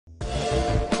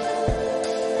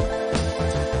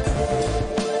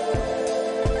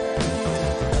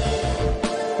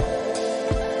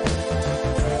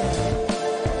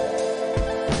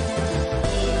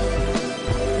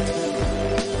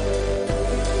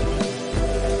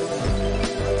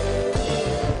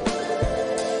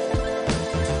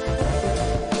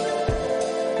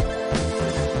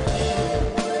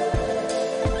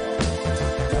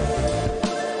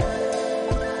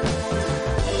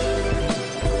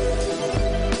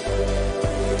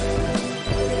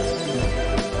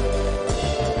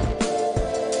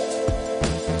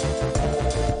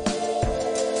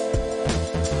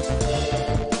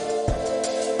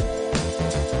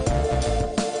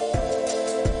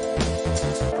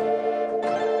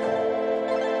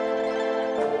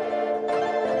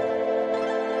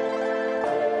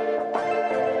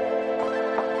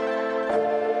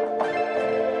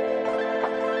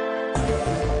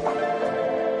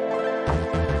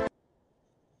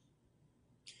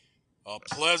A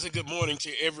pleasant good morning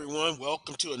to everyone.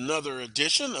 Welcome to another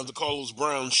edition of the Carlos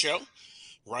Brown Show,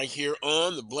 right here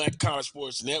on the Black College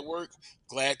Sports Network.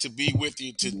 Glad to be with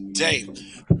you today.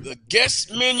 The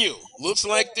guest menu looks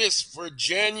like this for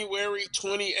January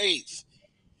 28th.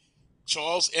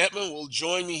 Charles Edmond will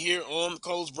join me here on the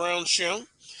Carlos Brown Show.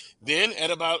 Then at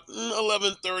about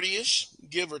 11:30ish,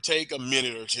 give or take a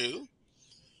minute or two,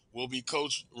 will be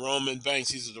Coach Roman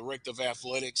Banks. He's the Director of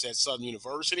Athletics at Southern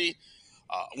University.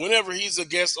 Whenever he's a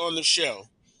guest on the show,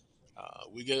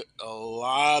 we get a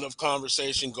lot of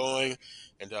conversation going,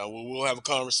 and we'll have a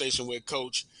conversation with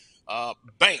Coach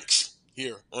Banks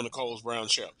here on the Coles Brown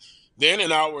Show. Then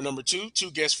in hour number two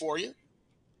guests for you,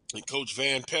 and Coach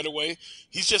Van Pettaway.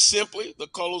 He's just simply the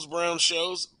Coles Brown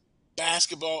Show's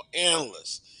basketball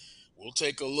analyst. We'll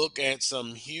take a look at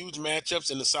some huge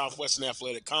matchups in the Southwestern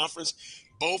Athletic Conference,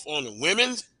 both on the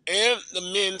women's and the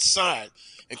men's side.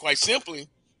 And quite simply,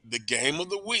 the game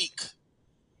of the week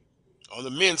on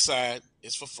the men's side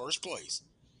is for first place.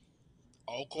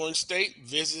 Alcorn State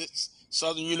visits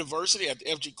Southern University at the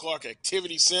F.G. Clark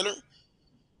Activity Center.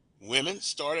 Women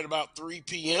start at about 3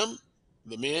 p.m.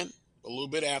 The men a little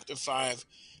bit after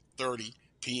 5:30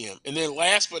 p.m. And then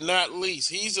last but not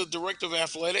least, he's a director of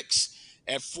athletics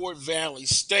at Fort Valley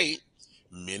State.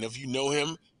 Many of you know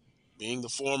him being the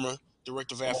former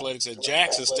director of athletics at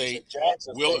Jackson State.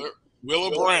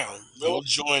 Willer Brown. He'll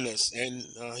join us, and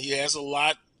he has a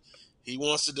lot he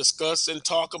wants to discuss and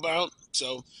talk about.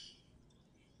 So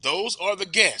those are the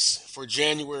guests for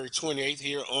January 28th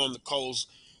here on the Coles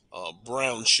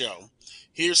Brown Show.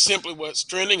 Here's simply what's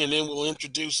trending, and then we'll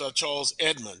introduce Charles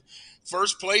Edmond.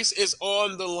 First place is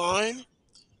on the line.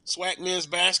 SWAC men's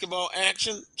basketball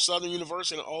action. Southern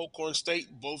University and Alcorn State,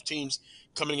 both teams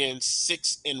coming in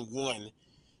 6-1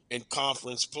 in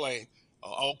conference play.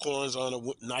 Alcorn's on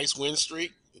a nice win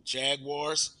streak. The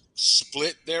Jaguars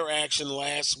split their action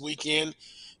last weekend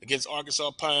against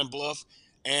Arkansas Pine Bluff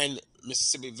and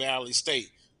Mississippi Valley State.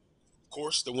 Of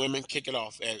course, the women kick it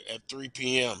off at 3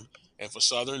 p.m. And for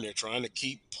Southern, they're trying to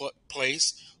keep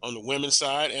place on the women's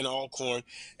side and Alcorn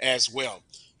as well.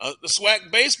 The SWAC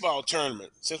baseball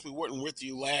tournament, since we weren't with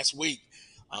you last week,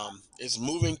 is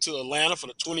moving to Atlanta for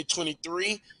the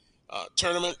 2023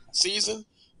 tournament season.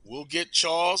 We'll get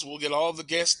Charles. We'll get all the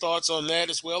guest thoughts on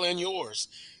that as well, and yours.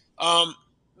 Um,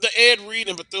 the Ed Reed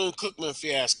and Bethune Cookman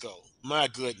fiasco. My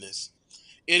goodness,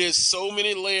 it is so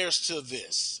many layers to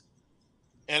this,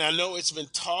 and I know it's been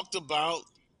talked about,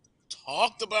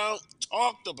 talked about.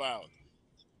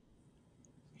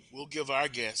 We'll give our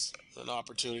guests an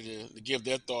opportunity to give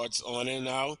their thoughts on it, and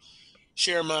I'll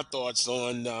share my thoughts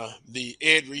on the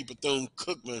Ed Reed Bethune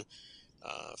Cookman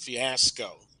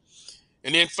fiasco.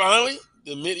 And then finally,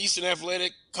 the Mid-Eastern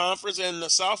Athletic Conference and the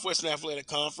Southwestern Athletic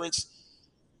Conference,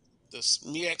 the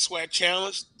MEAC SWAC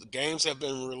Challenge. The games have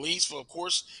been released for, of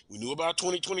course, we knew about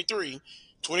 2023,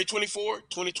 2024,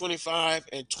 2025,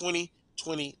 and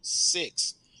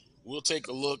 2026. We'll take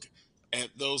a look at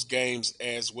those games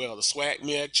as well. The SWAC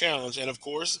MEAC Challenge, and of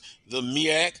course, the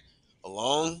MEAC,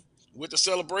 along with the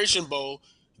Celebration Bowl,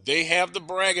 they have the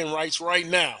bragging rights right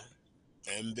now,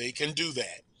 and they can do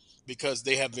that because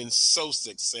they have been so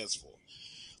successful.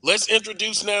 Let's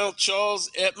introduce now Charles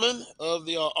Edmond of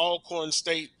the Alcorn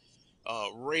State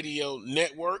Radio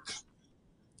Network,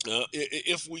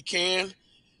 if we can.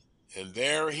 And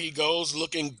there he goes,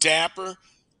 looking dapper.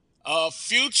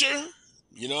 Future,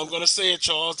 I'm going to say it,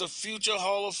 Charles, the future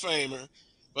Hall of Famer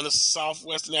from the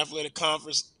Southwestern Athletic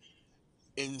Conference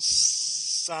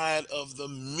inside of the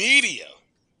media.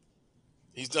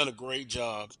 He's done a great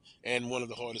job and one of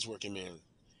the hardest working men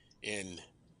in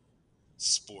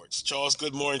sports. Charles,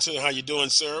 good morning to you. How you doing,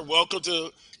 sir? Welcome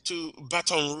to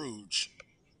Baton Rouge.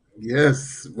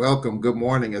 Yes, welcome. Good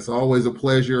morning. It's always a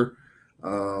pleasure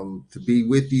to be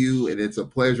with you, and it's a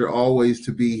pleasure always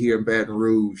to be here in Baton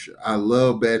Rouge. I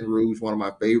love Baton Rouge, one of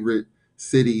my favorite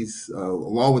cities,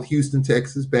 along with Houston,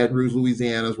 Texas. Baton Rouge,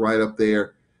 Louisiana is right up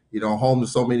there. Home to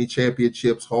so many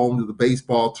championships, home to the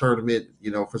baseball tournament,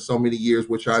 for so many years,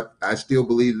 which I still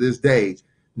believe to this day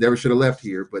never should have left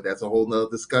here, but that's a whole nother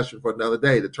discussion for another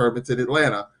day. The tournament's in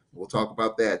Atlanta. We'll talk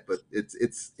about that, but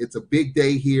it's a big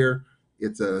day here.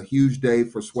 It's a huge day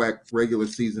for SWAC regular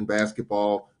season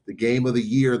basketball. The game of the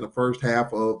year in the first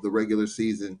half of the regular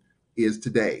season is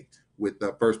today, with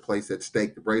the first place at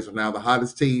stake. The Braves are now the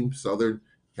hottest team. Southern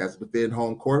has to defend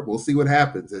home court. We'll see what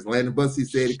happens. As Landon Bussey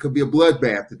said, it could be a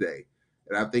bloodbath today.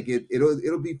 And I think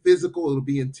it'll be physical. It'll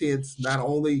be intense, not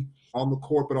only on the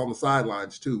court, but on the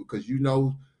sidelines too, because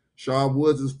Sean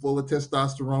Woods is full of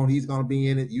testosterone. He's going to be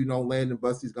in it. Landon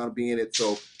Bussey's going to be in it.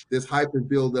 So this hype and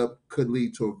build-up could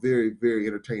lead to a very, very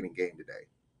entertaining game today.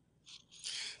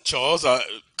 Charles,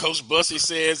 Coach Bussy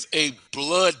says a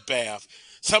bloodbath.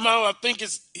 Somehow I think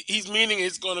he's meaning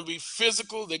it's going to be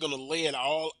physical. They're going to lay it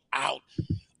all out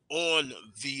on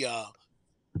the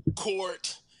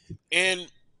court, and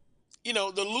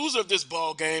the loser of this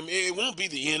ball game, it won't be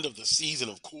the end of the season,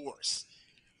 of course,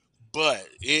 but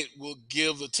it will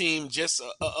give the team just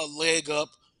a leg up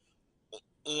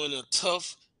on a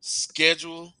tough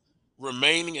schedule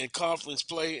remaining in conference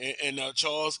play. And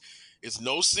Charles, it's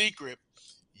no secret.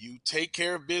 You take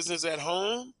care of business at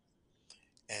home,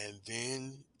 and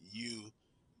then you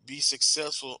be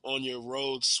successful on your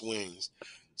road swings.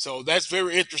 So that's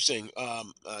very interesting.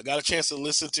 I got a chance to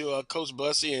listen to Coach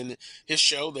Bussy and his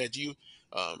show that you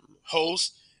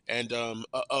host, and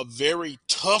a very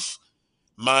tough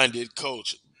minded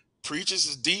coach. Preaches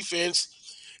his defense.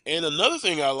 And another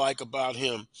thing I like about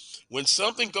him, when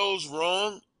something goes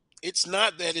wrong, it's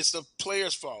not that it's the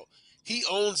player's fault. He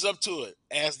owns up to it.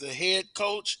 As the head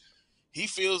coach, he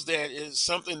feels that it's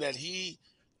something that he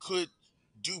could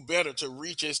do better to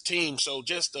reach his team. So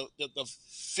just the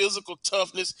physical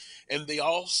toughness, and they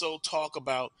also talk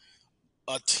about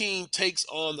a team takes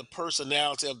on the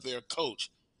personality of their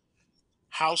coach.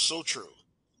 How so true.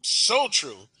 So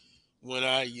true when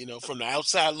from the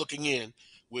outside looking in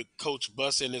with Coach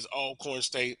Buss and his Alcorn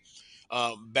State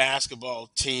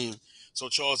basketball team. So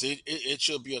Charles, it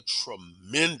should be a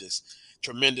tremendous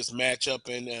matchup,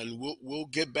 and we'll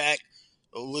get back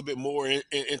a little bit more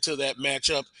into that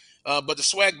matchup. But the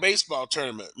SWAC baseball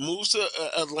tournament moves to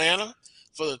Atlanta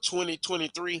for the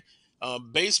 2023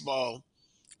 baseball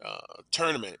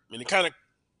tournament, and it kind of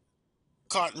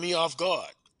caught me off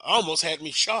guard. Almost had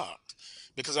me shocked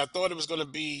because I thought it was going to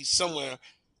be somewhere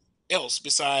else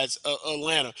besides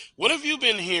Atlanta. What have you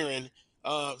been hearing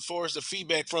as far as the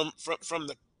feedback from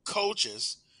the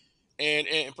coaches and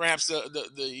perhaps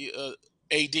the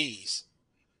ads?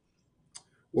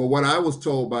 Well, what I was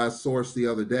told by a source the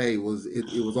other day was it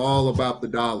was all about the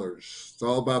dollars. It's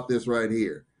all about this right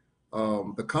here.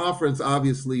 The conference,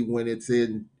 obviously, when it's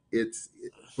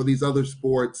for these other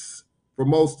sports, for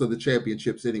most of the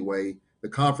championships anyway, the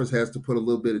conference has to put a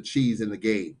little bit of cheese in the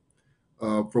game.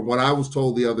 From what I was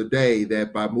told the other day,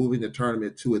 that by moving the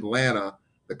tournament to Atlanta,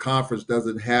 the conference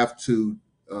doesn't have to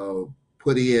uh,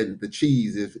 put in the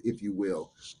cheese, if you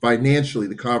will. Financially,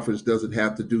 the conference doesn't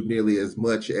have to do nearly as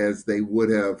much as they would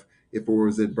have if it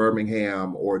was in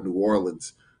Birmingham or New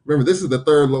Orleans. Remember, this is the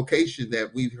third location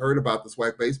that we've heard about the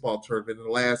SWAC baseball tournament in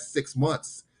the last 6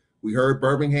 months. We heard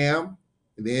Birmingham,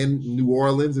 and then New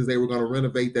Orleans as they were going to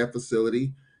renovate that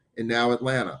facility, and now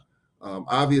Atlanta.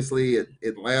 Obviously,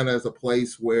 Atlanta is a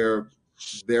place where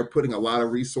they're putting a lot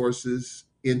of resources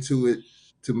into it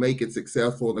to make it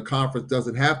successful, and the conference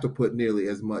doesn't have to put nearly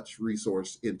as much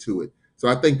resource into it. So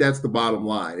I think that's the bottom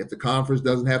line. If the conference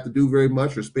doesn't have to do very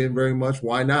much or spend very much,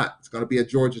 why not? It's going to be at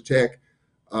Georgia Tech.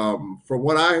 From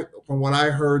what I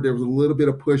heard, there was a little bit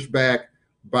of pushback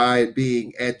by it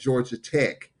being at Georgia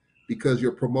Tech because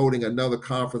you're promoting another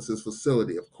conference's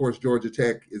facility. Of course, Georgia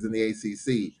Tech is in the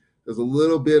ACC. There's a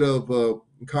little bit of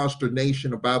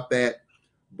consternation about that,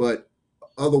 but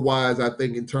otherwise, I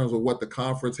think in terms of what the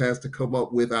conference has to come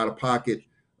up with out of pocket,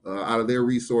 out of their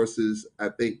resources, I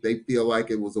think they feel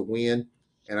like it was a win,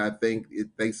 and I think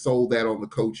they sold that on the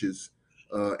coaches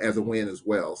as a win as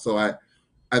well. So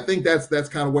I think that's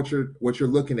kind of what you're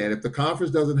looking at. If the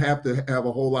conference doesn't have to have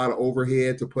a whole lot of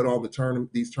overhead to put on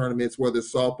these tournaments, whether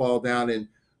it's softball down in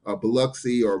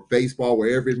Biloxi or baseball,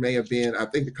 wherever it may have been, I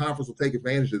think the conference will take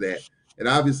advantage of that. And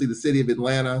obviously, the city of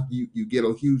Atlanta, you get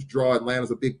a huge draw.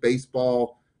 Atlanta's a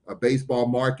baseball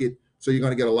market, so you're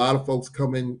going to get a lot of folks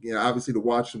coming, obviously to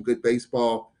watch some good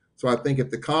baseball. So I think if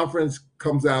the conference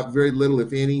comes out very little,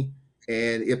 if any,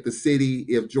 and if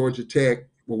Georgia Tech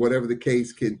or whatever the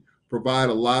case can provide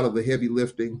a lot of the heavy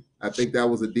lifting. I think that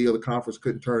was a deal the conference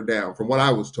couldn't turn down, from what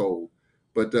I was told.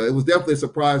 But it was definitely a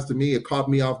surprise to me. It caught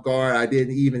me off guard. I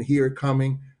didn't even hear it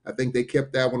coming. I think they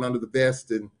kept that one under the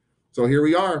vest. And so here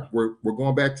we are. We're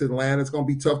going back to Atlanta. It's going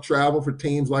to be tough travel for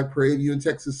teams like Prairie View and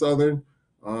Texas Southern.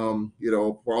 For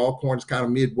Alcorn, it's kind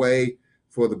of midway.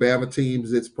 For the Bama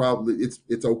teams, it's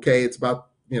okay. It's about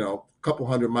a couple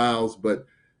hundred miles, but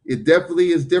it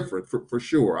definitely is different for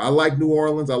sure. I like New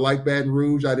Orleans. I like Baton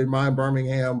Rouge. I didn't mind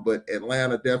Birmingham, but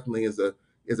Atlanta definitely is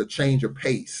a change of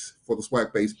pace for the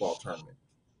SWAC baseball tournament.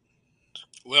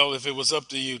 Well, if it was up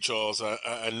to you, Charles,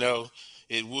 I know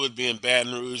it would be in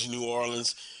Baton Rouge, New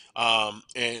Orleans,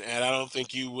 and I don't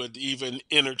think you would even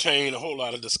entertain a whole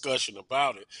lot of discussion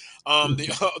about it.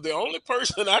 The the only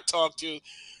person I talked to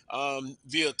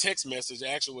via text message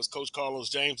actually was Coach Carlos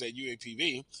James at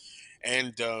UAPB,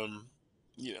 and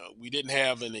we didn't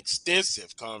have an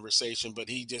extensive conversation, but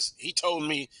he told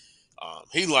me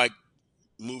he liked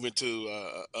moving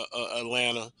to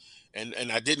Atlanta,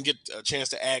 and I didn't get a chance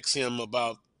to ask him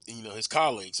about his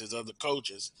colleagues, his other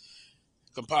coaches,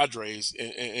 compadres,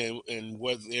 and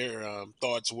what their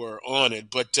thoughts were on it.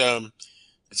 But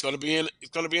it's going to be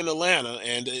in Atlanta,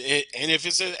 and if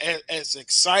it's as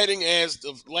exciting as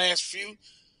the last few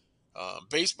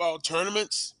baseball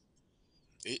tournaments,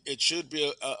 it should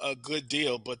be a good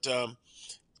deal. But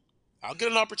I'll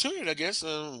get an opportunity, I guess,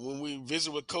 when we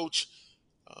visit with Coach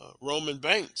Roman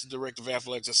Banks, Director of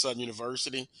Athletics at Southern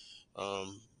University.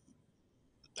 Um,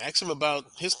 Ask him about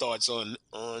his thoughts on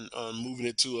moving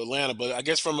it to Atlanta. But I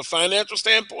guess from a financial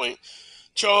standpoint,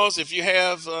 Charles, if you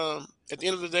have at the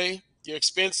end of the day your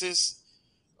expenses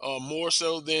are more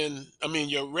so than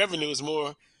your revenue is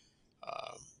more,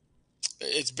 uh,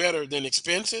 it's better than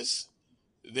expenses,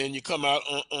 then you come out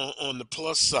on the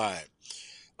plus side.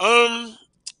 Um,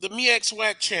 the MEAC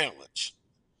SWAC Challenge,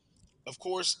 of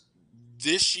course,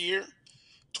 this year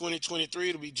 2023,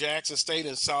 it'll be Jackson State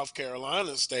and South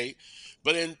Carolina State.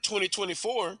 But in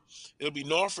 2024, it'll be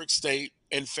Norfolk State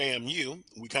and FAMU.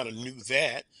 We kind of knew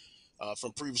that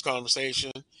from previous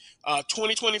conversation.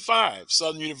 2025,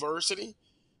 Southern University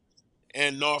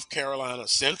and North Carolina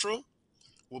Central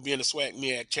will be in the SWAC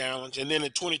MEAC Challenge. And then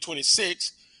in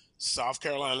 2026, South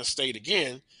Carolina State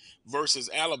again versus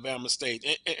Alabama State.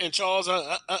 And Charles,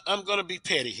 I'm going to be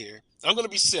petty here. I'm going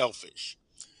to be selfish.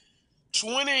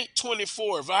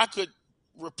 2024, if I could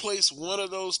replace one of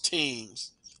those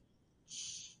teams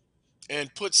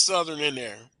and put Southern in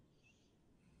there,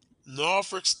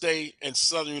 Norfolk State and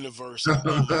Southern University.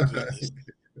 Oh my goodness.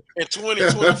 In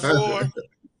 2024,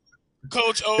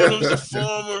 Coach Odoms, the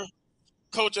former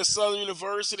coach at Southern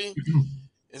University,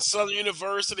 and Southern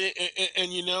University,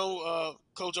 and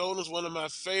Coach Odoms, one of my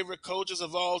favorite coaches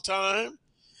of all time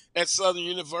at Southern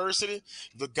University,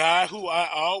 the guy who I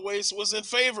always was in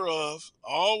favor of,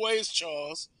 always,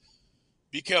 Charles.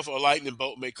 Be careful, a lightning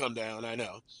bolt may come down, I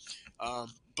know.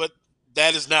 But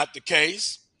that is not the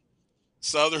case.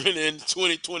 Southern in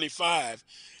 2025.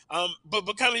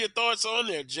 But kind of your thoughts on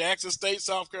there. Jackson State,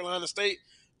 South Carolina State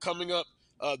coming up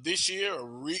this year, a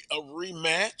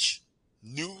rematch.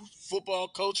 New football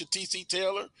coach at TC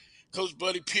Taylor, Coach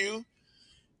Buddy Pugh,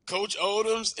 Coach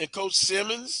Odoms, and Coach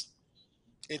Simmons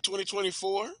in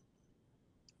 2024.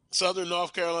 Southern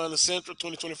North Carolina Central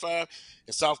 2025,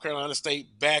 and South Carolina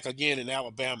State back again in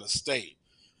Alabama State.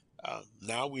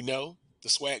 Now we know the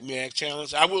SWAC MEAC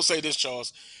Challenge. I will say this,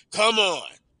 Charles. Come on,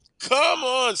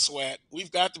 SWAC.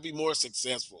 We've got to be more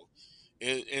successful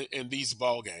in these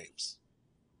ball games.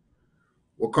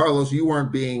 Well, Carlos, you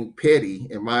weren't being petty,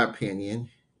 in my opinion.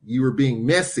 You were being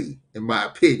messy, in my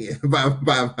opinion,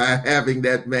 by having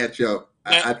that matchup.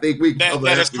 I think we that, cover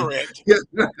that that. is correct.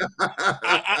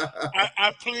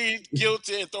 I plead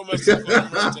guilty and throw myself under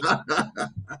the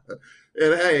bus.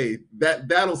 And hey,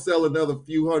 that'll sell another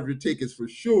few hundred tickets for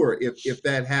sure if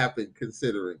that happened.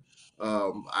 Considering,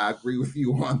 I agree with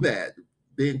you on that.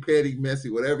 Being petty, messy,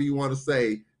 whatever you want to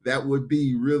say, that would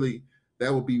be really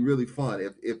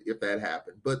fun if that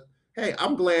happened. But hey,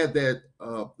 I'm glad that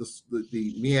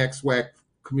the MEAC SWAC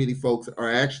committee folks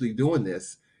are actually doing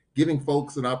this, giving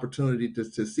folks an opportunity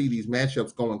to see these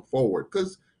matchups going forward,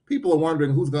 because people are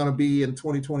wondering who's going to be in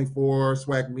 2024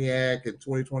 SWAC MEAC, and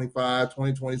 2025,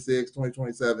 2026,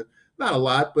 2027. Not a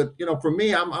lot, but for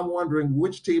me, I'm wondering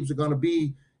which teams are going to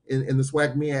be in the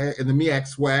SWAC MEAC, in the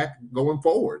MEAC SWAC going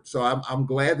forward. So I'm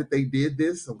glad that they did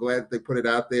this. I'm glad that they put it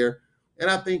out there. And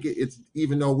I think it's,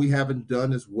 even though we haven't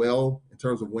done as well in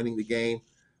terms of winning the game,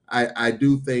 I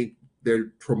do think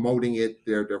they're promoting it,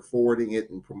 they're forwarding it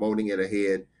and promoting it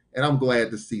ahead. And I'm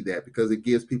glad to see that, because it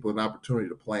gives people an opportunity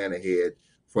to plan ahead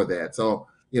for that. So,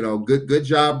 good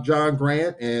job, John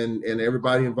Grant, and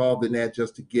everybody involved in that,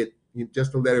 just to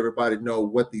let everybody know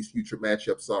what these future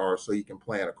matchups are, so you can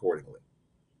plan accordingly.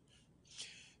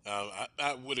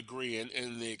 I would agree,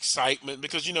 and the excitement,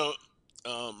 because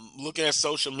looking at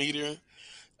social media,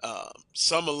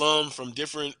 some alum from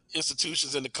different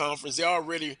institutions in the conference, they're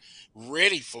already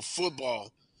ready for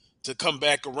football to come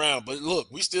back around. But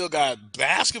look, we still got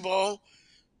basketball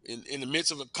in the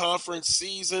midst of a conference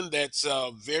season that's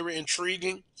very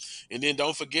intriguing. And then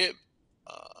don't forget,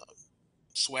 uh,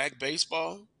 SWAC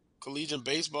baseball, collegiate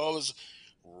baseball is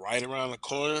right around the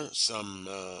corner. Some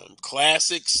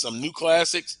classics, some new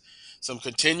classics, some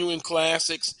continuing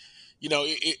classics.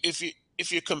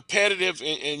 If you're competitive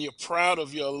and you're proud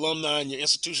of your alumni and your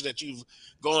institution that you've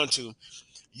gone to,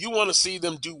 you want to see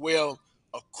them do well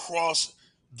across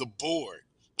the board.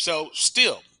 So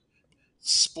still,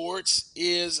 sports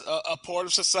is a part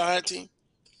of society.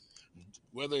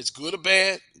 Whether it's good or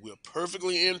bad, we're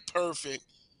perfectly imperfect.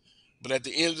 But at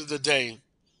the end of the day,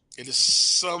 it is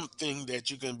something that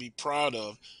you can be proud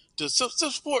of to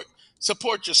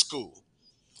support your school.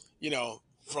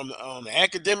 From on the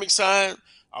academic side,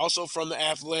 also from the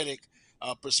athletic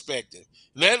perspective.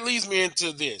 And that leads me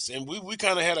into this, and we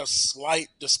kind of had a slight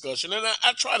discussion, and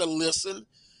I try to listen,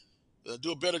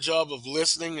 do a better job of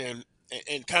listening,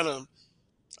 and kind of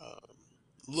uh,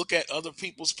 look at other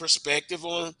people's perspective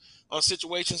on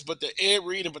situations. But the Ed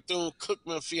Reed and Bethune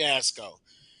Cookman fiasco.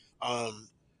 Um,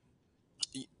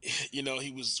 he,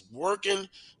 he was working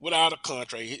without a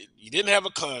contract. He didn't have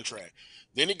a contract.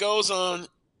 Then he goes on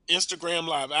Instagram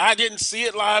Live. I didn't see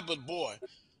it live, but boy,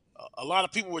 a lot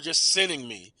of people were just sending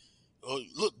me, "Oh,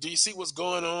 look, do you see what's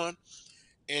going on?"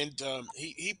 And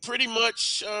he pretty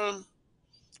much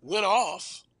went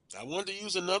off. I wanted to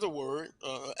use another word,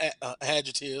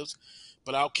 adjectives,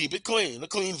 but I'll keep it clean, a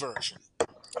clean version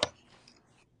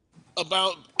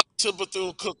about to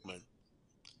Bethune Cookman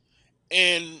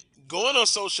and going on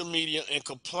social media and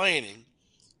complaining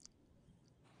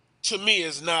to me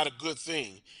is not a good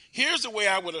thing. Here's the way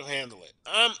I would have handled it.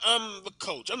 I'm the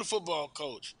coach. I'm the football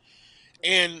coach,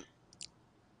 and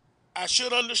I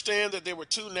should understand that there were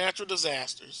two natural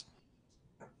disasters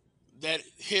that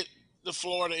hit the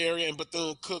Florida area and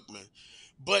Bethune Cookman.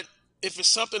 But if it's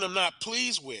something I'm not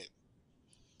pleased with,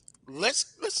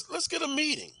 let's get a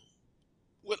meeting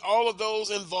with all of those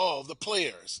involved, the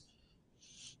players,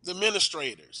 the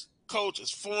administrators,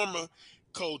 coaches, former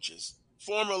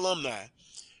alumni,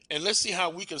 and let's see how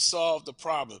we can solve the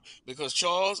problem. Because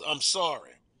Charles, I'm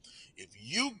sorry. If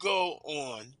you go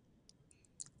on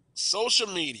social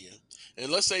media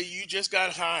and let's say you just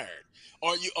got hired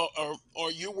or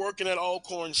you're working at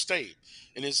Alcorn State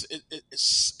and it's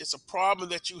a problem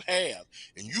that you have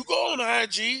and you go on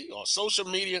IG or social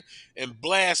media and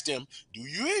blast them, do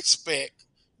you expect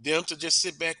them to just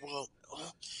sit back, well,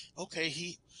 okay,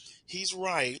 he's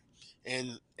right,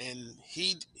 and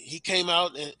he came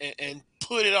out and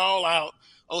put it all out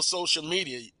on social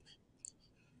media?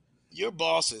 Your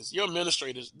bosses, your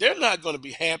administrators, they're not going to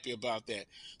be happy about that.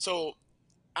 So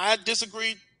I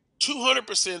disagree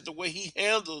 200% the way he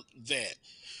handled that.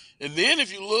 And then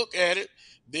if you look at it,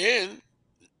 then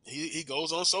he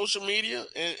goes on social media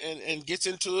and gets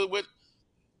into it with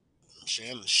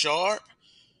Shannon Sharp,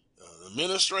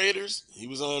 administrators. He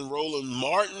was on Roland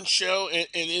Martin's show, and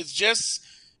it's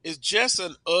just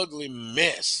an ugly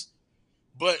mess.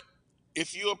 But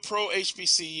if you're a pro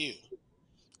HBCU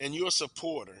and you're a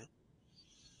supporter,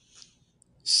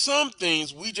 some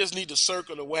things we just need to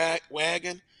circle the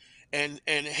wagon and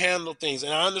handle things.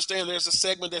 And I understand there's a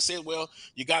segment that said, well,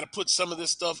 you got to put some of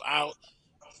this stuff out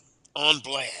on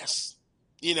blast,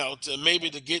 to maybe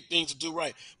to get things to do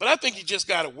right. But I think you just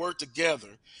got to work together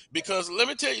because let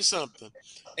me tell you something.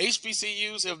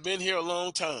 HBCUs have been here a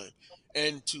long time.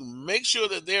 And to make sure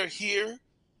that they're here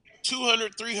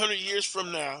 200, 300 years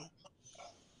from now,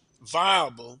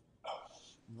 viable,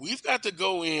 we've got to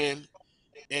go in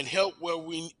and help where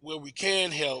we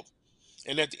can help.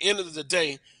 And at the end of the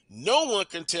day, no one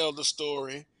can tell the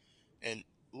story and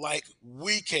like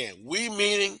we can. We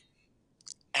meaning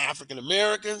African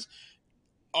Americans,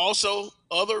 also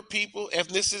other people,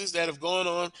 ethnicities that have gone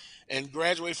on and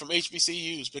graduated from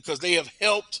HBCUs because they have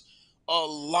helped a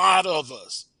lot of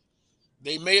us.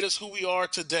 They made us who we are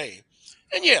today.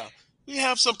 And yeah, we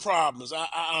have some problems.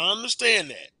 I understand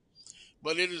that.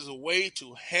 But it is a way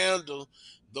to handle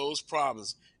those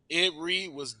problems. Ed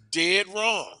Reed was dead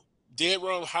wrong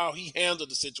how he handled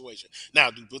the situation.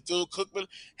 Now, do Bethune Cookman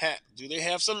do they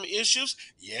have some issues?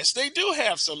 Yes, they do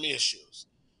have some issues.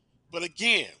 But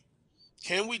again,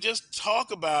 can we just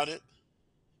talk about it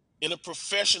in a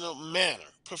professional manner?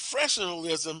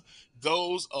 Professionalism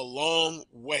goes a long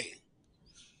way.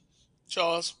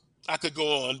 Charles, I could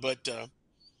go on, but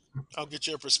I'll get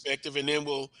your perspective, and then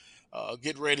we'll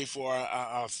get ready for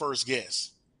our first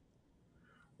guest.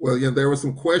 Well, there were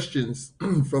some questions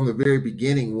from the very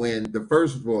beginning when the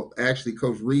first of all, actually,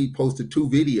 Coach Reed posted two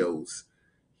videos.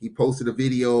 He posted a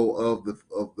video of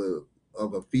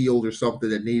a field or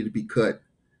something that needed to be cut,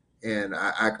 and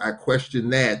I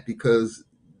questioned that because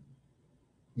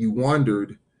you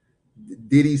wondered,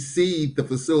 did he see the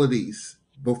facilities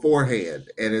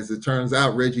beforehand? And as it turns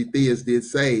out, Reggie Theus did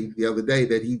say the other day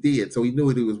that he did, so he knew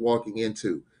what he was walking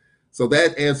into. So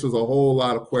that answers a whole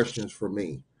lot of questions for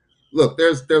me. Look,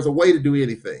 there's a way to do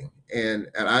anything, and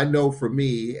I know for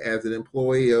me as an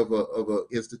employee of a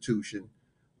institution,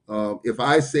 if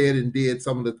I said and did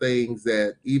some of the things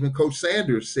that even Coach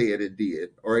Sanders said and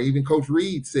did, or even Coach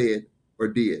Reed said or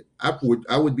did,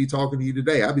 I would be talking to you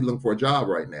today. I'd be looking for a job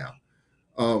right now.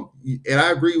 And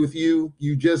I agree with you.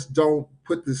 You just don't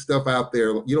put this stuff out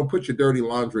there. You don't put your dirty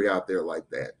laundry out there like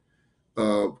that.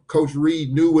 Coach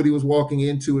Reed knew what he was walking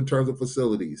into in terms of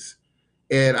facilities.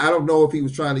 And I don't know if he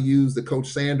was trying to use the Coach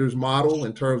Sanders model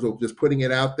in terms of just putting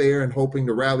it out there and hoping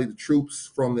to rally the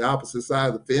troops from the opposite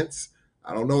side of the fence.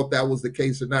 I don't know if that was the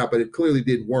case or not, but it clearly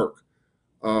didn't work.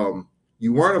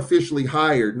 You weren't officially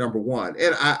hired, number one.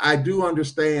 And I do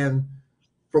understand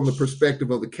from the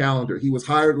perspective of the calendar. He was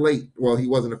hired late. Well, he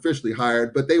wasn't officially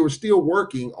hired, but they were still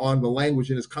working on the language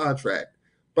in his contract.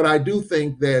 But I do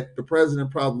think that the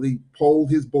president probably polled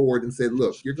his board and said,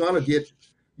 "Look, you're going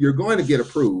to get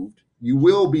approved. You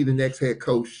will be the next head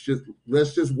coach.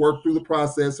 Let's just work through the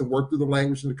process and work through the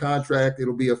language in the contract.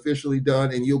 It'll be officially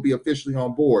done, and you'll be officially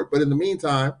on board. But in the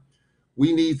meantime,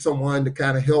 we need someone to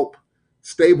kind of help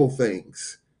stable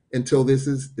things until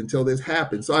this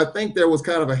happens." So I think there was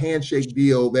kind of a handshake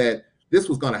deal that this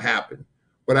was going to happen.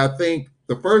 But I think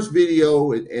the first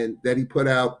video and that he put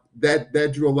out that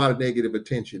drew a lot of negative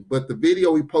attention. But the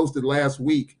video he posted last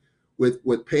week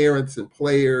with parents and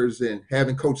players and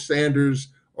having Coach Sanders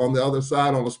on the other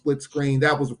side on a split screen,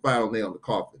 that was the final nail in the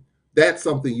coffin. That's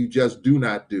something you just do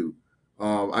not do.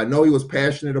 I know he was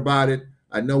passionate about it.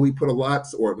 I know he put a lot,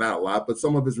 or not a lot, but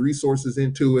some of his resources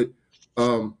into it.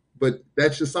 But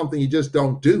that's just something you just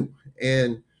don't do.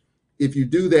 And if you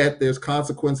do that, there's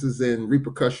consequences and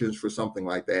repercussions for something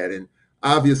like that. And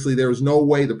obviously, there was no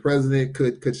way the president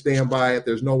could stand by it.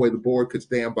 There's no way the board could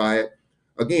stand by it.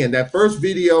 Again, that first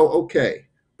video, okay.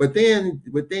 But then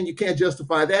you can't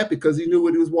justify that because he knew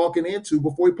what he was walking into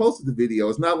before he posted the video.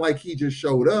 It's not like he just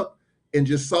showed up and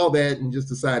just saw that and just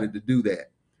decided to do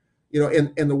that.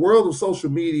 In the world of social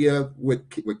media with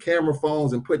camera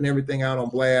phones and putting everything out on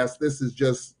blast, this is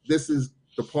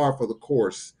the par for the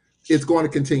course. It's going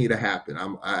to continue to happen.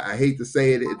 I hate to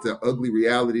say it. It's an ugly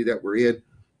reality that we're in.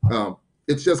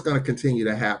 It's just going to continue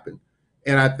to happen.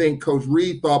 And I think Coach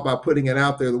Reed thought by putting it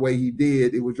out there the way he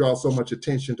did, it would draw so much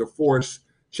attention to force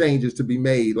changes to be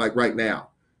made like right now.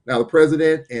 Now, the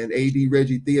president and AD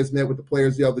Reggie Theus met with the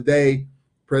players the other day.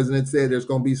 President said there's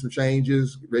going to be some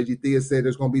changes. Reggie Theus said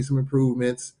there's going to be some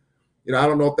improvements. I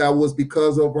don't know if that was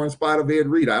because of or in spite of Ed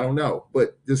Reed. I don't know.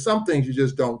 But there's some things you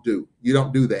just don't do. You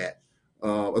don't do that,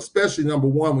 especially number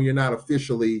one, when you're not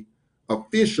officially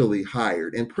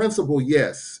hired. In principle,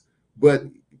 yes, but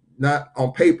not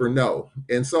on paper, no.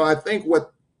 And so I think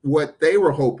what they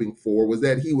were hoping for was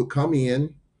that he would come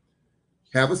in,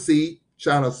 have a seat,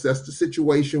 try to assess the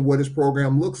situation, what his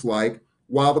program looks like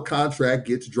while the contract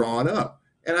gets drawn up.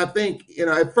 And I think,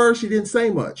 at first he didn't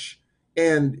say much.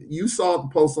 And you saw the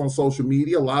post on social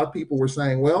media. A lot of people were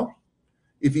saying, well,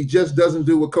 if he just doesn't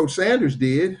do what Coach Sanders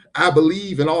did, I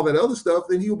believe, and all that other stuff,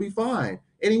 then he'll be fine.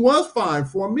 And he was fine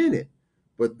for a minute.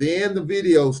 But then the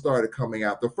videos started coming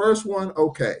out. The first one,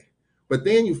 okay. But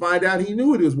then you find out he knew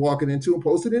what he was walking into and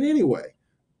posted it anyway.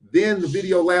 Then the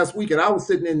video last week, and I was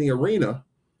sitting in the arena.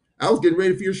 I was getting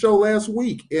ready for your show last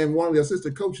week, and one of the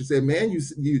assistant coaches said, "Man,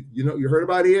 you heard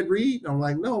about Ed Reed?" And I'm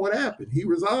like, "No, what happened? He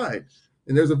resigned."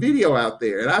 And there's a video out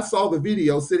there, and I saw the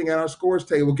video sitting at our scores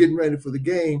table getting ready for the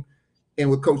game, and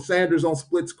with Coach Sanders on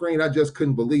split screen, I just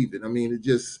couldn't believe it. I mean, it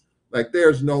just like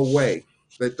there's no way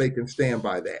that they can stand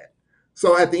by that.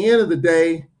 So at the end of the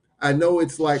day, I know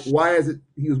it's like, why is it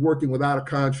he was working without a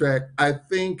contract? I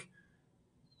think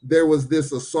there was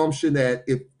this assumption that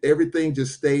if everything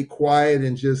just stayed quiet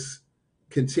and just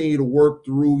continue to work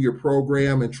through your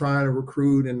program and trying to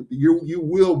recruit, and you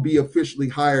will be officially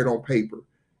hired on paper.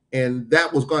 And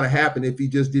that was going to happen if he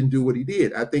just didn't do what he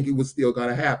did. I think it was still going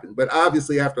to happen. But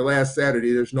obviously after last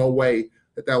Saturday, there's no way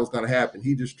that was going to happen.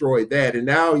 He destroyed that. And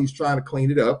now he's trying to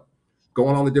clean it up,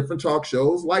 going on the different talk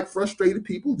shows like frustrated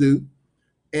people do.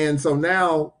 And so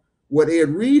now what Ed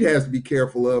Reed has to be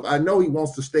careful of, I know he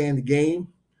wants to stay in the game.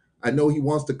 I know he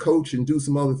wants to coach and do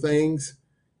some other things.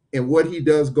 And what he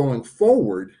does going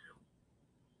forward,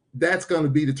 that's going to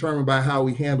be determined by how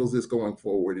he handles this going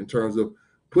forward in terms of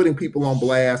putting people on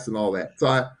blast and all that.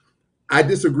 So I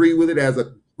disagree with it as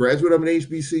a graduate of an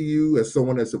HBCU, as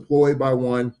someone that's employed by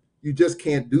one. You just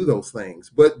can't do those things.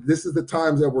 But this is the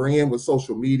times that we're in with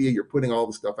social media. You're putting all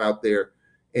the stuff out there.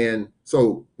 And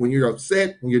so when you're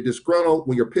upset, when you're disgruntled,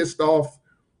 when you're pissed off,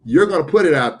 you're going to put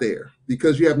it out there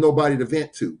because you have nobody to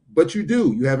vent to. But you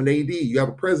do. You have an AD. You have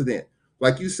a president.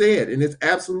 Like you said, and it's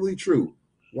absolutely true.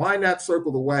 Why not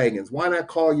circle the wagons? Why not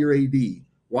call your AD?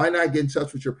 Why not get in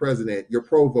touch with your president, your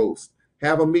provost,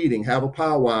 have a meeting, have a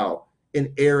powwow,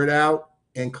 and air it out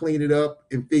and clean it up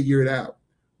and figure it out?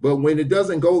 But when it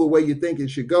doesn't go the way you think it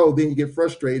should go, then you get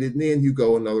frustrated and then you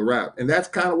go another route. And that's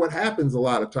kind of what happens a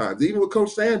lot of times, even with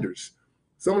Coach Sanders.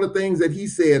 some of the things that he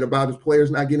said about his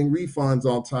players not getting refunds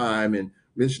on time and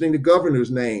mentioning the governor's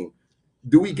name.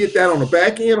 Do we get that on the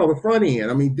back end or the front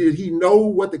end? I mean, did he know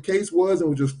what the case was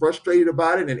and was just frustrated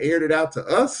about it and aired it out to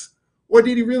us? Or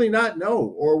did he really not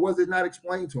know? Or was it not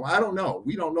explained to him? I don't know.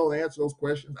 We don't know the answer to those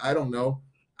questions. I don't know.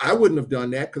 I wouldn't have done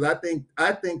that because I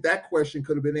think that question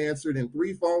could have been answered in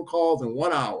 3 phone calls in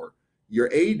 1 hour. Your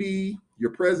AD, your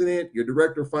president, your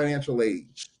director of financial aid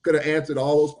could have answered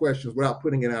all those questions without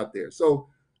putting it out there. So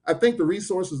I think the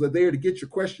resources are there to get your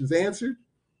questions answered,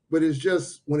 but it's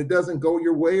just when it doesn't go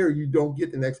your way or you don't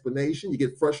get an explanation, you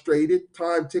get frustrated,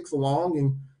 time ticks along,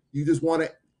 and you just want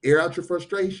to air out your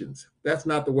frustrations. That's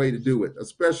not the way to do it,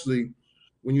 especially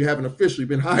when you haven't officially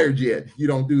been hired yet. You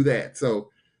don't do that. So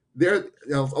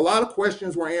a lot of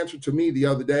questions were answered to me the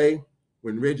other day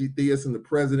when Reggie Theus and the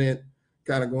president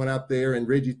kind of going out there, and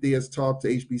Reggie Theus talked to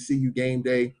HBCU game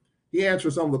day. He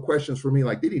answered some of the questions for me,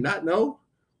 like, did he not know?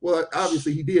 Well,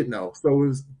 obviously he did know.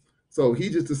 So he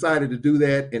just decided to do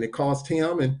that, and it cost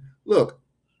him. And look,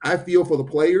 I feel for the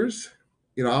players.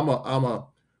 I'm a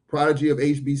prodigy of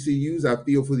HBCUs. I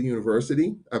feel for the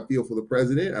university. I feel for the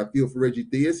president. I feel for Reggie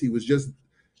Theus. He was just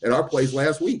at our place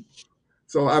last week.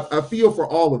 So I feel for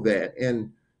all of that.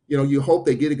 And, you hope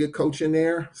they get a good coach in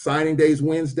there. Signing day's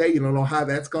Wednesday. You don't know how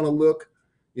that's going to look.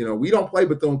 We don't play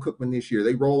Bethune-Cookman this year.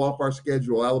 They roll off our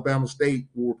schedule. Alabama State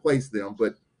will replace them,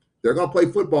 but they're going to play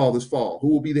football this fall. Who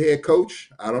will be the head coach?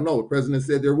 I don't know. The president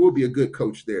said there will be a good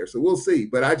coach there. So we'll see.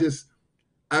 But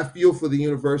I feel for the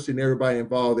university and everybody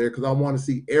involved there because I want to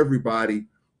see everybody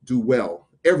do well.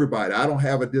 Everybody. I don't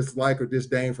have a dislike or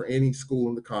disdain for any school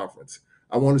in the conference.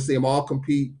 I want to see them all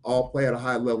compete, all play at a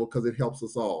high level because it helps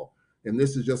us all. And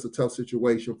this is just a tough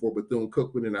situation for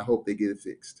Bethune-Cookman, and I hope they get it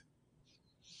fixed.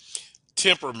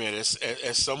 Temperament,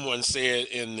 as someone said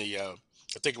in the, I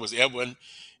think it was Edwin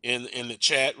in the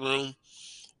chat room.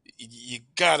 You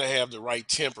got to have the right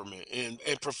temperament and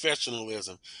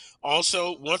professionalism.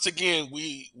 Also, once again,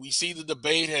 we see the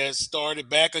debate has started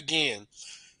back again.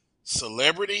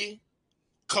 Celebrity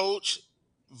coach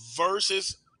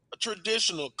versus a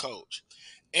traditional coach.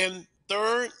 And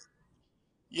third,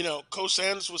 Coach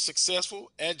Sanders was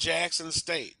successful at Jackson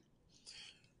State.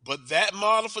 But that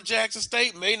model for Jackson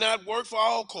State may not work for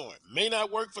Alcorn, may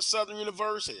not work for Southern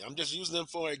University. I'm just using them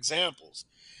for examples.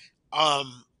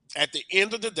 At the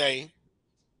end of the day,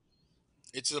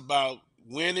 it's about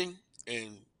winning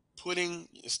and putting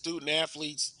student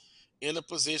athletes in a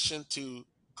position to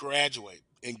graduate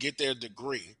and get their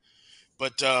degree.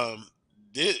 But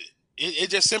it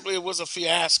just simply was a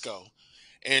fiasco.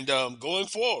 And going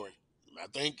forward, I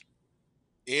think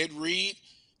Ed Reed,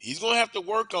 he's going to have to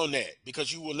work on that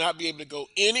because you will not be able to go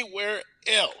anywhere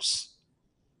else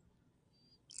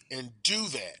and do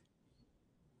that.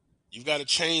 You've got to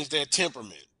change that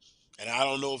temperament. And I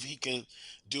don't know if he can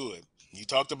do it. You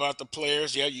talked about the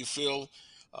players. Yeah, you feel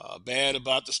bad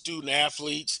about the student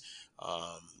athletes,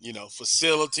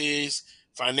 facilities,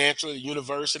 financially,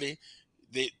 university.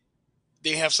 They,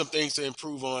 they have some things to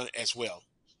improve on as well.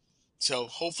 So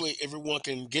hopefully everyone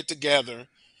can get together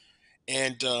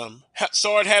and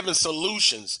start having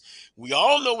solutions. We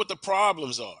all know what the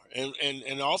problems are,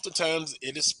 and oftentimes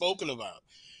it is spoken about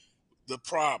the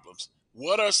problems.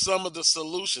 What are some of the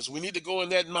solutions? We need to go in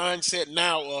that mindset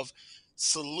now of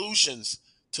solutions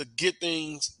to get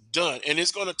things done, and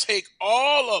it's going to take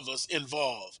all of us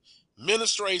involved: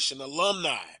 administration,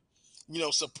 alumni,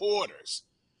 supporters.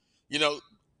 You know,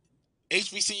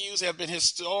 HBCUs have been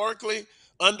historically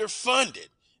underfunded.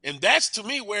 And that's to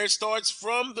me where it starts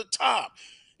from the top.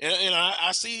 And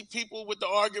I see people with the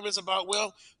arguments about,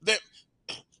 well,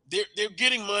 they're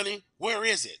getting money. Where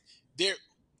is it? There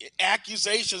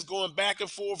accusations going back and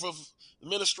forth of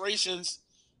administrations,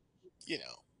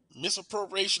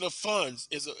 misappropriation of funds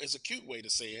is a cute way to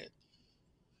say it.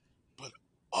 But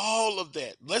all of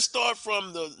that, let's start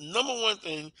from the number one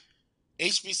thing.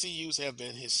 HBCUs have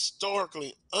been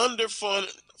historically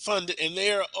underfunded, and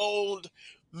they are owed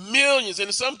millions, and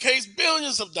in some cases,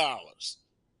 billions of dollars.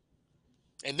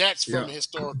 And that's from Yeah. a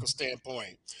historical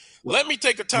standpoint. Well, Let me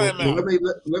take a well, timeout.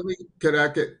 let me can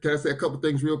I say a couple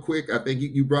things real quick? I think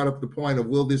you brought up the point of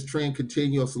will this trend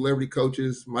continue of celebrity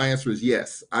coaches? My answer is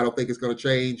yes. I don't think it's going to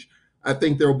change. I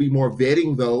think there will be more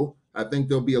vetting though. I think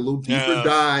there'll be a little deeper Uh,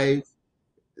 dive.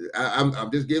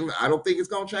 I'm just giving. I don't think it's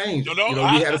going to change. no, We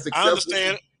I, had a I successful.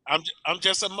 understand. I'm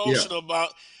just Yeah. emotional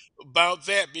about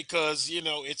that because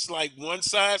it's like one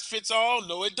size fits all.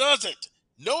 No, it doesn't.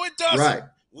 No, it doesn't. Right.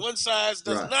 One size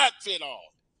does Right. not fit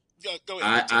all. Go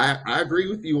ahead, I, continue. I agree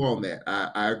with you on that.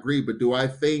 I agree, but do I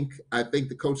think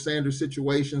the Coach Sanders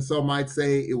situation? Some might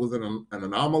say it was an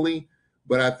anomaly.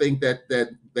 But I think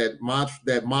that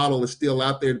model is still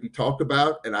out there to be talked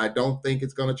about, and I don't think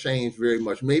it's going to change very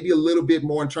much. Maybe a little bit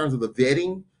more in terms of the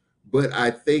vetting, but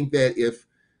I think that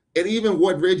and even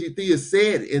what Reggie Theus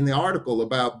said in the article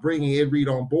about bringing Ed Reed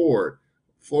on board,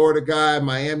 Florida guy,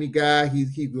 Miami guy,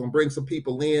 he's going to bring some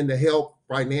people in to help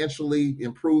financially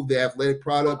improve the athletic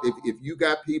product. If you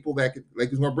got people that could,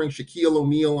 like he's going to bring Shaquille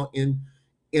O'Neal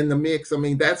in the mix, I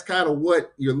mean, that's kind of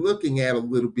what you're looking at a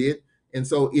little bit. And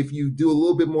so if you do a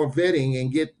little bit more vetting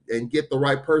and get the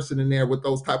right person in there with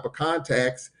those type of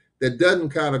contacts that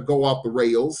doesn't kind of go off the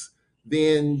rails,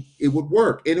 then it would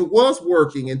work. And it was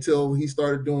working until he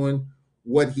started doing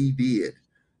what he did.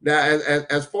 Now,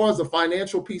 as far as the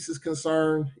financial piece is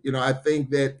concerned, I think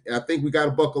we got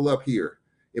to buckle up here.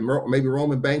 And maybe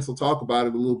Roman Banks will talk about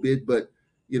it a little bit, but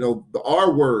the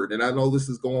R word, and I know this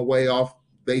is going way off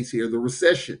base here, the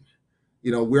recession.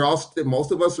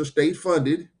 Most of us are state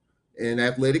funded, and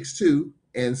athletics too.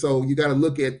 And so you got to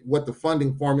look at what the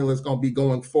funding formula is going to be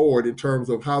going forward in terms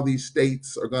of how these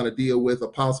states are going to deal with a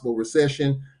possible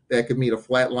recession. That could mean a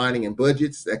flatlining in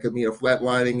budgets. That could mean a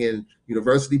flatlining in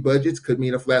university budgets. Could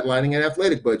mean a flatlining in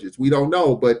athletic budgets. We don't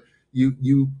know, but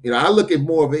I look at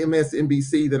more of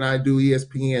MSNBC than I do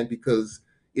ESPN because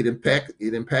it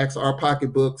impacts our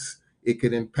pocketbooks. It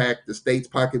could impact the state's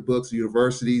pocketbooks,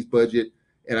 universities' budget.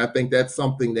 And I think that's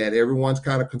something that everyone's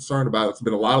kind of concerned about. It's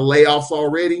been a lot of layoffs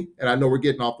already, and I know we're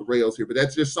getting off the rails here, but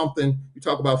that's just something. You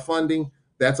talk about funding,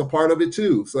 that's a part of it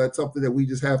too. So that's something that we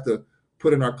just have to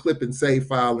put in our clip and save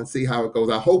file and see how it goes.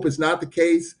 I hope it's not the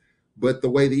case, but the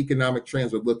way the economic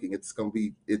trends are looking, it's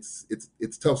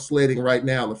tough sledding right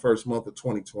now in the first month of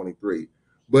 2023.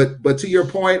 But to your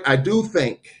point, I do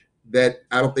think that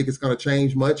I don't think it's going to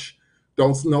change much.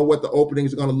 Don't know what the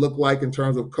openings are going to look like in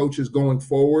terms of coaches going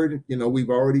forward. We've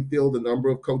already filled a number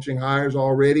of coaching hires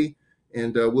already,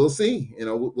 and we'll see.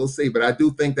 We'll see. But I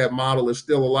do think that model is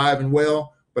still alive and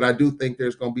well. But I do think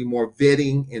there's going to be more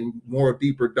vetting and more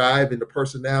deeper dive into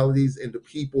personalities, into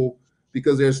people,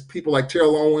 because there's people like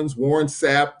Terrell Owens, Warren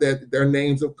Sapp, that their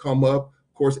names have come up.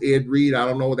 Of course, Ed Reed, I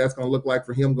don't know what that's going to look like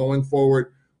for him going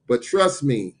forward. But trust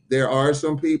me, there are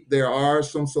some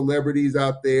celebrities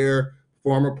out there,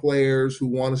 former players who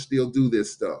want to still do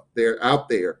this stuff. They're out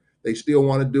there. They still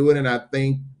want to do it, and I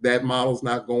think that model's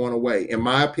not going away. In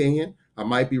my opinion, I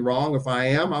might be wrong. If I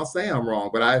am, I'll say I'm wrong.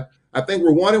 But I think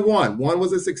we're 1-1. One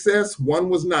was a success, one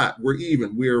was not. We're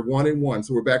even. We're 1-1,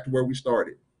 so we're back to where we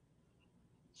started.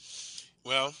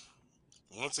 Well,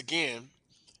 once again,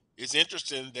 it's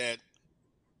interesting that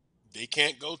they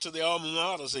can't go to the alma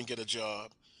maters and get a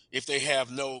job if they have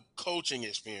no coaching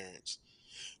experience,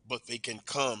 but they can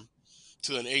come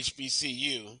to an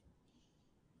HBCU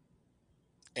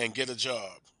and get a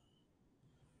job.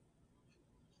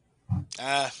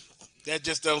 That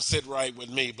just don't sit right with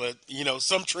me. But,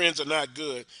 some trends are not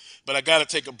good. But I got to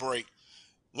take a break.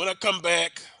 When I come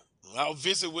back, I'll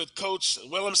visit with Coach.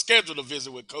 Well, I'm scheduled to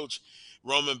visit with Coach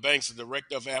Roman Banks, the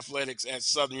Director of Athletics at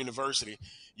Southern University.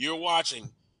 You're watching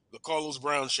the Carlos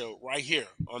Brown Show right here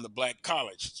on the Black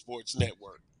College Sports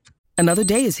Network. Another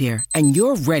day is here, and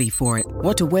you're ready for it.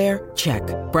 What to wear? Check.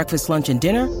 Breakfast, lunch, and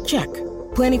dinner? Check.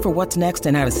 Planning for what's next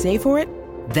and how to save for it?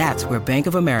 That's where Bank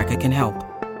of America can help.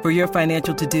 For your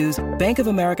financial to-dos, Bank of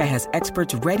America has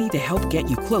experts ready to help get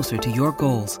you closer to your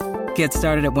goals. Get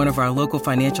started at one of our local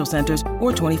financial centers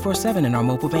or 24/7 in our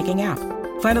mobile banking app.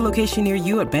 Find a location near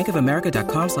you at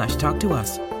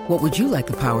bankofamerica.com/talktous. What would you like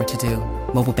the power to do?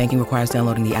 Mobile banking requires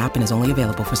downloading the app and is only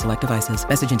available for select devices.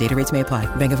 Message and data rates may apply.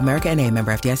 Bank of America N.A.,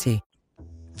 member FDIC.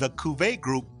 The Cuvée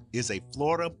Group is a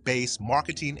Florida-based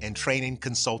marketing and training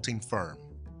consulting firm.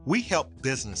 We help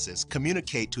businesses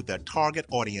communicate to their target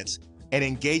audience and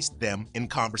engage them in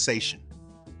conversation.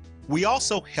 We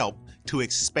also help to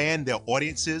expand their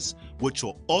audiences, which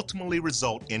will ultimately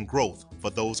result in growth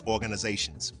for those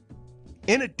organizations.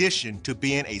 In addition to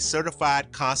being a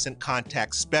certified constant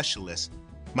contact specialist,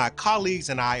 my colleagues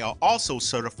and I are also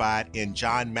certified in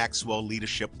John Maxwell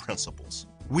Leadership Principles.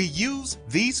 We use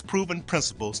these proven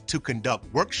principles to conduct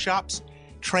workshops,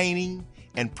 training,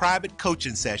 and private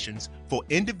coaching sessions for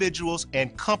individuals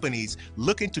and companies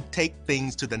looking to take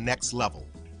things to the next level.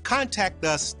 Contact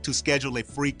us to schedule a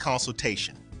free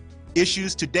consultation.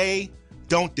 Issues today,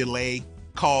 don't delay,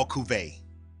 call Cuvée.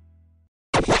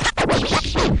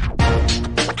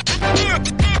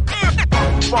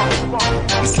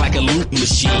 It's like a loop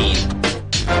machine.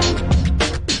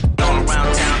 All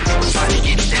around town, people trying to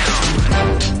get down.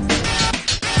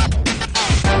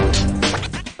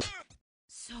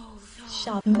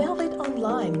 Shop Velvet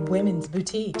Online Women's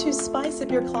Boutique to spice up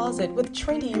your closet with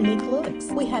trendy, unique looks.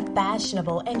 We have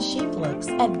fashionable and chic looks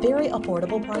at very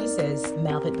affordable prices.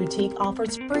 Velvet Boutique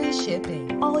offers free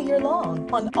shipping all year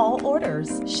long on all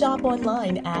orders. Shop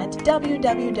online at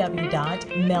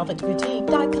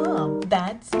www.melvetboutique.com.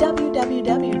 That's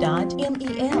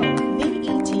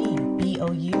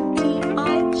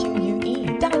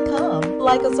www.melvetboutique.com.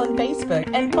 Like us on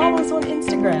Facebook and follow us on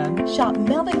Instagram. Shop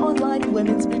Velvet Online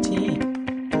Women's Boutique.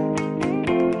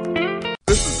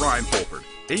 This is Brian Fulford.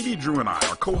 AD Drew and I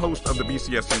are co-hosts of the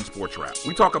BCSN Sports Wrap.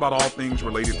 We talk about all things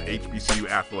related to HBCU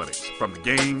athletics. From the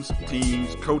games,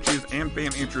 teams, coaches, and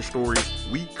fan interest stories,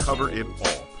 we cover it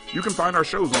all. You can find our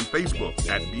shows on Facebook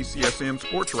at BCSN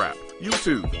Sports Wrap,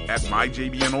 YouTube at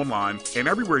MyJBN Online, and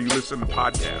everywhere you listen to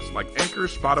podcasts like Anchor,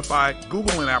 Spotify,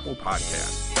 Google, and Apple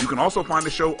Podcasts. You can also find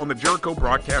the show on the Jericho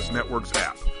Broadcast Network's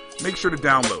app. Make sure to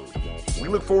download. We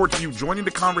look forward to you joining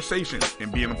the conversation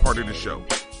and being a part of the show.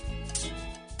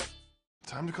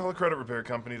 Time to call a credit repair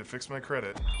company to fix my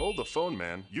credit. Hold the phone,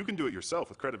 man. You can do it yourself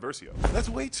with Credit Versio. That's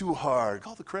way too hard.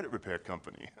 Call the credit repair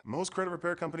company. Most credit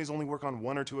repair companies only work on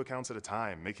 1 or 2 accounts at a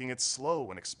time, making it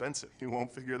slow and expensive. You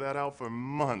won't figure that out for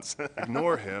months.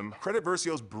 Ignore him. Credit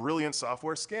Versio's brilliant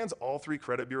software scans all 3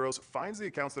 credit bureaus, finds the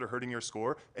accounts that are hurting your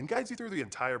score, and guides you through the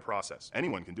entire process.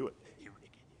 Anyone can do it.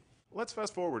 Let's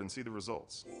fast forward and see the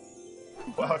results.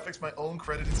 Wow, I fixed my own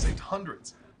credit and saved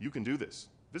hundreds. You can do this.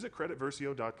 Visit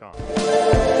creditversio.com.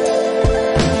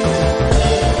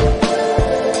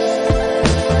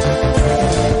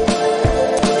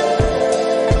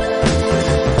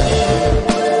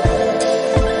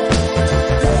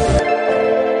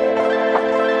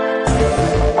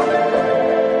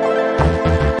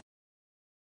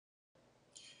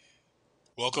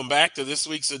 Welcome back to this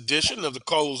week's edition of the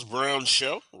Carlos Brown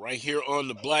Show, right here on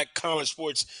the Black College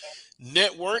Sports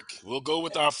Network. We'll go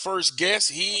with our first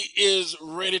guest. He is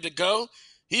ready to go.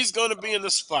 He's going to be in the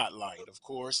spotlight, of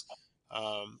course.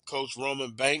 Coach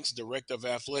Roman Banks, Director of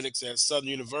Athletics at Southern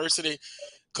University.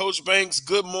 Coach Banks,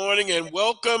 good morning and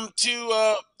welcome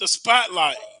to the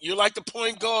spotlight. You're like the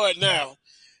point guard now.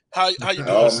 How you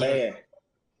doing, sir? Man,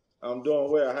 I'm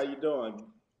doing well. How you doing?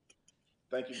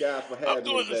 Thank you guys for having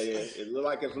me today. It looks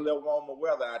like it's a little warmer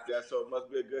weather out there, so it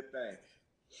must be a good thing.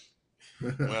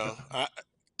 Well,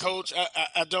 Coach,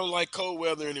 I don't like cold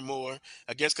weather anymore.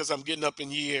 I guess because I'm getting up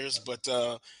in years, but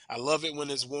I love it when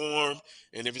it's warm.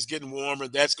 And if it's getting warmer,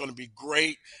 that's going to be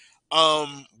great.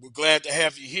 We're glad to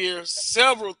have you here.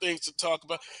 Several things to talk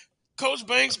about. Coach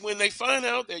Banks, when they find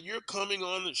out that you're coming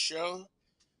on the show,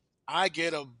 I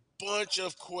get a bunch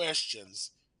of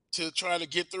questions to try to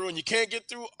get through, and you can't get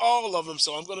through all of them.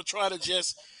 So I'm going to try to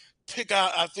just pick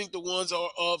out, I think, the ones are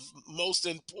of most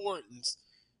importance.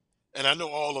 And I know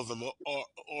all of them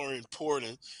are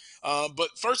important. But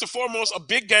first and foremost, a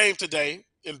big game today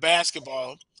in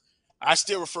basketball. I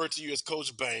still refer to you as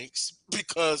Coach Banks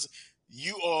because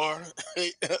you are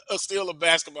still a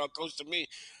basketball coach to me.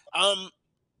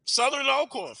 Southern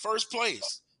Alcorn, first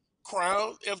place.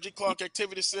 Crowd, FG Clark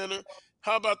Activity Center.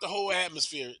 How about the whole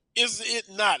atmosphere? Is it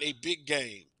not a big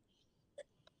game?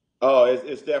 Oh,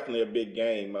 it's definitely a big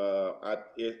game.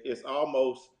 It's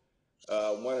almost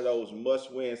one of those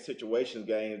must-win situation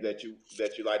games that you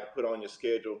like to put on your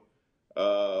schedule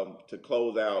to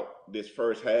close out this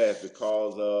first half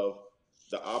because of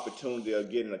the opportunity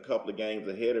of getting a couple of games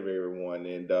ahead of everyone.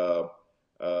 And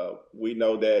we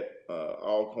know that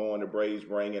Alcorn, the Braves,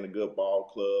 bring in a good ball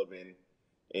club,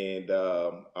 and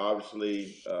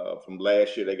obviously from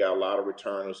last year they got a lot of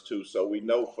returners too. So we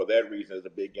know for that reason it's a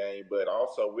big game. But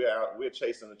also we're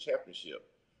chasing the championship.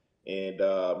 And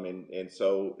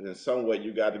so in some way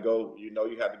you got to go. You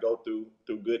have to go through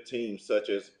good teams such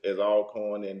as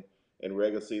Alcorn and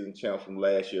regular season champs from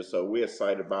last year. So we're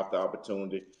excited about the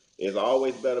opportunity. It's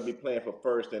always better to be playing for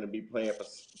first than to be playing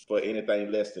for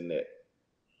anything less than that.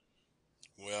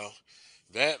 Well,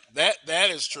 that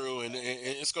is true, and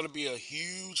it's going to be a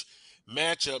huge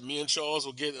matchup. Me and Charles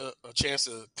will get a chance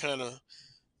to kind of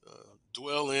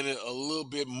dwell in it a little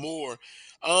bit more.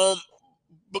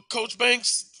 But Coach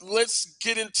Banks, let's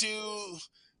get into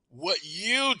what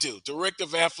you do, Director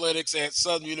of Athletics at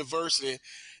Southern University.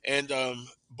 And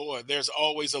boy, there's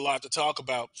always a lot to talk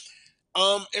about.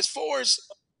 As far as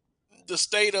the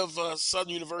state of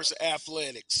Southern University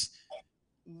athletics,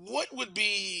 what would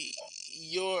be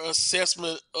your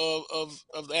assessment of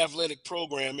the athletic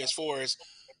program as far as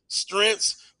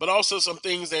strengths, but also some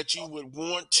things that you would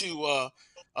want to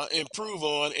improve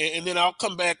on? And then I'll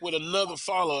come back with another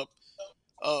follow-up.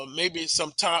 Maybe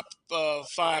some top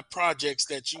 5 projects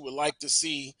that you would like to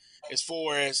see as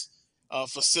far as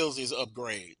facilities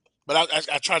upgrade. But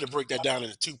I try to break that down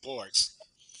into 2 parts.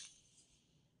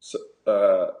 So,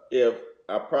 if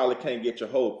I probably can't get your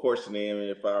whole question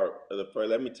in,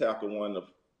 let me tackle one of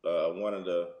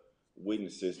the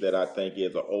weaknesses that I think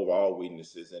is an overall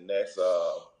weaknesses, and that's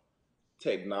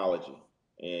technology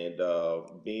and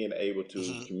being able to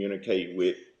Mm-hmm. communicate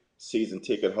with season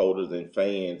ticket holders and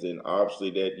fans, and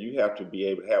obviously that you have to be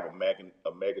able to have a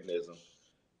mechanism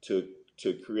to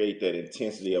create that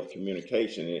intensity of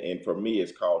communication, and for me,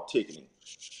 it's called ticketing.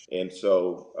 And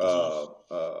so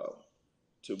Mm-hmm.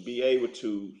 to be able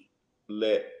to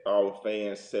let our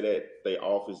fans sit at their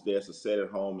office desk or sit at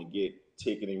home and get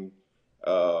ticketing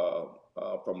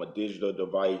from a digital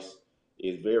device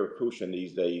is very crucial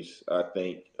these days, I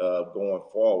think, going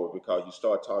forward, because you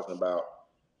start talking about,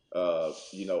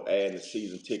 adding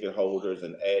season ticket holders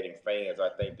and adding fans. I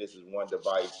think this is one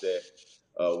device that,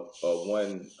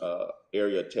 one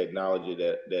area of technology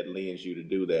that lends you to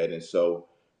do that. And so,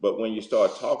 but when you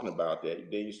start talking about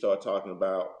that, then you start talking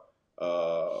about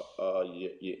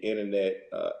your internet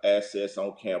access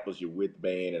on campus, your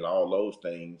widthband, and all those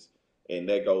things. And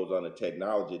that goes on the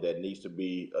technology that needs to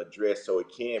be addressed so it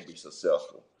can be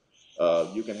successful.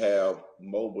 You can have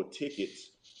mobile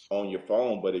tickets on your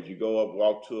phone, but if you go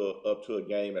up to a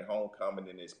game at homecoming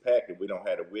and it's packed and we don't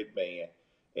have a widthband,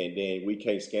 and then we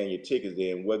can't scan your tickets,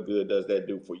 then what good does that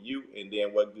do for you? And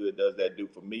then what good does that do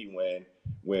for me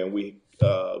when we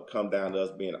come down to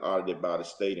us being audited by the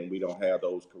state and we don't have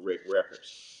those correct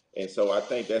records? And so I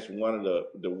think that's one of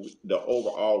the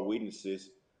overall weaknesses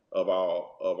of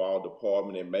our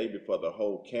department, and maybe for the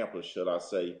whole campus, should I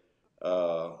say,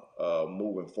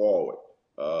 moving forward.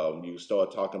 You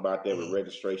start talking about that with Mm-hmm.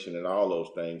 registration and all those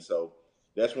things. So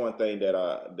that's one thing that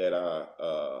I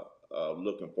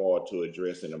looking forward to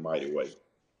address in a mighty way.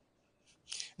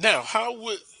 Now,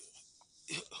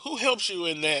 who helps you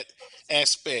in that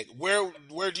aspect? Where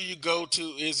do you go to?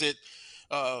 Is it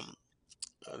um,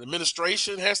 the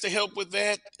administration has to help with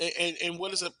that, and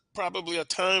what is probably a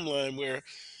timeline where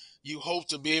you hope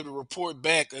to be able to report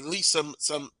back at least some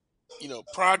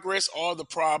progress, or the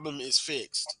problem is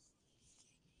fixed?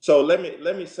 So let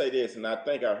me say this, and I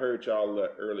think I heard y'all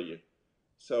earlier.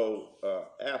 So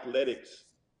athletics,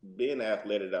 being an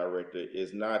athletic director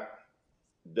is not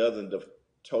doesn't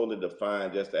totally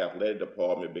define just the athletic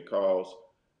department, because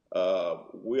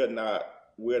we're not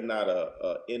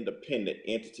a independent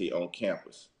entity on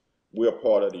campus. We're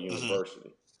part of the Hmm.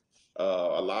 university.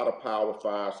 A lot of Power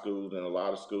Five schools and a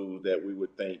lot of schools that we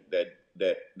would think that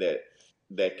that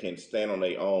that can stand on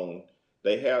their own,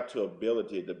 they have the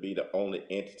ability to be the only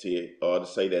entity, or to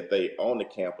say that they own the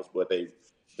campus, but they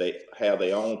have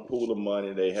their own pool of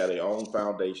money, they have their own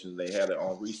foundations, they have their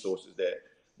own resources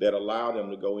that allow them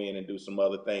to go in and do some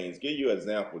other things. Give you an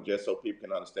example, just so people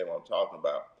can understand what I'm talking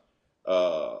about.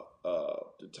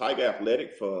 The Tiger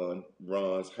Athletic Fund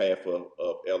runs half of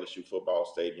LSU football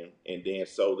stadium, and then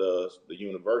so does the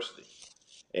university.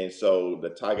 And so the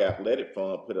Tiger Athletic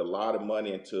Fund put a lot of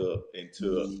money into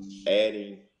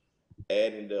adding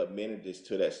the amenities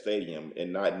to that stadium,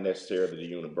 and not necessarily the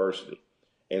university.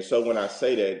 And so when I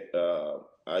say that,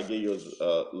 I give you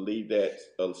leave that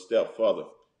a step further.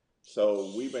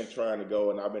 So we've been trying to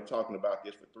go, and I've been talking about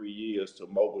this for 3 years, to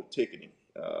mobile ticketing.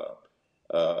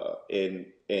 And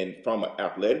from an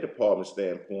athletic department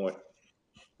standpoint,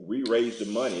 we raised the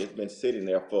money. It's been sitting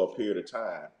there for a period of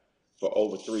time, for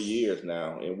over 3 years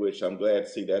now, in which I'm glad to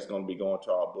see that's going to be going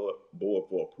to our board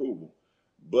for approval.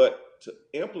 But to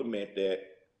implement that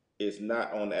is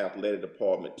not on the athletic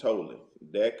department totally.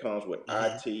 That comes with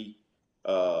Hmm. IT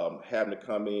having to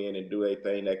come in and do a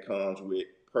thing. That comes with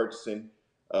purchasing.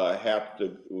 Had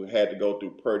to go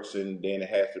through purchasing, then it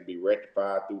has to be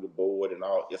rectified through the board and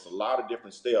all. It's a lot of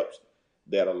different steps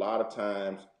that a lot of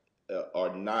times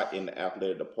are not in the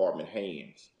athletic department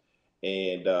hands,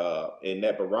 and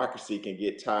that bureaucracy can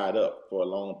get tied up for a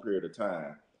long period of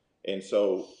time. And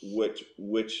so, which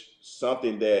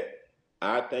something that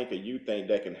I think or you think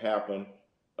that can happen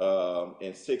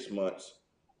in 6 months.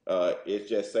 It's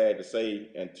just sad to say,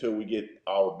 until we get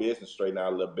our business straightened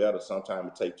out a little better, sometime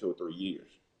it take 2 or 3 years.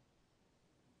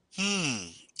 Hmm.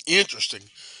 Interesting.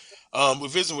 We're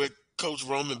visiting with Coach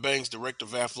Roman Banks, Director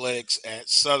of Athletics at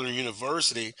Southern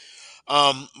University.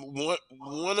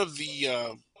 One of the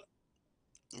I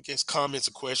guess comments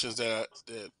or questions that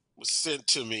was sent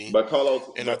to me, But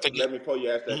Carlos, and I but think it. let me, before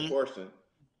you ask that Mhm. question,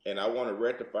 and I want to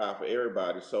rectify for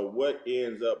everybody. So what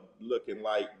ends up looking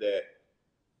like that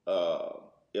uh,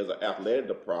 is an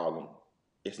athletic problem?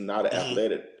 It's not an Mhm.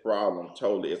 athletic problem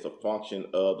totally. It's a function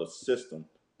of the system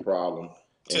problem.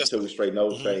 Until System. we straighten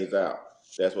those Mhm. things out,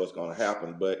 that's what's going to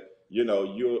happen. But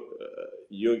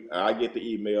I get the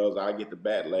emails, I get the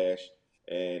backlash,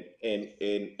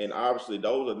 And obviously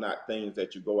those are not things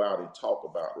that you go out and talk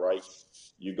about, right?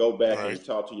 You go back and you Right.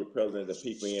 talk to your president and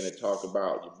people in and talk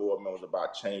about your board members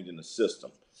about changing the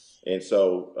system. And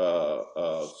so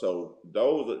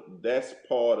that's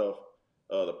part of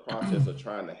the process of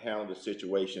trying to handle the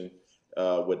situation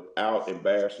without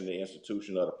embarrassing the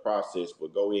institution of the process,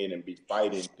 but go in and be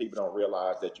fighting. People don't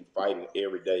realize that you're fighting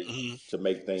every day Mm-hmm. to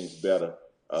make things better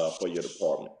for your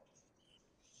department.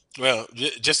 Well,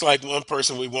 just like one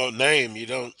person we won't name, you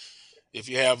don't. If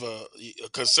you have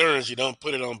concerns, you don't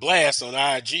put it on blast on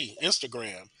IG,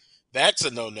 Instagram. That's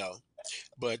a no-no.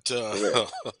 But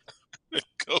Correct.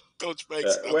 Coach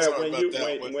Banks, I'm Well, sorry when about you that,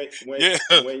 when but when when yeah.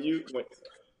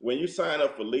 when you sign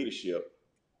up for leadership,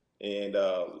 and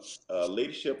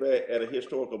leadership at a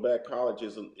historical black college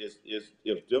is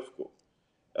difficult.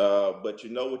 But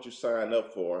you know what you sign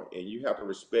up for, and you have to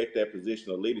respect that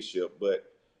position of leadership.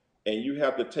 And you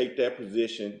have to take that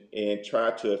position and try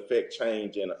to affect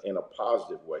change in a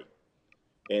positive way.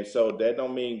 And so that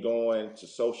don't mean going to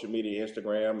social media,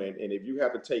 Instagram, and if you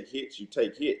have to take hits, you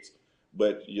take hits.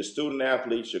 But your student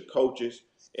athletes, your coaches,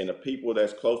 and the people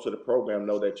that's close to the program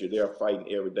know that you're there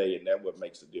fighting every day, and that's what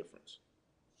makes a difference.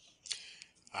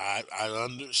 I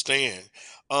understand.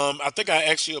 I think I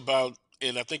asked you about,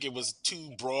 and I think it was too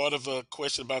broad of a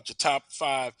question about your top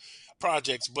 5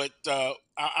 projects, but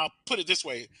I'll put it this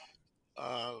way.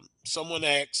 Someone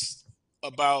asked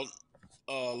about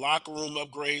locker room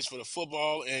upgrades for the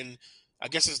football, and I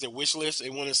guess it's their wish list. They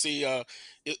want to see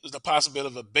the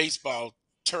possibility of a baseball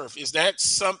turf. Is that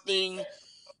something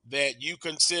that you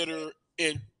consider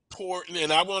important?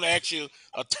 And I want to ask you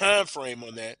a time frame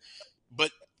on that.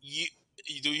 But you,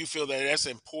 do you feel that that's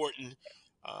important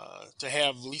to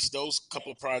have at least those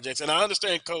couple of projects? And I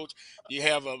understand, Coach, you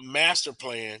have a master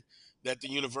plan that the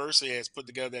university has put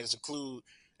together that include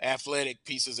athletic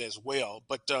pieces as well.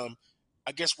 But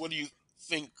I guess what do you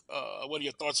think? What are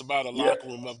your thoughts about a Yeah, locker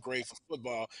room upgrade for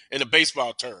football and a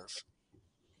baseball turf?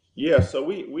 yeah. So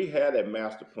we had that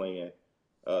master plan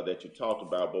that you talked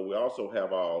about, but we also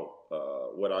have our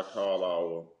what I call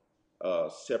our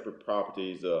separate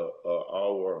properties,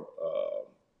 our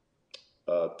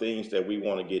things that we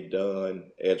want to get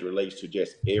done as it relates to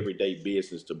just everyday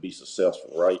business to be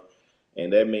successful, right?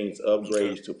 And that means Okay.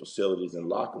 upgrades to facilities and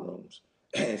locker rooms.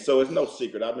 And so it's no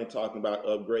secret. I've been talking about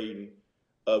upgrading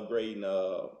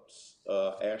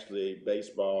actually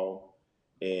baseball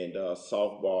and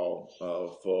softball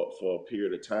for a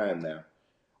period of time now.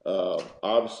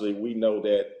 Obviously, we know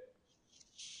that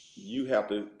you have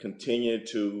to continue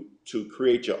to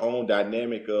create your own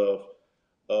dynamic of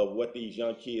what these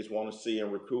young kids want to see in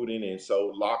recruiting, and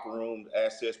so locker room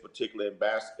access, particularly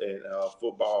in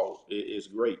football, is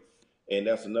great. And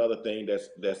that's another thing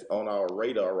that's on our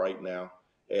radar right now,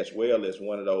 as well as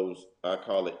one of those I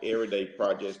call it everyday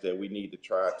projects that we need to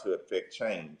try to affect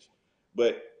change.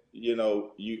 But you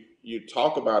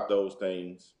talk about those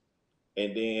things,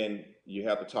 and then you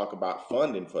have to talk about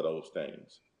funding for those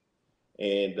things.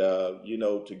 And to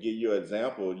give you an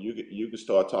example, you could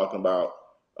start talking about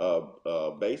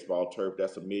baseball turf.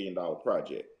 That's $1 million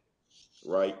project,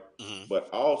 right? Hmm. But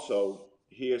also,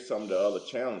 here's some of the other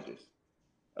challenges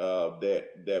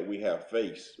that we have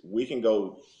faced. We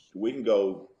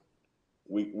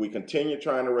continue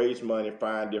trying to raise money,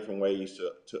 find different ways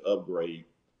to upgrade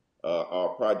our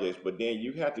projects, but then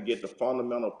you have to get the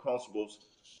fundamental principles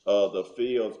of the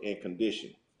fields in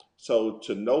condition. So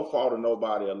to no fault of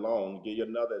nobody alone, give you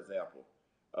another example.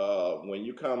 When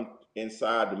you come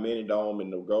inside the mini dome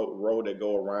and the road that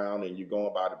go around and you're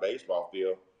going by the baseball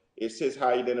field, it sits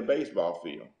higher than the baseball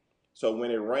field. So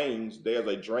when it rains, there's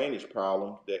a drainage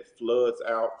problem that floods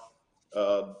out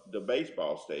the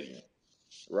baseball stadium,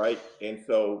 right? And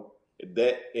so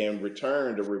that in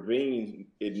return, the ravine,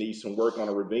 it needs some work on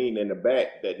the ravine in the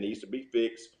back that needs to be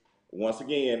fixed. Once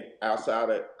again, outside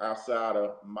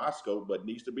of my scope, but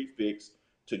needs to be fixed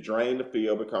to drain the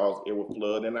field because it will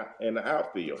flood in the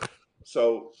outfield.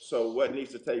 So what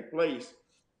needs to take place?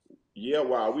 Yeah,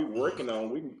 while we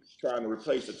trying to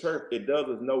replace the turf, it does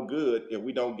us no good if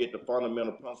we don't get the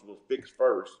fundamental principles fixed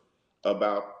first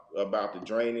about the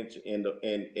drainage and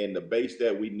the base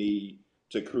that we need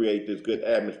to create this good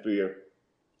atmosphere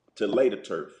to lay the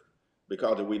turf.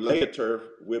 Because if we lay the turf,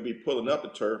 we'll be pulling up the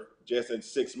turf just in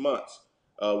 6 months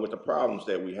with the problems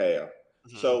that we have.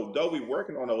 Hmm. So though we're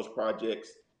working on those projects,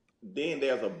 then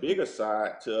there's a bigger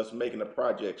side to us making the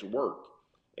projects work.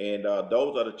 And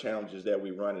those are the challenges that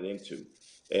we run it into.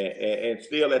 And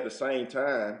still at the same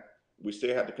time, we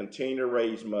still have to continue to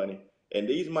raise money. And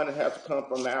these money have to come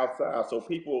from the outside. So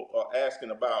people are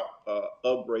asking about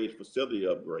facility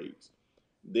upgrades.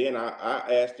 then I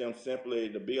ask them simply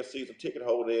to be a season ticket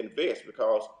holder and invest,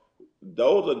 because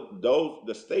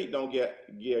the state don't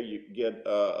get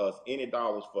us any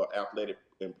dollars for athletic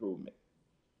improvement.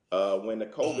 When the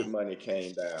COVID money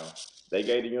came down, they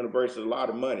gave the university a lot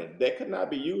of money that could not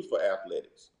be used for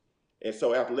athletics. And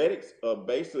so athletics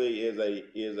basically is a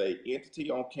entity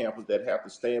on campus that have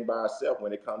to stand by itself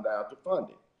when it comes down to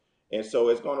funding. And so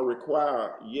it's going to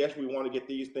require, yes, we want to get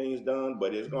these things done,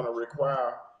 but it's going to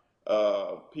require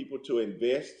people to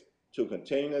invest, to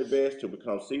continue to invest, to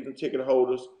become season ticket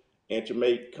holders, and to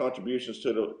make contributions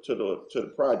to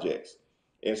the projects.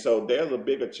 And so there's a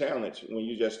bigger challenge when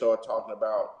you just start talking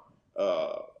about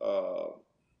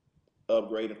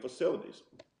upgrading facilities.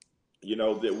 You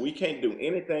know, that we can't do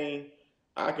anything.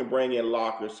 I can bring in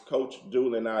lockers. Coach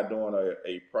Dooley and I are doing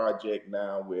a project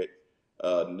now with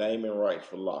naming rights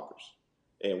for lockers,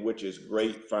 and which is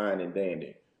great, fine, and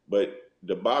dandy. But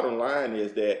the bottom line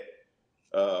is that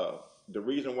the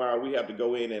reason why we have to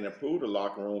go in and improve the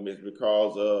locker room is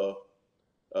because of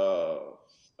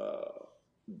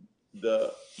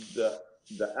the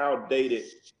outdated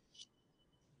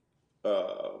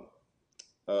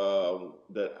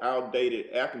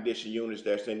air conditioning units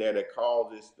that's in there that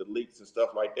causes the leaks and stuff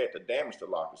like that to damage the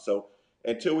lockers. So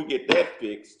until we get that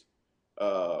fixed,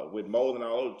 with mold and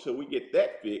all, until we get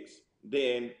that fixed,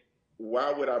 then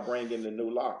why would I bring in the new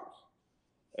lockers?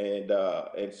 And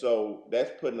so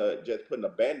that's just putting a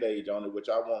band-aid on it, which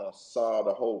I want to solve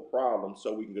the whole problem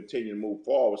so we can continue to move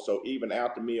forward. So even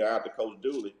after me or after Coach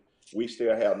Dooley, we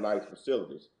still have nice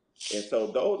facilities. And so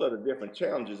those are the different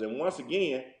challenges. And once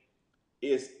again,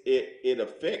 it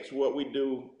affects what we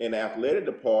do in the athletic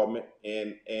department,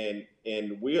 and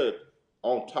we're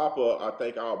on top of, I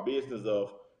think, our business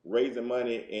of raising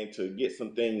money and to get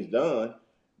some things done,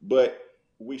 but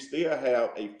we still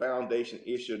have a foundation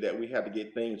issue that we have to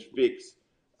get things fixed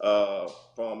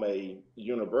from a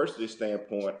university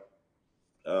standpoint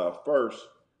first,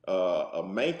 a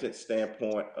maintenance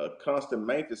standpoint, a constant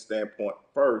maintenance standpoint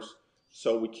first,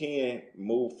 so we can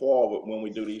move forward when we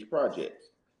do these projects.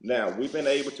 Now, we've been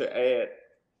able to add,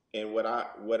 and what I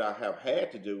have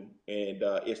had to do, and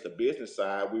it's the business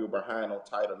side. We were behind on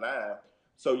Title IX.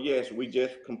 So yes, we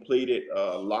just completed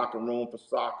a locker room for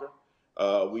soccer.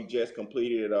 We just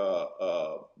completed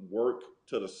work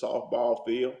to the softball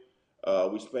field.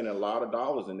 We spent a lot of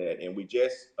dollars in that, and we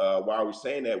just, while we're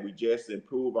saying that, we just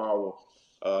improved our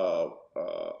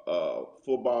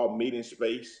football meeting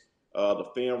space, the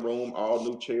film room, all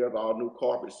new chairs, all new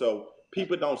carpet. So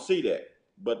people don't see that,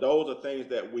 but those are things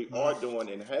that we are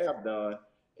doing and have done.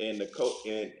 And the coach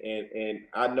and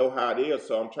I know how it is,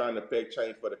 so I'm trying to affect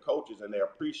change for the coaches, and they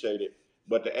appreciate it.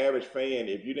 But the average fan,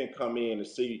 if you didn't come in to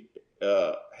see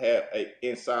have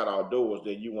inside our doors,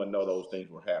 then you wouldn't know those things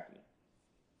were happening.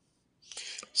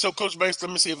 So, Coach Banks,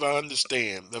 let me see if I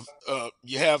understand.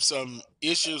 You have some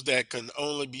issues that can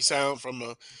only be solved from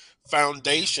a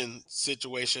foundation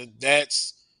situation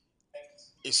that's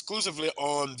exclusively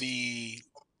on the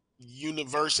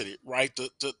university, right?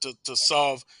 To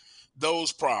solve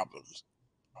those problems,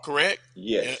 correct?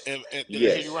 Yes. And did I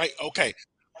hear Yes. you right? Okay.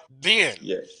 Then,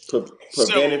 Yes. so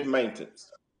Preventive maintenance.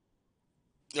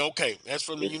 okay, that's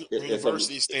from the It's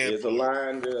university it's a standpoint.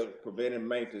 line of preventive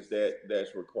maintenance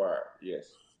that's required.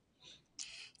 Yes.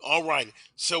 All right.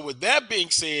 So with that being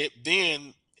said,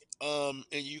 then, and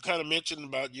you kind of mentioned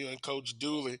about you and Coach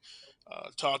Dooley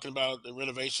talking about the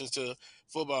renovations to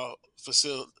football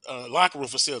facility, locker room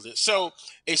facilities. So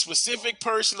a specific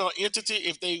person or entity,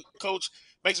 if they coach,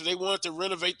 basically they wanted to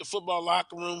renovate the football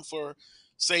locker room for,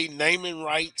 say, naming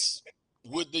rights,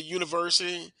 would the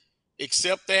university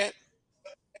accept that?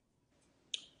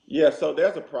 Yeah. So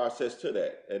there's a process to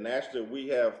that, and actually we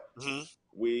have Hmm.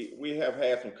 we have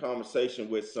had some conversation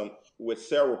with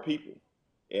several people,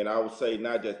 and I would say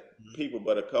not just people,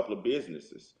 but a couple of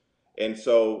businesses. And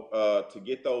so to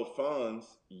get those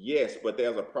funds, yes, but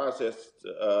there's a process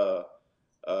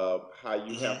how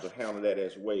you Hmm. have to handle that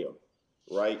as well,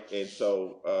 right? And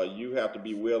so you have to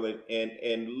be willing.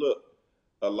 And look,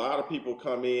 a lot of people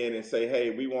come in and say, "Hey,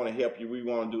 we want to help you. We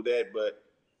want to do that," but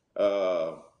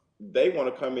they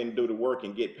want to come in and do the work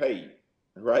and get paid,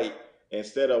 right?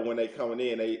 Instead of when they coming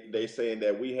in, they saying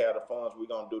that we have the funds, we're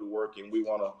gonna do the work, and we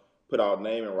want to put our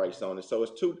naming rights on it. So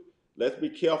it's two. Let's be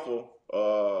careful,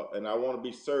 and I want to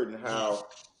be certain how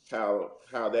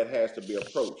that has to be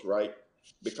approached, right?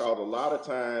 Because a lot of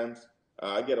times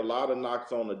I get a lot of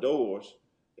knocks on the doors,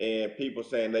 and people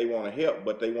saying they want to help,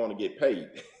 but they want to get paid,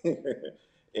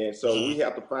 and so Hmm. we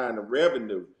have to find the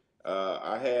revenue.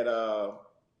 I had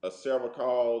several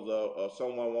calls of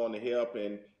someone wanting to help,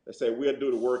 and they say we'll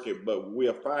do the work, but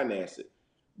we'll finance it.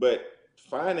 But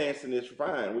financing is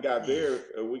fine. We got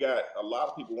a lot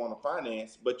of people want to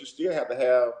finance, but you still have to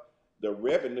have the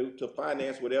revenue to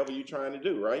finance whatever you're trying to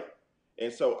do, right?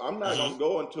 And so I'm not going to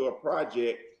go into a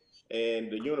project,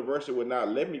 and the university would not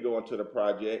let me go into the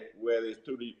project, whether it's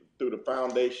through the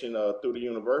foundation or through the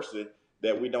university,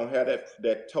 that we don't have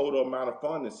that total amount of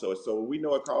funding source. So we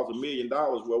know it costs $1 million,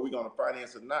 whether we're going to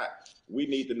finance or not. We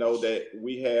need to know that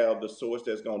we have the source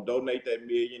that's going to donate that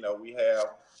million, or we have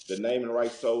the name and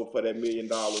rights sold for that $1 million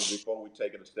before we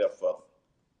take it a step further.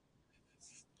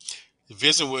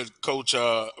 Visiting with Coach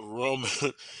Roman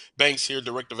Banks here,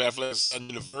 Director of Athletics at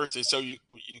University. So you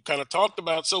kind of talked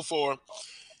about so far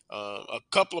a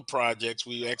couple of projects.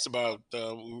 We asked about, we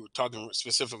were talking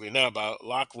specifically now about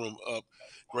locker room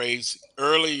upgrades.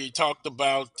 Earlier you talked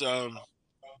about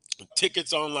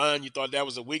tickets online. You thought that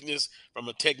was a weakness from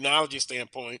a technology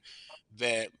standpoint,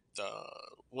 that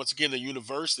once again the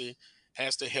university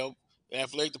has to help the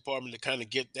athletic department to kind of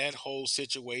get that whole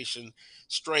situation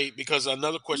straight. Because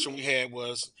another question we had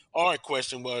was, our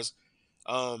question was,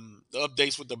 the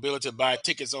updates with the ability to buy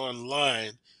tickets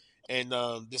online. And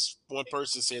this one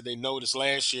person said they noticed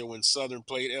last year when Southern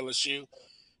played LSU,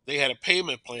 they had a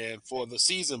payment plan for the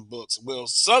season books. Will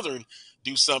Southern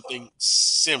do something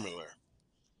similar?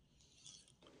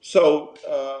 So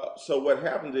what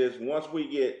happens is, once we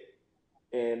get,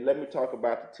 and let me talk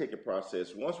about the ticket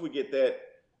process. Once we get that,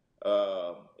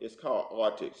 it's called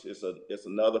Artix. It's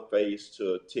another phase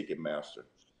to Ticketmaster.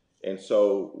 And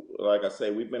so, like I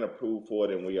say, we've been approved for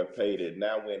it and we have paid it.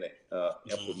 Now we're in the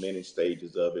implementing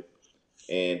stages of it.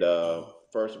 And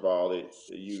first of all, it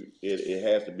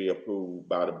has to be approved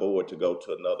by the board to go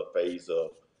to another phase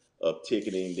of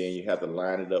ticketing. Then you have to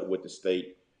line it up with the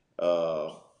state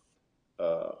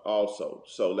also.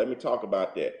 So let me talk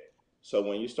about that. So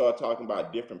when you start talking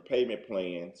about different payment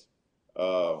plans,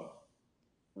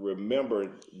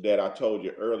 remember that I told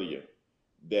you earlier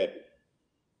that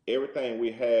everything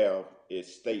we have is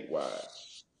statewide.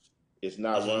 It's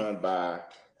not run by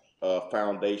a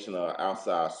foundation or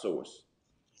outside source.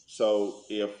 So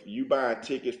if you buy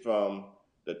tickets from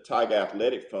the Tiger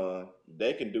Athletic Fund,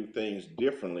 they can do things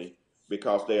differently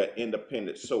because they're an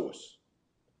independent source,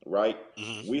 right?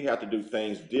 We have to do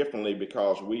things differently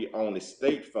because we only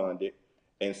state funded.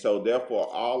 And so therefore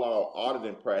all our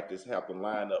auditing practice have to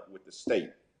line up with the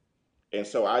state. And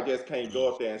so I just can't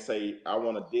go up there and say, I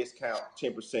want to discount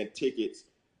 10% tickets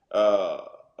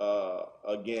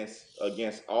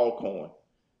against Alcorn.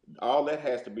 All that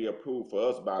has to be approved for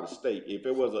us by the state. If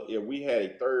we had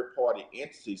a third party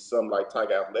entity, something like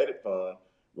Tiger Athletic Fund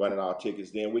running our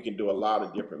tickets, then we can do a lot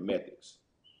of different methods.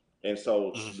 And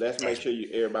so let's make sure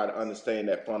everybody understand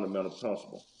that fundamental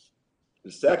principle.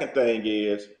 The second thing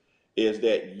is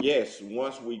that, yes,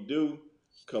 once we do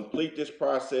complete this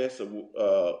process,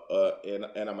 and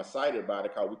I'm excited about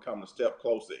it because we come a step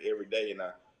closer every day.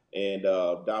 And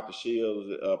Dr. Shields,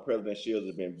 President Shields,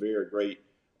 has been very great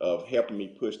of helping me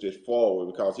push this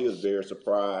forward, because he was very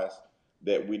surprised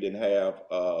that we didn't have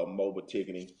mobile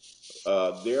ticketing.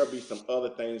 There'll be some other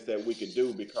things that we could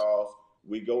do, because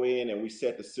we go in and we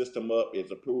set the system up. It's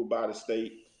approved by the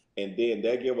state, and then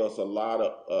they give us a lot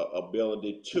of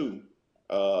ability to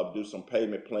do some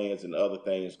payment plans and other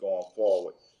things going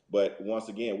forward. But once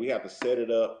again, we have to set it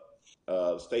up.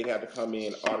 The state have to come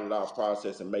in, audit our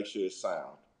process, and make sure it's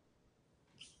sound.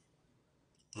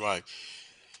 Right.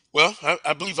 Well,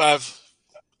 I believe I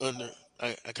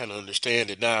kind of understand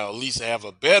it now. At least I have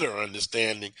a better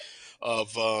understanding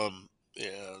of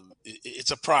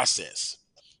it's a process.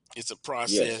 It's a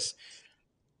process, yes.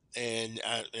 And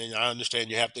I understand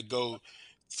you have to go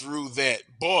through that.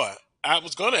 Boy, I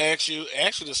was going to ask you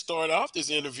actually to start off this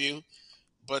interview,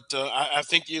 but I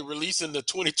think you're releasing the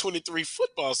 2023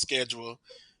 football schedule.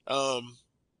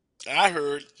 I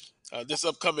heard this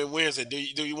upcoming Wednesday.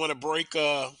 Do you want to break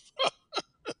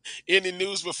any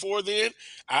news before then?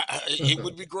 It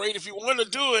would be great if you want to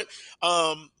do it.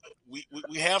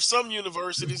 We have some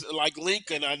universities like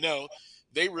Lincoln, I know,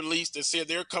 they released and said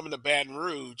they're coming to Baton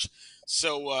Rouge.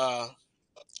 So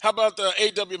how about the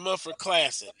A.W. Mumford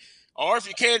Classic? Or if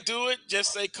you can't do it,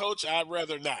 just say, Coach, I'd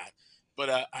rather not. But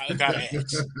I gotta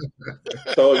ask.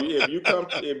 So if you come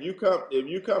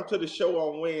to the show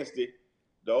on Wednesday,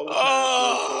 the old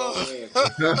time Wednesday,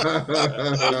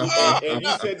 and you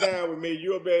sit down with me,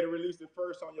 you'll be able to release it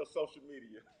first on your social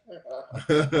media.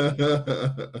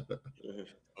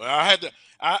 Well, I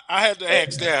had to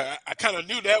ask that. I kind of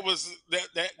knew that was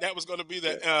going to be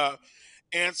the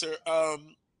answer.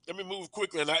 Let me move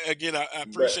quickly, and I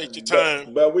appreciate your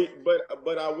time.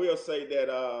 But I will say that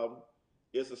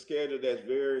it's a schedule that's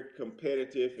very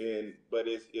competitive, but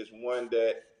it's one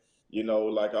that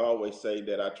like I always say,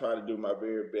 that I try to do my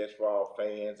very best for our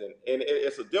fans, and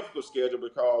it's a difficult schedule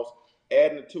because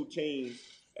adding the two teams,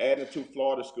 adding the two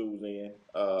Florida schools in,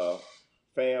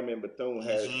 FAM and Bethune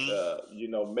has,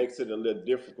 makes it a little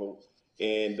difficult,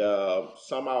 and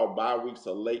some of our bye weeks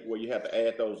are late where you have to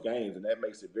add those games, and that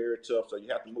makes it very tough. So you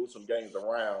have to move some games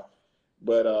around,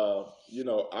 but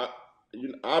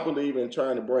I believe in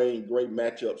trying to bring great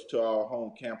matchups to our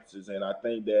home campuses, and I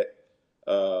think that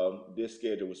this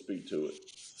schedule will speak to it.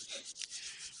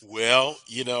 Well,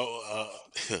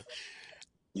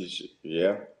 You should,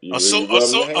 yeah. a You rub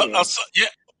your hands.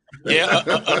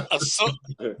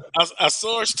 a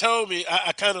source told me,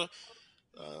 I kind of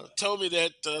told me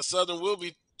that Southern will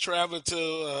be traveling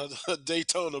to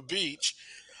Daytona Beach.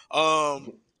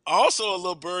 Also, a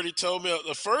little birdie told me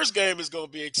the first game is going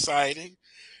to be exciting,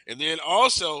 and then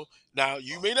also, now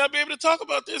you may not be able to talk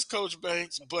about this, Coach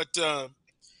Banks, but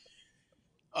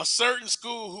a certain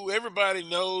school who everybody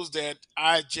knows that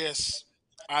I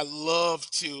love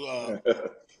to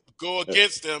go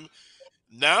against them.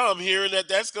 Now I'm hearing that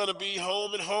that's going to be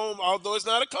home and home, although it's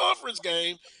not a conference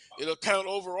game. It'll count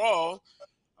overall.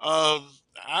 I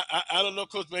don't know,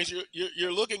 Coach Banks.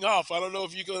 You're looking off. I don't know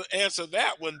if you're going to answer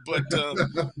that one, but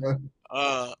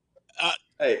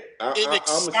hey, an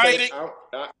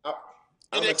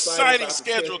exciting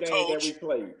schedule, Coach.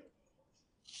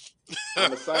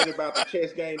 I'm excited about the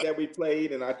chess game that we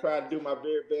played, and I try to do my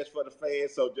very best for the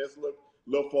fans. So just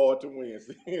look forward to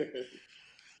Wednesday.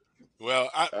 Well,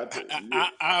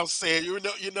 I'll say it.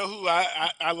 You know who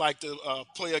I like to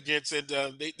play against, and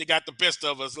they got the best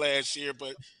of us last year,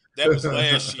 but that was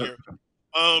last year.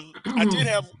 I did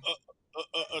have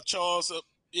a Charles.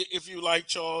 If you like,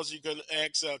 Charles, you can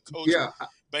ask Coach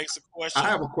Banks a question. I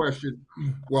have a question.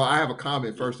 Well, I have a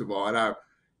comment first of all, and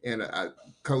I,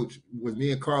 Coach, when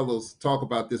me and Carlos talk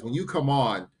about this, when you come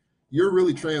on, you're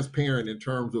really transparent in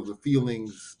terms of the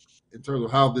feelings, in terms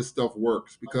of how this stuff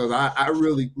works, because I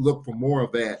really look for more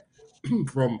of that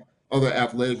from other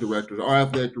athletic directors. Our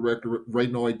athletic director, Ray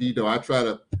Noidito, I try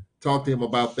to talk to him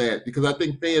about that because I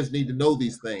think fans need to know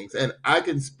these things. And I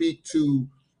can speak to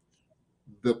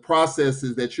the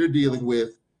processes that you're dealing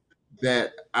with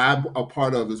that I'm a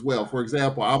part of as well. For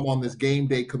example, I'm on this game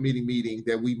day committee meeting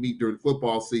that we meet during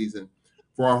football season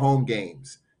for our home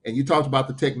games. And you talked about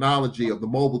the technology of the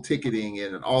mobile ticketing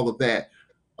and all of that.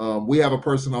 We have a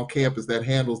person on campus that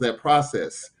handles that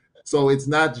process. So it's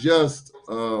not just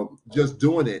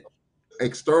doing it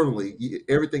externally.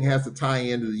 Everything has to tie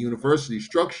into the university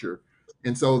structure.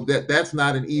 And so that's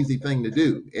not an easy thing to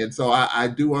do. And so I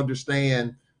do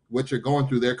understand what you're going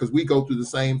through there, because we go through the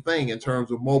same thing in terms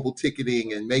of mobile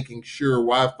ticketing and making sure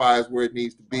Wi-Fi is where it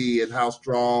needs to be and how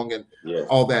strong and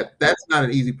all that. That's not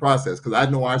an easy process, because I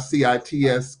know our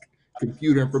CITS,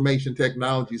 Computer Information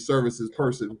Technology Services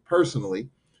person personally,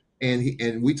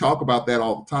 and we talk about that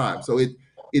all the time. So it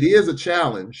is a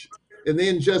challenge. And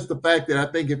then just the fact that I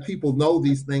think if people know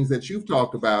these things that you've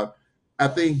talked about, I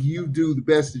think you do the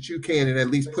best that you can and at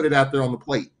least put it out there on the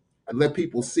plate and let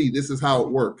people see this is how it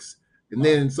works. And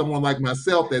then someone like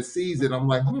myself that sees it, I'm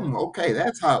like, okay,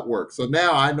 that's how it works. So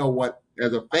now I know what,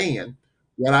 as a fan,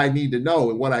 what I need to know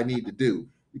and what I need to do.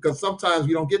 Because sometimes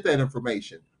you don't get that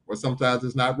information, or sometimes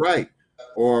it's not right,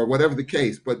 or whatever the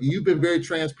case. But you've been very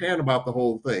transparent about the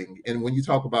whole thing. And when you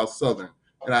talk about Southern,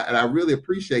 and I really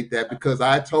appreciate that, because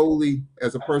I totally,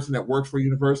 as a person that works for a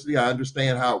university, I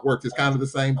understand how it works. It's kind of the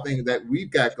same thing that we've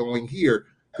got going here,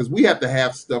 because we have to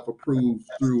have stuff approved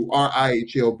through our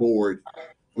IHL board.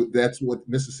 That's what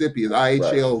Mississippi is,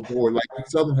 IHL board, like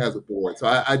Southern has a board. So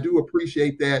I do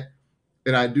appreciate that,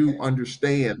 and I do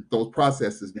understand those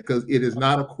processes, because it is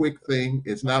not a quick thing.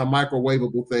 It's not a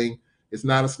microwavable thing. It's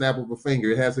not a snap of a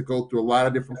finger. It has to go through a lot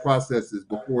of different processes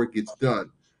before it gets done,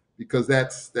 because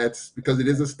that's because it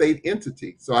is a state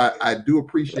entity. So I do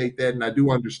appreciate that, and I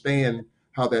do understand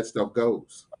how that stuff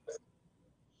goes.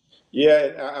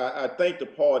 Yeah, I think the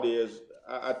part is,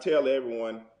 I tell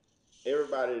everyone,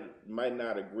 everybody might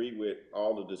not agree with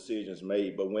all the decisions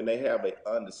made, but when they have an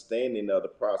understanding of the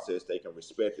process, they can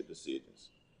respect the decisions.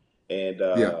 And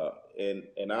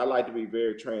and I like to be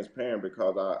very transparent,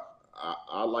 because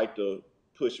I like to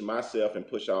push myself and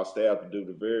push our staff to do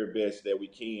the very best that we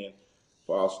can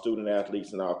for our student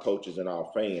athletes and our coaches and our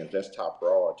fans. That's top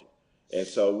priority. And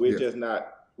so we're just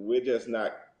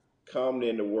not coming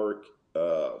into work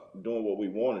doing what we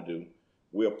want to do.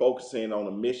 We're focusing on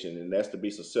a mission, and that's to be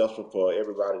successful for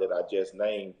everybody that I just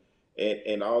named,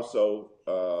 and also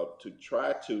to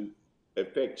try to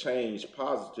affect change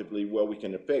positively where we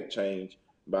can affect change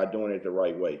by doing it the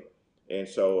right way. And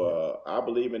so I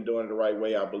believe in doing it the right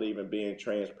way. I believe in being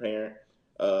transparent.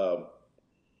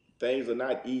 things are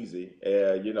not easy.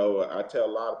 You know, I tell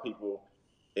a lot of people,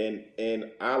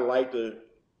 and I like the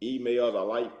emails, I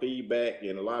like feedback,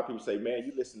 and a lot of people say, "Man,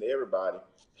 you listen to everybody."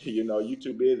 You know, you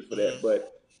too busy for that.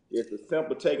 But it's a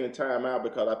simple taking the time out,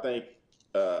 because I think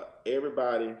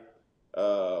everybody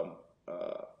um,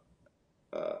 uh,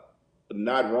 uh,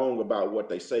 not wrong about what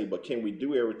they say, but can we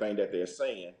do everything that they're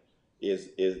saying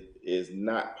is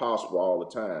not possible all the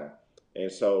time.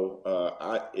 And so,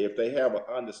 if they have an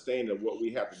understanding of what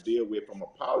we have to deal with from a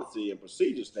policy and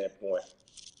procedure standpoint,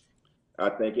 I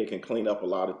think it can clean up a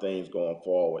lot of things going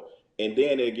forward. And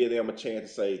then it'll give them a chance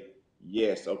to say,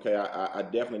 yes, okay, I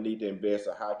definitely need to invest.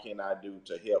 Or how can I do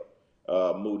to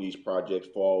help move these projects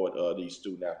forward, these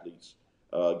student athletes,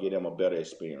 get them a better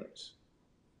experience.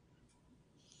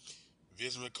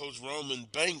 Visiting with Coach Roman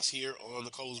Banks here on the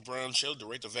Coles Brown Show,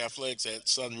 Director of Athletics at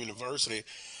Southern University.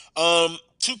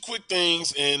 Two quick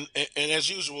things, and as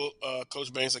usual,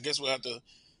 Coach Banks, I guess we'll have to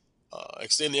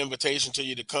extend the invitation to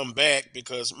you to come back,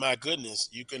 because my goodness,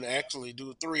 you can actually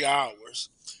do 3 hours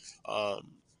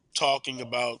talking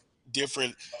about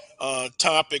different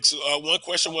topics. One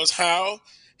question was, how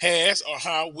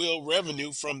will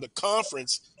revenue from the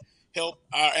conference help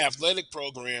our athletic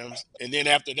programs? And then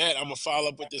after that, I'm gonna follow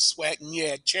up with the SWAC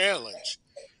MEAC Challenge.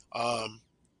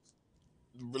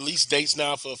 Release dates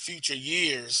now for future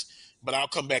years, but I'll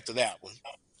come back to that one.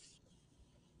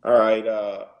 All right.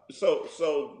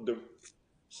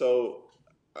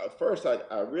 First,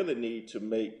 I really need to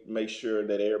make sure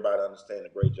that everybody understands the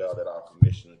great job that our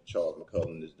commissioner Charles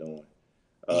McCullum is doing.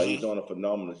 He's doing a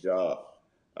phenomenal job.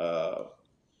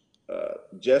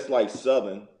 Just like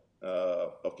Southern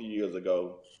a few years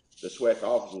ago, the SWAC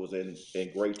office was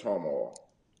in great turmoil,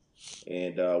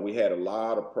 and we had a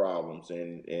lot of problems.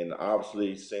 And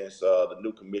obviously, since the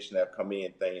new commissioner have come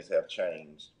in, things have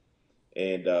changed.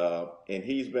 And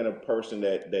he's been a person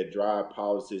that drive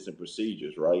policies and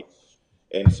procedures, right?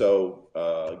 And so,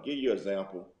 give you an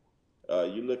example.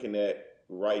 You're looking at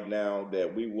right now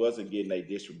that we wasn't getting a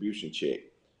distribution check,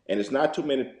 and it's not too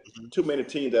many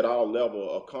teams at all level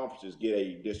of conferences get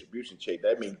a distribution check.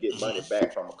 That means get money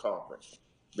back from a conference,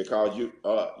 because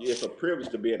it's a privilege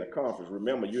to be in a conference.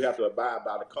 Remember, you have to abide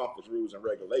by the conference rules and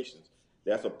regulations.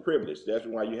 That's a privilege. That's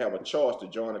why you have a choice to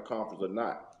join a conference or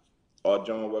not, or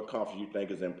join what conference you think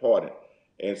is important.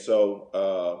 And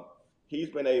so he's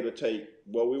been able to take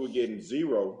what we were getting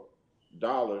 $0.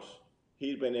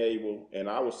 He's been able, and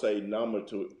I would say number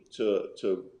to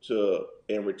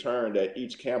in return, that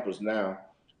each campus now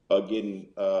are getting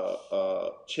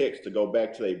checks to go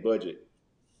back to their budget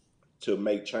to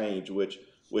make change, which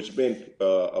been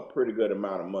a pretty good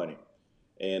amount of money.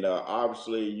 And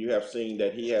obviously, you have seen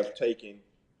that he has taken,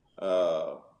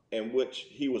 in which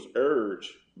he was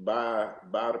urged by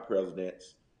the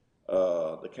presidents,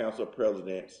 the Council of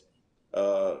Presidents,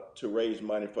 to raise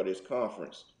money for this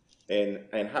conference.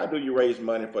 And how do you raise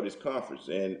money for this conference?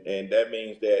 And that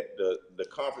means that the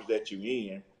conference that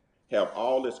you're in have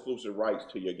all exclusive rights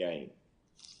to your game,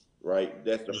 right?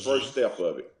 That's the first step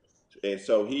of it. And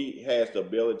so he has the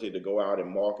ability to go out and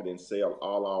market and sell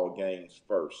all our games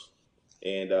first.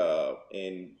 And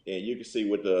you can see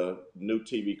with the new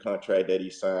TV contract that he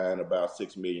signed, about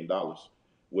 $6 million,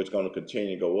 which is going to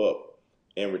continue to go up.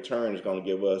 In return, it's going to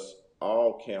give us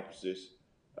all campuses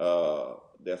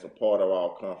that's a part of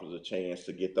our conference a chance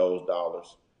to get those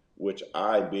dollars, which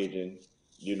I envision,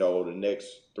 the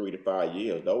next 3 to 5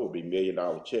 years, those would be $1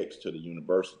 million checks to the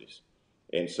universities.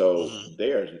 And so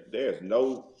there's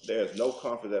no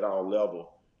conference at our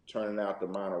level turning out the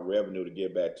amount of revenue to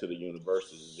give back to the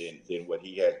universities than what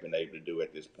he has been able to do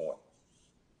at this point.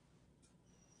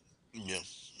 Yeah,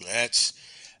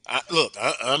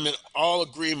 I'm in all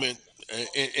agreement,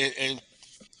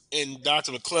 and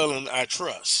Dr. McClellan, I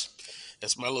trust.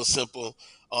 That's my little simple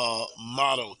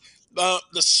motto. The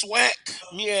SWAC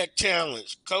MEAC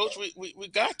Challenge, Coach. We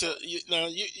got to.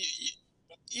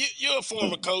 You're a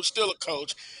former coach, still a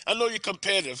coach. I know you're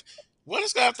competitive. What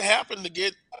is going to have to happen to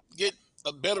get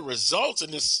a better results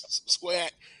in this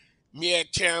SWAC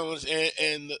MEAC Challenge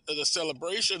and the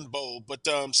Celebration Bowl? But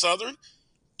Southern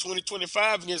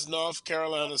 2025 against North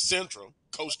Carolina Central.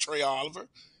 Coach Trey Oliver,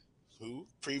 who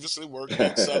previously worked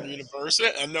at Southern University,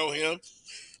 I know him.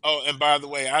 Oh, and by the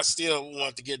way, I still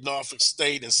want to get Norfolk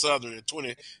State and Southern in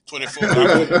 2024.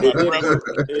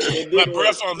 My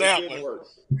breath on that one.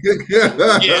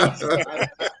 Yeah.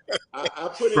 I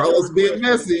put it Carlos being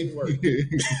messy. Well,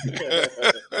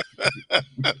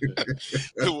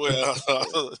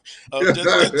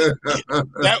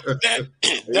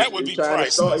 that would be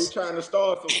priceless. He's trying to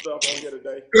start some stuff on here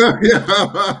today.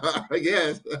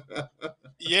 Yes.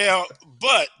 Yeah,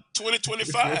 but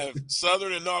 2025,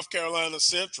 Southern and North Carolina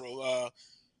Central.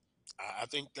 I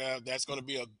think that's going to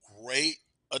be a great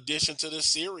addition to this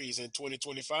series in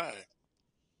 2025.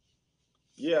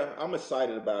 Yeah, I'm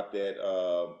excited about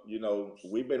that.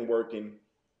 We've been working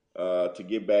to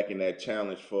get back in that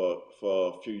challenge for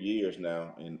a few years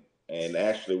now, and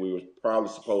actually we were probably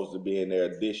supposed to be in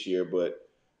there this year, but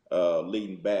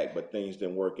leading back, but things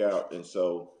didn't work out, and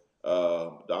so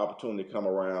the opportunity come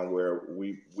around where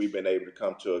we've been able to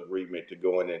come to agreement to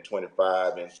go in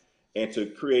 25 and to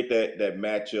create that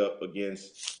matchup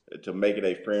against to make it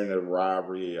a friendly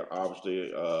rivalry.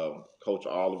 Obviously, Coach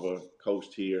Oliver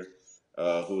coached here,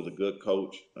 who was a good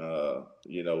coach.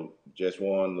 Just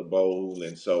won the bowl,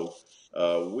 and so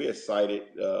we're excited.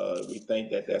 We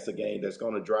think that that's a game that's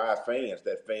going to drive fans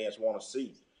that fans want to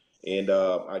see, and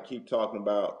I keep talking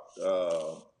about.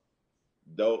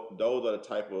 Those are the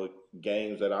type of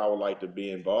games that I would like to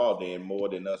be involved in more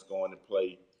than us going to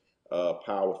play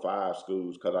Power Five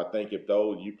schools. Because I think if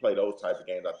you play those type of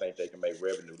games, I think they can make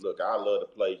revenue. Look, I love to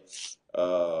play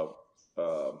uh,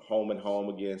 home and home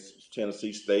against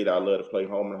Tennessee State. I love to play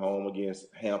home and home against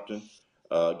Hampton,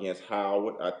 against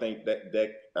Howard. I think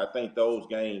I think those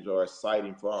games are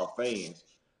exciting for our fans.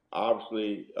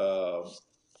 Obviously, uh,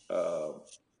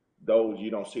 those you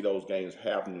don't see those games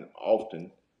happening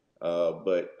often.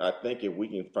 But I think if we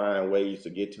can find ways to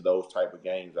get to those type of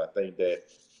games, I think that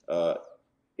uh,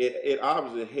 it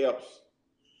obviously helps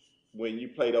when you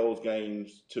play those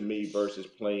games to me versus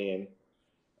playing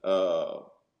uh,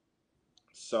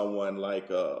 someone like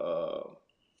a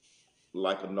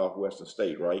Northwestern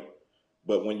State, right?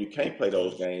 But when you can't play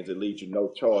those games, it leaves you no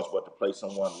choice but to play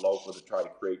someone local to try to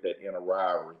create that inner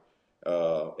rivalry.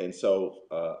 And so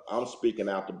I'm speaking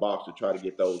out the box to try to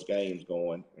get those games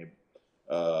going.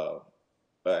 Uh,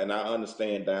 and I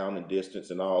understand down and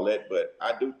distance and all that, but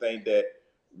I do think that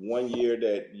one year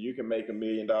that you can make $1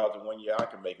 million and one year I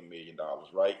can make $1 million,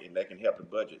 right? And that can help the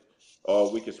budget. Or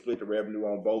we can split the revenue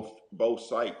on both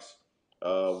sites,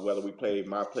 whether we play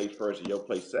my place first or your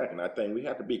place second. I think we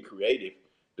have to be creative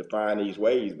to find these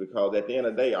ways because at the end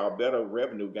of the day, our better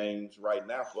revenue games right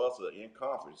now for us are in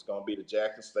conference. It's going to be the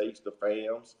Jackson States, the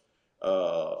FAMs,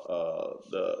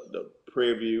 the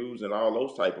previews, and all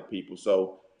those type of people.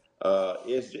 So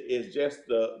it's just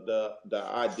the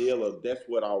ideal of that's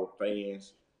what our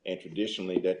fans and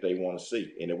traditionally that they want to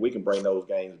see. And if we can bring those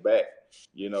games back,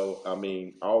 I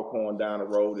mean, Alcorn down the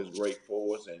road is great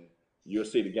for us, and you'll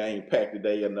see the game packed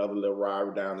today, another little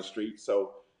rivalry down the street.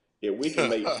 So if we can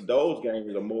make those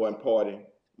games are more important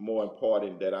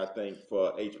that I think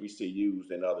for HBCUs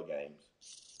than other games.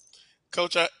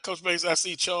 Coach Banks, I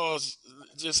see Charles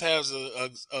just has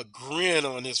a grin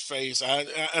on his face. I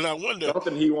wonder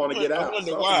something he want to get I out.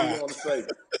 wonder Something why. he want to say.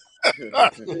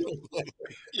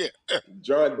 Yeah.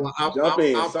 John, Well, jump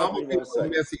in. I'm Something gonna you be want to so say.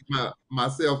 messy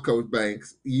myself, Coach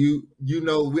Banks.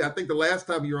 I think the last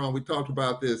time you were on, we talked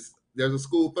about this. There's a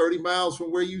school 30 miles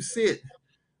from where you sit,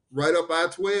 right up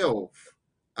I-12.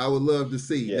 I would love to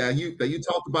see. Yeah. Now you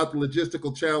talked about the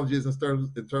logistical challenges in terms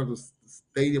of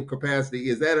stadium capacity.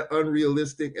 Is that an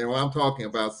unrealistic? And I'm talking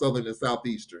about Southern and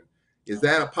Southeastern. Is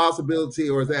that a possibility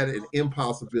or is that an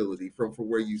impossibility from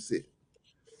where you sit?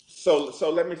 So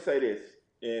let me say this,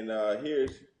 and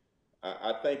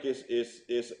I think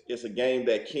it's a game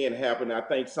that can happen. I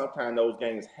think sometimes those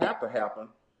games have to happen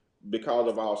because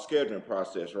of our scheduling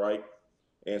process, right?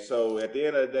 And so at the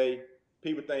end of the day,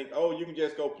 people think, oh, you can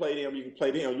just go play them. You can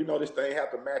play them. This thing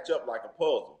have to match up like a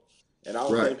puzzle, and I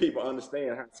don't Right. think people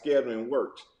understand how scheduling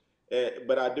works.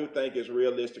 But I do think it's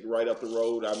realistic right up the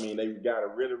road. I mean, they've got a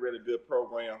really, really good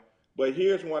program. But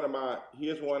here's one of my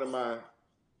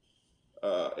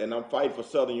and I'm fighting for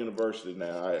Southern University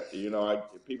now.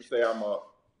 People say I'm a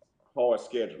hard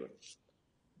scheduler,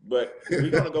 but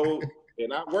we're gonna go,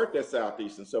 and I worked at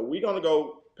Southeastern, so we're gonna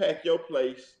go pack your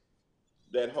place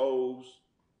that holds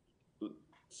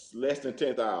less than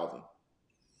 10,000.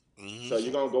 So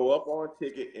you're gonna go up on a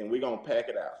ticket, and we're gonna pack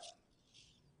it out.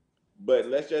 But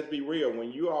let's just be real.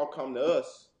 When you all come to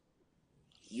us,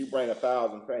 you bring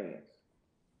 1,000 fans,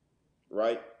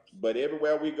 right? But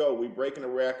everywhere we go, we breaking the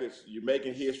records. You're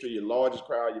making history. Your largest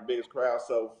crowd, your biggest crowd.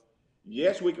 So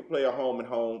yes, we could play a home and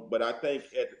home, but I think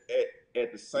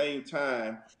at the same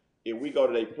time, if we go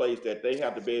to their place, that they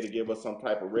have to be able to give us some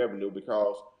type of revenue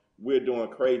because we're doing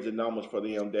crazy numbers for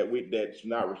them that's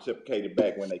not reciprocated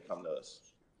back when they come to us.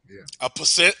 Yeah.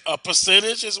 A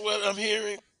percentage is what I'm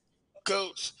hearing,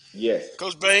 Coach. Yes.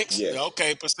 Coach Banks. Yes.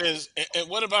 Okay, percentage. And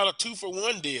what about a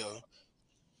 2-for-1 deal?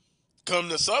 Come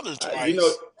to Southern You know,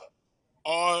 twice,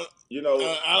 or you know,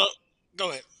 I don't. Go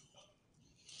ahead.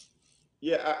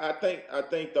 Yeah, I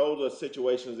think those are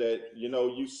situations that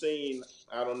you've seen.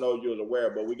 I don't know if you're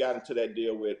aware, but we got into that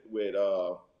deal with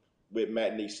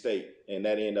McNeese State, and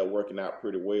that ended up working out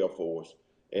pretty well for us.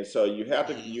 And so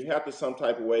Mhm. you have to some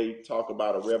type of way talk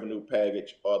about a revenue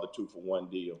package or the 2-for-1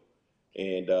 deal,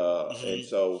 and Mhm.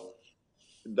 so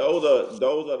those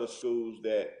are the schools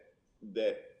that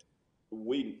that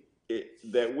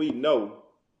we know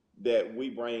that we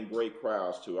bring great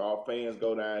crowds to. Our fans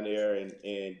go down there, and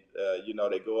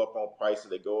they go up on prices,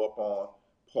 they go up on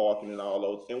parking and all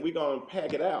those, and we're gonna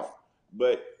pack it out.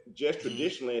 But just Mhm.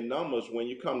 traditionally in numbers, when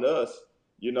you come to us,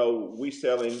 we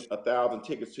selling 1,000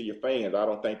 tickets to your fans. I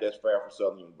don't think that's fair for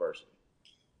Southern University.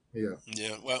 Yeah.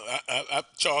 Yeah. Well,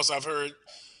 Charles, I've heard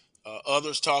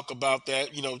others talk about that.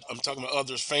 I'm talking about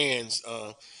others fans.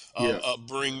 Yeah.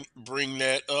 Bring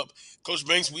that up, Coach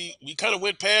Banks. We kind of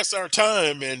went past our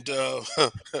time, and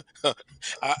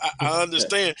I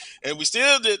understand, and we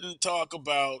still didn't talk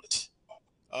about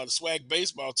the Swag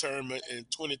Baseball Tournament in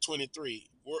 2023.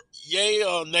 Yay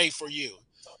or nay for you?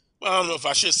 Well, I don't know if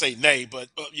I should say nay, but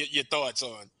your thoughts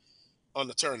on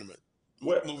the tournament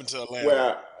well, moving to Atlanta.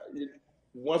 well,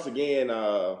 once again,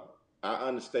 I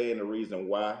understand the reason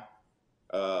why.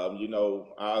 I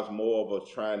was more of a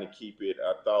trying to keep it.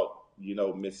 I thought,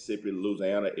 Mississippi,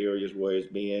 Louisiana areas where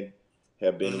it's been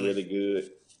have been Hmm. really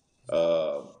good.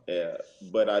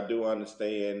 But I do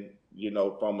understand,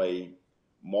 from a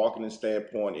marketing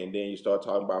standpoint, and then you start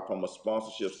talking about from a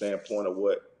sponsorship standpoint of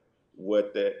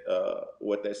what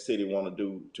that city want to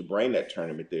do to bring that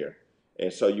tournament there,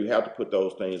 and so you have to put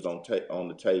those things on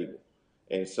the table,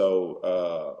 and so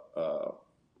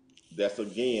that's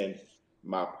again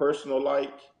my personal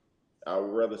like. I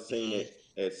would rather seen Hmm. it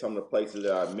at some of the places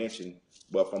that I mentioned,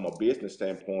 but from a business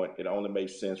standpoint, it only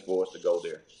makes sense for us to go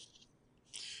there.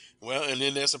 Well, and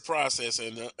then there's a process,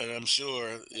 and I'm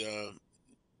sure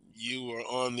you were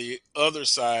on the other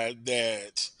side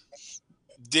that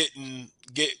didn't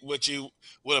get what you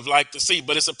would have liked to see.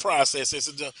 But it's a process.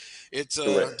 It's a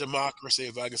Correct. democracy,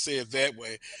 if I can say it that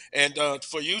way. And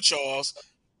for you, Charles,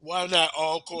 why not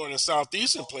Alcorn and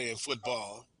Southeastern playing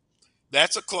football?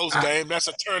 That's a close I, game. That's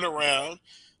a turnaround,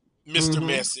 Mister mhm.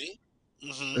 Messi.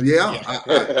 Hmm. Yeah, Yeah.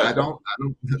 I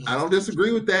Hmm. don't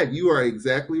disagree with that. You are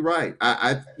exactly right.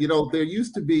 There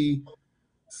used to be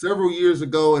several years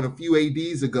ago and a few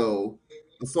ads ago,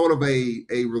 a sort of a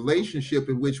relationship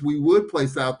in which we would play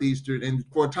Southeastern, and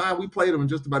for a time we played them in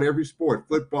just about every sport: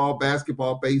 football,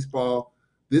 basketball, baseball.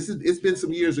 It's been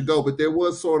some years ago, but there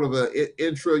was sort of a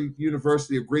intra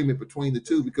university agreement between the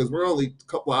two because we're only a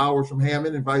couple of hours from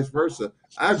Hammond and vice versa.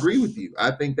 I agree with you.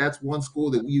 I think that's one school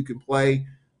that you can play,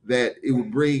 that it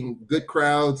would bring good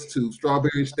crowds to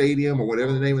Strawberry Stadium or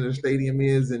whatever the name of the stadium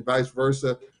is, and vice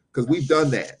versa, because we've done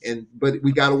that, but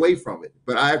we got away from it.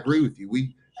 But I agree with you.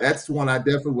 That's one I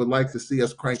definitely would like to see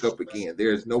us crank up again.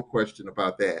 There is no question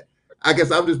about that. I guess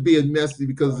I'm just being messy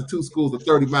because the two schools are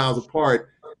 30 miles apart,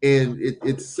 and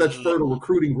it's such Hmm. fertile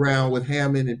recruiting ground with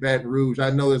Hammond and Baton Rouge. I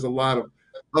know there's a lot of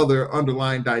other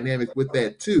underlying dynamics with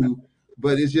that too,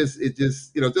 but it just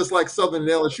just like Southern and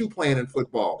LSU playing in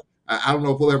football. I don't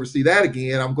know if we'll ever see that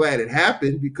again. I'm glad it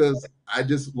happened because I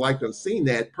just like to have seen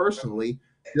that personally,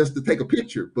 just to take a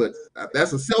picture. But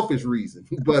that's a selfish reason.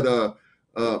 But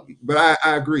I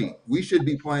agree. We should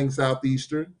be playing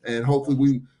Southeastern, and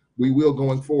hopefully we will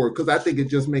going forward because I think it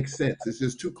just makes sense. It's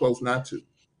just too close not to.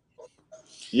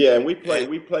 Yeah, and we play And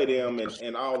we play them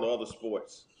in all the other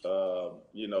sports,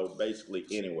 basically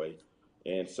anyway.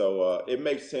 And so it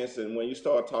makes sense. And when you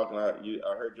start talking, I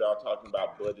heard y'all talking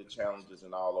about budget challenges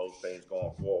and all those things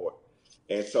going forward.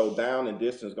 And so down and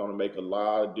distance is going to make a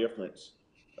lot of difference,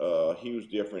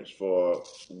 huge difference for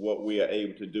what we are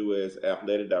able to do as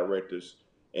athletic directors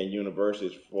and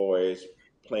universities for as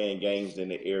playing games in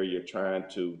the area, trying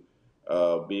to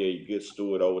be a good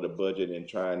steward over the budget and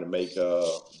trying to make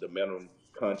the minimum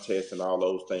contest and all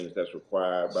those things that's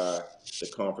required by the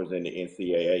conference and the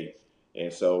NCAA.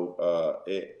 And so,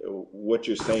 what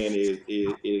you're saying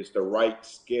is the right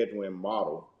scheduling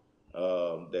model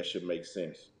that should make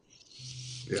sense.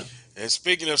 Yeah. and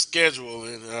speaking of schedule,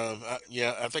 and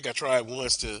yeah, I think I tried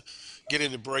once to get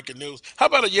into breaking news. How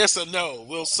about a yes or no?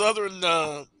 Will Southern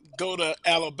go to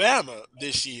Alabama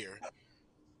this year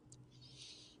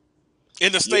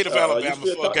in the Yeah, state of you Alabama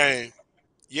still for a talk? game?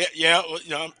 Yeah, yeah.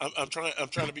 Well, I'm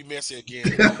trying to be messy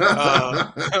again. Uh,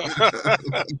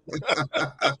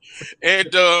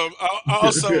 and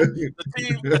also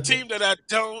the team that I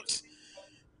don't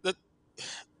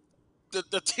the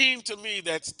the team to me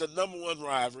that's the number one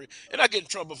rivalry, and I get in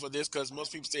trouble for this because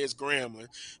most people say it's Grambling,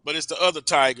 but it's the other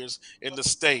Tigers in the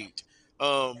state.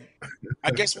 Um,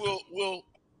 I guess we'll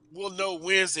we'll know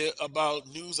Wednesday about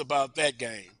news about that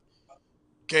game.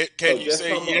 Can So you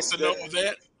say yes or no with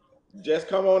that? just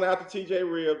come on out to TJ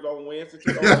Ribs on Wednesday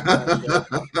to the Carlos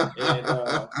Brown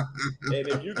show, and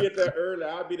if you get there early,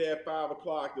 I'll be there at 5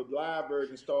 o'clock. The live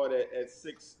version start at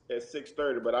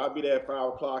 6:30, but I'll be there at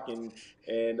 5 o'clock and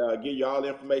give you all the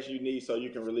information you need so you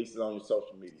can release it on your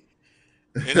social media.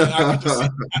 And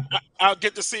I'll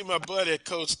get to see my buddy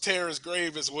Coach Terrence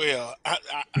Grave as well. I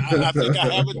think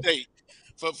I have a date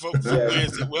for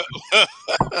Wednesday.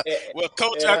 Well,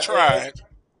 Coach, I tried.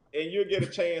 And you'll get a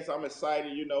chance. I'm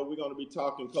excited. We're going to be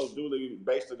talking. Coach Dooley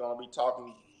basically going to be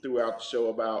talking throughout the show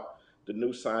about the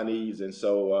new signees, and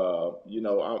so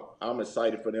I'm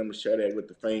excited for them to share that with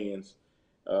the fans.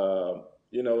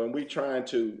 And we trying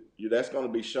to. That's going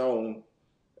to be shown.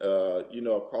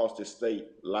 Across the state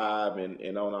live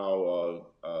and on our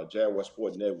Jaguar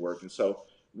Sport Network, and so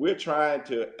we're trying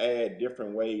to add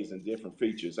different ways and different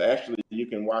features. Actually, you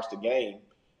can watch the game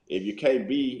if you can't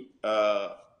be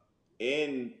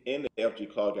in the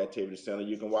FG Clark Activity Center.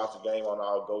 You can watch the game on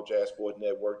our Go Jag Sport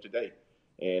Network today,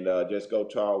 and just go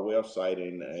to our website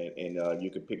and you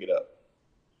can pick it up.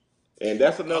 And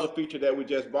that's another feature that we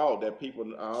just bought that people,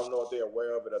 I don't know if they're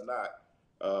aware of it or not,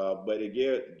 but it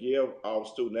give our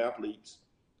student athletes,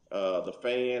 the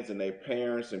fans and their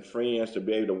parents and friends to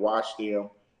be able to watch them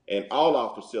and all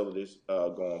our facilities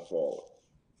going forward.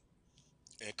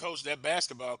 And Coach, that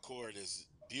basketball court is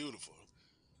beautiful.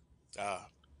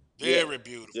 Very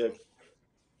beautiful.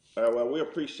 Yeah. Well, we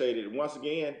appreciate it. Once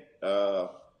again,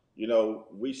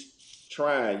 we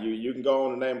trying. You can go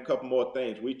on and name a couple more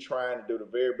things. We trying to do the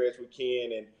very best we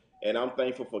can, and I'm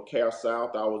thankful for Cal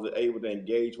South. I was able to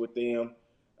engage with them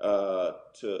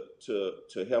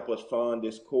to help us fund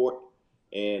this court,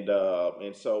 and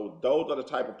so those are the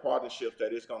type of partnerships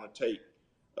that it's going to take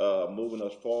moving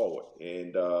us forward,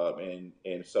 and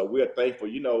so we're thankful.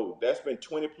 That's been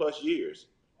 20 plus years.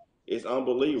 It's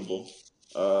unbelievable.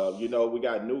 We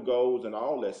got new goals and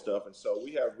all that stuff. And so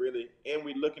we have really, and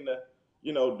we're looking to,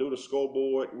 do the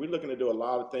scoreboard. We're looking to do a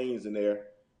lot of things in there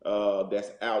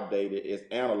that's outdated. It's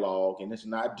analog and it's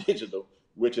not digital,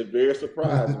 which is very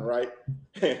surprising, right?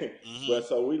 But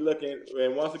so we looking,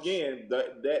 and once again,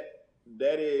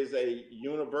 that is a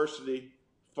university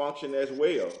function as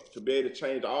well, to be able to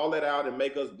change all that out and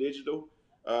make us digital.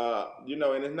 And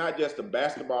it's not just the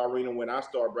basketball arena when I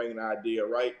start bringing the idea,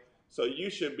 right? So we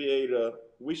should be able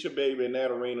in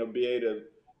that arena be able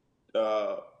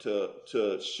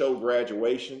to show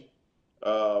graduation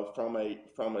from a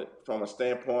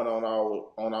standpoint on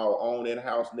our own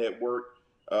in-house network.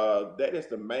 That is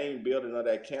the main building of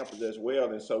that campus as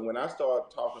well. And so when I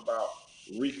start talking about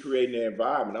recreating the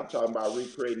environment, I'm talking about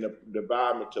recreating the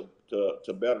environment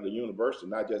to better the university,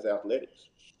 not just athletics.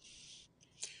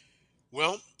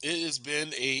 Well, it has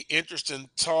been a interesting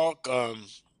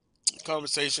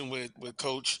conversation with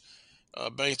Coach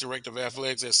Banks, Director of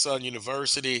Athletics at Southern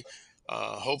University.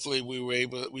 Hopefully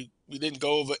we didn't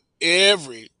go over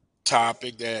every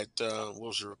topic that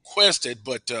was requested,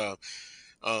 but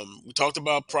we talked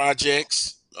about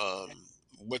projects,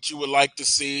 what you would like to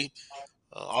see,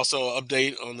 also an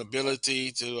update on the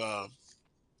ability to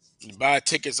buy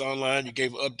tickets online. You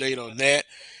gave an update on that.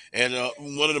 And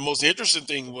one of the most interesting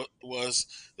things was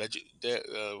that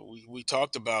we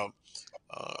talked about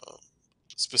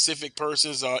specific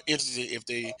persons or entity, if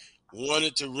they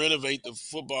wanted to renovate the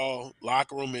football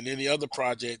locker room and any other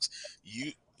projects.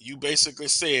 You basically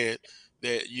said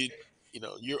that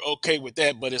you're okay with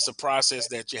that, but it's a process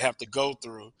that you have to go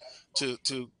through to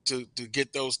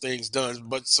get those things done.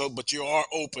 But you are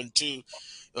open to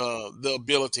the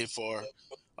ability for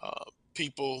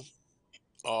people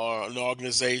or an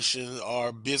organization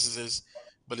or businesses,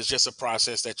 but it's just a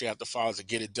process that you have to follow to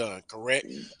get it done, correct?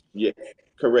 Yeah,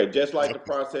 correct. Just like the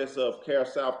process of Cal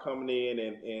South coming in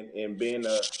and being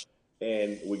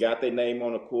and we got their name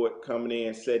on the court, coming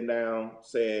in, sitting down,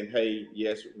 saying, hey,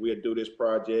 yes, we'll do this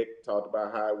project, talked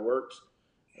about how it works,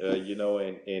 and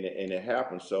it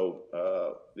happens. So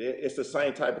it's the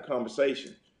same type of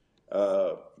conversation.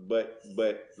 But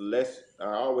I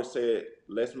always say,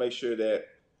 let's make sure that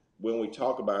when we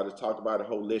talk about it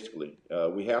holistically.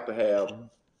 We have to have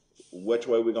which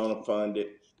way we're going to fund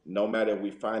it, no matter if we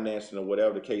financing or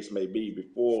whatever the case may be,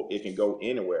 before it can go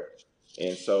anywhere.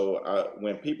 And so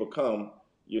when people come,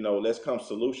 let's come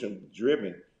solution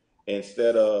driven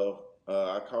instead of,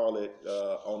 I call it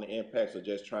on the impacts of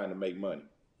just trying to make money.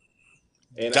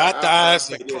 And dot the I's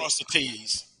and cross the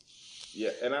T's.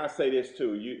 Yeah, and I say this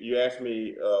too. You asked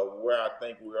me where I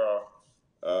think we are,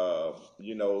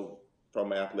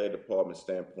 from an athletic department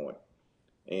standpoint.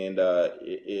 And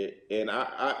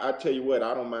I tell you what,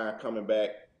 I don't mind coming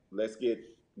back. Let's get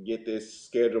get this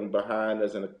schedule behind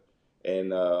us and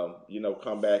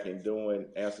come back and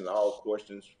answering all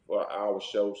questions for our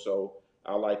show. So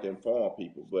I like to inform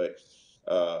people, but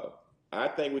I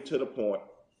think we're to the point,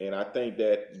 and I think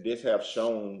that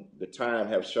the time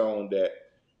have shown that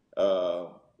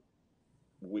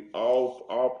we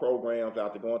all programs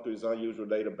after going through this unusual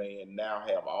data ban now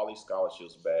have all these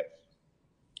scholarships back.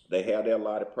 They have their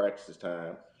allotted practice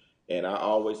time, and I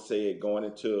always said going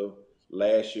into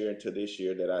last year into this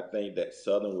year that I think that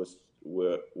Southern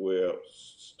will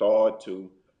start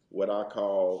to what I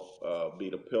call be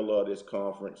the pillar of this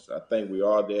conference. I think we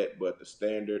are that, but the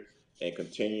standard and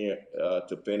continue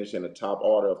to finish in the top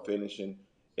order of finishing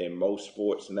in most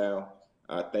sports now.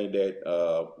 I think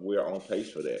that we're on pace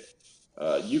for that.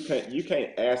 You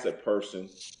can't ask a person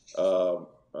to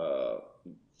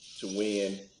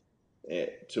win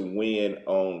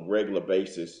on regular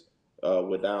basis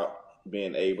without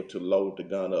being able to load the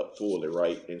gun up fully,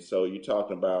 right? And so you're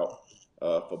talking about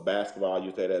for basketball, I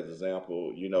use that as an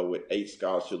example. With 8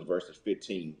 scholarships versus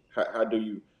 15, how do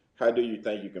you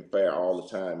think you can fare all the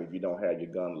time if you don't have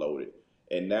your gun loaded?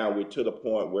 And now we're to the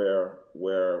point where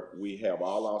we have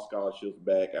all our scholarships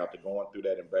back after going through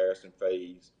that embarrassing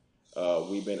phase.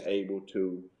 We've been able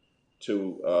to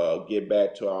get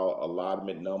back to our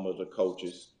allotment numbers of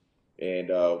coaches, and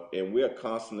we're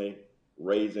constantly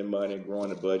raising money, growing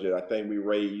the budget. I think we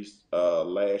raised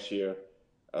last year,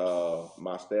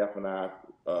 my staff and I,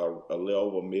 a little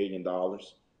over $1 million,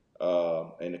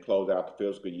 and to close out the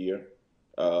fiscal year.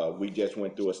 We just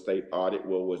went through a state audit,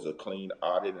 what was a clean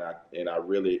audit, and I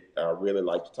really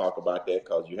like to talk about that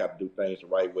because you have to do things the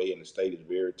right way, and the state is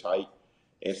very tight.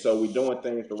 And so we're doing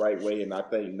things the right way, and I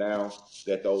think now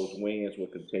that those wins will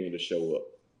continue to show up.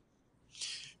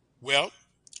 Well,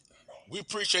 we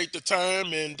appreciate the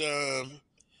time, and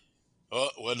no,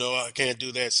 I can't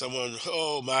do that. Someone,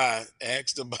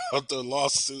 asked about the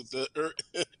lawsuit, the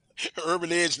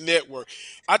Urban Edge Network.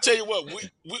 I tell you what, we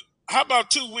how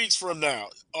about 2 weeks from now,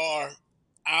 or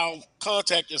I'll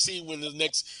contact you, see when the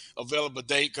next available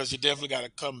date, because you definitely got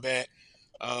to come back.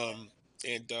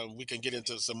 And we can get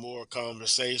into some more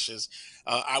conversations.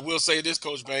 I will say this,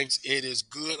 Coach Banks, it is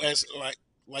good, as like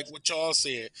what y'all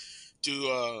said,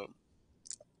 to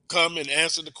come and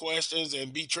answer the questions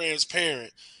and be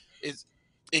transparent.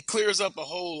 It clears up a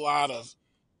whole lot of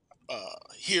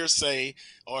hearsay,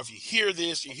 or if you hear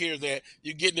this, you hear that,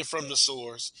 you're getting it from the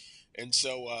source. And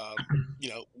so,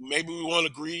 maybe we won't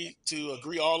agree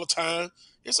all the time.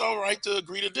 It's all right to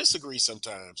agree to disagree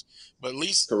sometimes, but at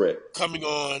least Correct. coming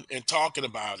on and talking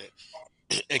about it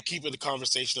and keeping the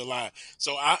conversation alive.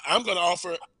 So I'm going to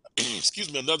offer,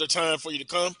 another time for you to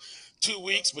come, 2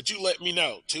 weeks, but you let me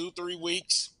know, 2-3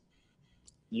 weeks.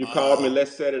 You call me,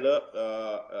 let's set it up,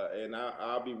 and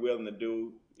I'll be willing to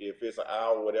do if it's an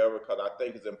hour or whatever, because I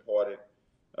think it's important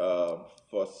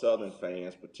for Southern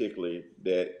fans, particularly,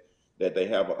 that they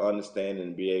have an understanding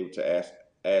and be able to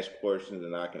ask questions,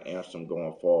 and I can answer them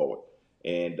going forward,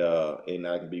 and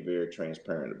I can be very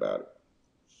transparent about it.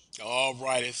 All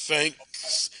righty,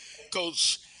 thanks,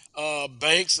 Coach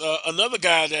Banks. Another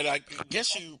guy that I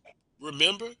guess you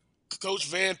remember, Coach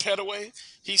Van Pettaway.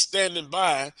 He's standing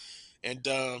by, and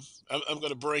I'm going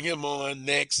to bring him on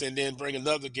next, and then bring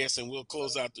another guest, and we'll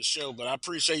close out the show. But I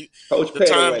appreciate Coach the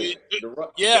Pettaway.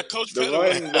 time. Coach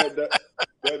Pettaway.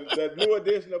 The new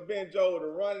edition of Ben Joe, the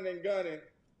running and gunning,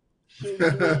 shooting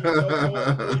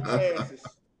three passes.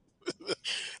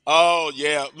 Oh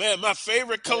yeah, man! My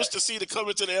favorite coach to see to come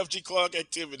into the FG Clark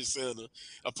Activity Center.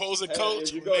 Opposing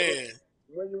coach, man.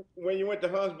 When you went to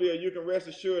Huntsville, you can rest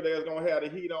assured they're gonna have the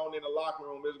heat on in the locker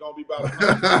room. There's gonna be about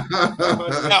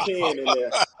 110 in there.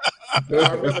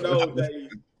 I remember those days.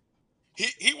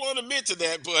 He won't admit to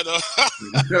that, but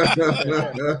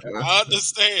I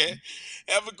understand.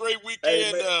 Have a great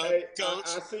weekend,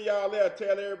 Coach. I see y'all there.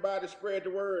 Tell everybody to spread the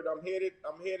word. I'm headed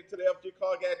to the FG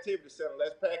Clark Activity Center.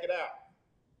 Let's pack it out.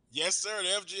 Yes, sir.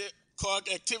 The FG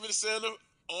Clark Activity Center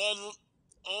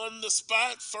on the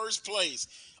spot, first place.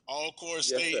 Alcorn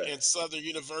State and Southern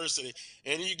University.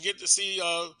 And you get to see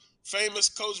famous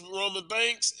Coach Roman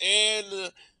Banks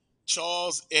and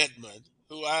Charles Edmond,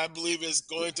 who I believe is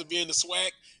going to be in the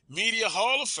SWAC Media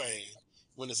Hall of Fame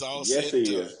when it's all said and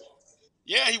done.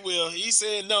 Yeah, he will. He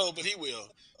said no, but he will.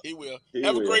 He will.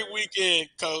 Have a great weekend,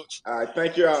 Coach. All right,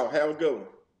 thank you all. Have a good one.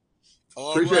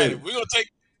 All right.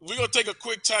 We're gonna take a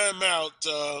quick time out,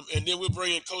 and then we'll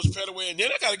bring in Coach Pettaway, and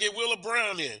then I gotta get Willa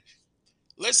Brown in.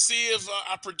 Let's see if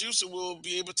our producer will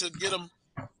be able to get them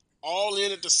all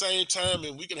in at the same time,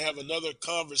 and we can have another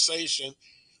conversation.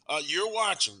 You're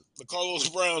watching the Carlos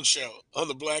Brown Show on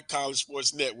the Black College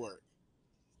Sports Network.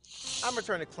 I'm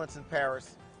returning Clinton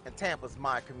Paris. and Tampa's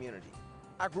my community.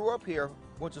 I grew up here,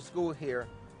 went to school here,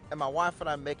 and my wife and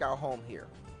I make our home here.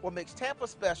 What makes Tampa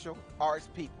special are its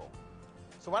people.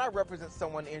 So when I represent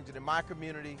someone injured in my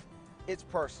community, it's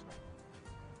personal.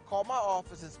 Call my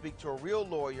office and speak to a real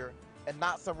lawyer and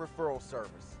not some referral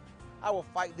service. I will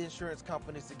fight the insurance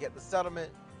companies to get the settlement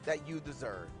that you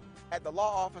deserve. At the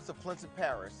law office of Clinton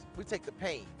Paris, we take the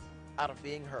pain out of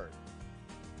being heard.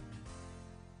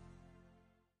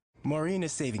 Maureen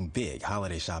is saving big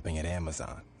holiday shopping at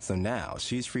Amazon, so now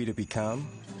she's free to become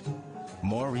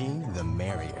Maureen the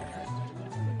Merrier.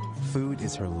 Food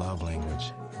is her love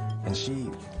language, and she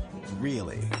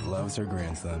really loves her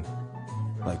grandson.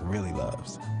 Like, really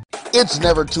loves. It's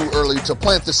never too early to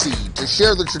plant the seed, to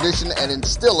share the tradition, and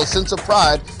instill a sense of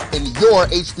pride in your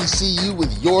HBCU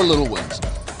with your little ones.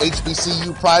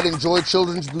 HBCU Pride and Joy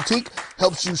Children's Boutique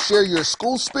helps you share your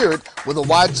school spirit with a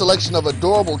wide selection of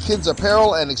adorable kids'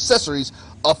 apparel and accessories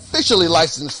officially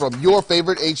licensed from your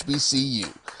favorite HBCU.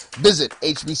 Visit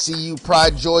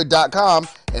hbcupridejoy.com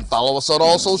and follow us on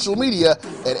all social media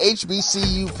at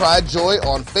HBCU Pride Joy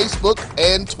on Facebook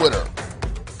and Twitter.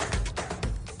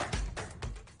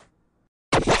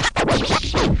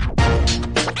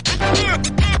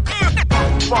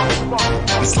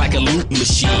 It's like a loop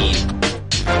machine.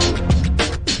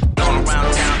 All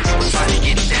around town, people trying to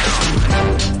get down.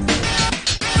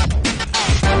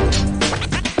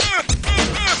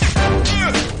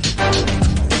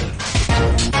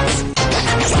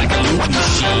 It's like a loop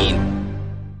machine.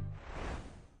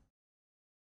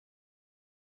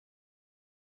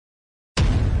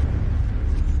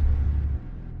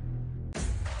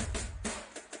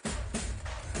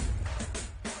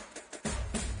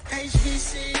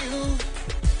 HBCU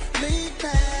League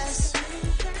Pass.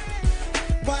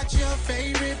 Watch your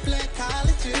favorite black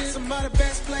colleges. Some of the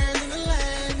best players in the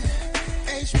land.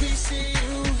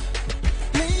 HBCU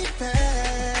League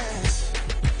Pass.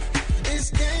 It's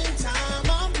game time.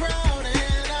 I'm proud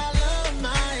and I love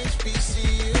my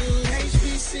HBCU.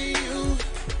 HBCU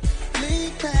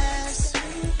League Pass.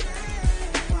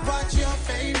 Watch your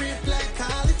favorite black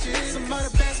colleges. Some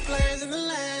of the best players in the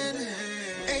land.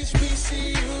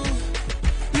 HBCU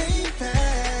League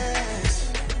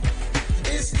Pass.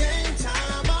 It's game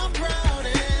time. I'm proud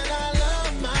and I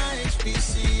love my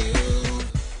HBCU.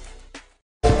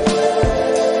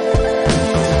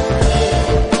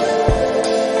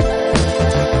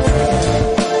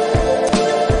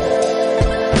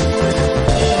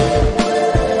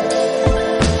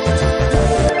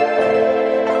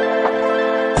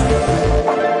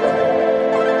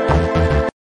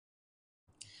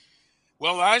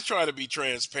 Well, I try to be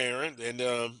transparent, and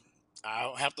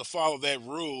I'll have to follow that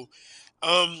rule.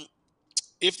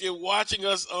 If you're watching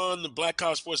us on the Black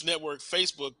College Sports Network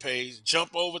Facebook page,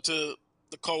 jump over to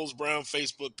the Coles Brown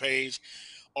Facebook page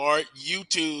or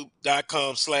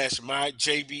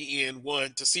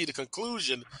youtube.com/myjbn1 to see the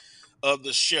conclusion of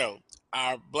the show.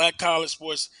 Our Black College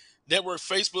Sports Network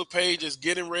Facebook page is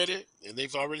getting ready, and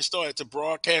they've already started to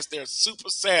broadcast their Super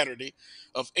Saturday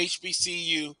of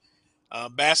HBCU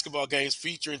basketball games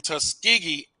featuring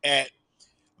Tuskegee at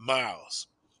Miles.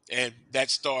 And that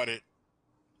started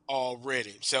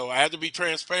already. So I had to be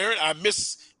transparent. I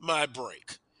missed my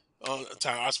break on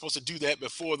time. I was supposed to do that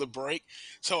before the break.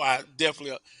 So I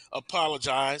definitely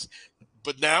apologize.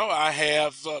 But now I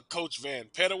have Coach Van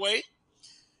Pettaway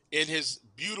in his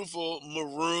beautiful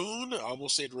maroon, I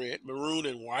almost said red, maroon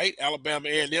and white, Alabama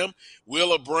A&M,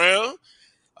 Willa Brown,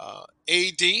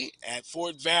 AD at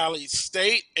Fort Valley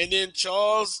State, and then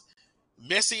Charles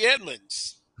Messy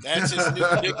Edmonds. That's his new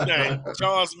nickname,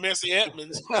 Charles Messy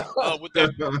Edmonds, with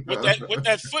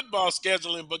that football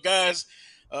scheduling. But guys,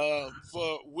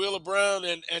 for Willa Brown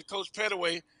and Coach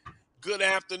Pettaway, good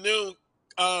afternoon.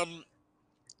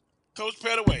 Coach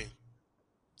Pettaway,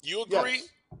 you agree? Yes.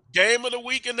 Game of the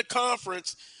week in the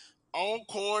conference,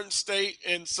 Alcorn State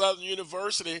and Southern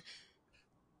University.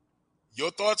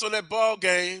 Your thoughts on that ball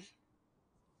game?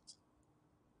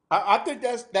 I think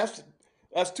that's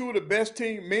two of the best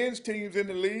men's teams in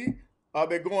the league.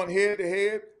 They're going head to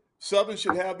head. Southern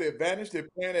should have the advantage. They're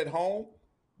playing at home.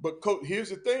 But Coach, here's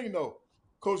the thing, though.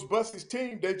 Coach Bussey's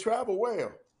team, they travel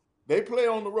well. They play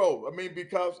on the road. I mean,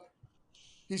 because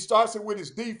he starts it with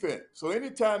his defense. So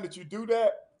anytime that you do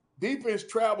that, defense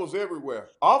travels everywhere.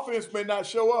 Offense may not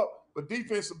show up, but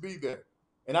defense will be there.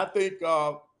 And I think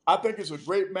it's a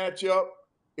great matchup.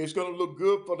 It's going to look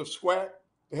good for the SWAC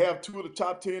to have two of the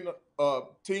top 10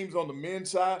 teams on the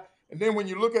men's side. And then when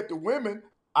you look at the women,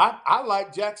 I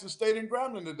like Jackson State and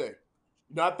Grambling today.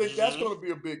 You know, I think that's going to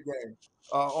be a big game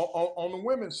on the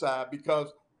women's side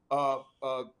because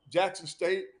Jackson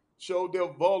State showed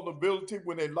their vulnerability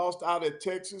when they lost out at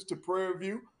Texas to Prairie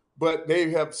View, but they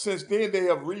have since then they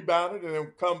have rebounded and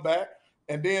have come back.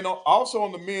 And then also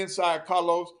on the men's side,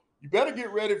 Carlos, you better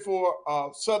get ready for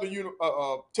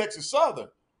Texas Southern.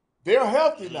 They're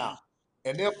healthy now,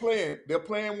 and they're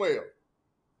playing well.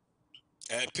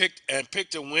 And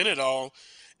picked to win it all.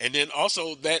 And then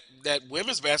also that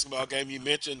women's basketball game you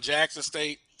mentioned, Jackson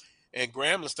State and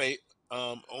Grambling State,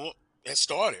 it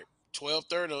started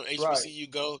 12:30 on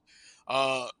HBCU Go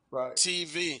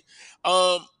TV.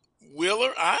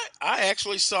 Wheeler, I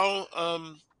actually saw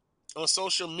on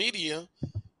social media.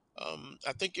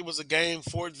 I think it was a game,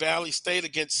 Fort Valley State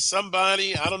against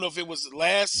somebody. I don't know if it was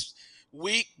last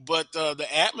week, but the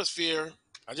atmosphere,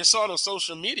 I just saw it on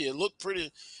social media. It looked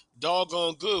pretty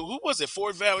doggone good. Who was it?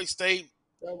 Fort Valley State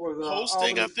that was,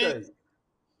 hosting, Albany I think. State.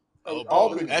 Oh,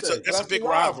 Albany that's State. a big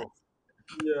rival.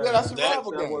 Yeah, that's a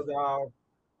rival that game. was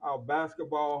our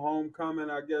basketball homecoming,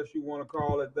 I guess you want to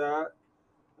call it that.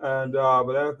 And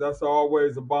but that's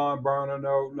always a barn burner,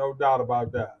 no doubt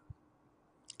about that.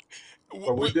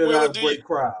 But we did have a great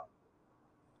crowd.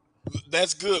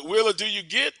 That's good. Wheeler, do you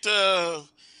get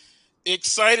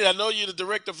excited? I know you're the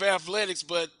director of athletics,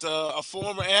 but a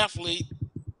former athlete,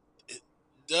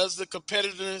 does the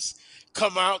competitiveness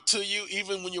come out to you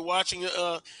even when you're watching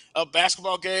a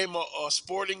basketball game or a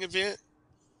sporting event?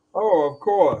 Oh, of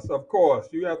course.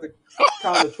 You have to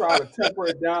kind of try to temper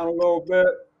it down a little bit,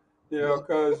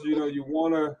 because you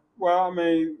want to. Well, I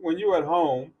mean, when you're at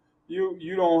home,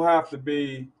 you don't have to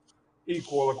be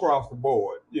equal across the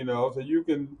board, so you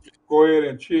can go ahead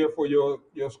and cheer for your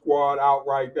squad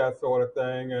outright, that sort of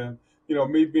thing. And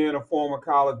me being a former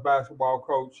college basketball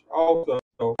coach, also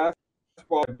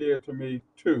basketball is dear to me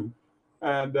too.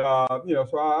 And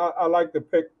so I like to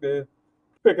pick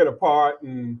it apart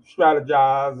and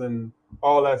strategize and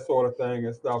all that sort of thing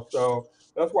and stuff. So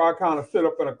that's why I kind of sit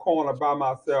up in a corner by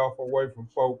myself away from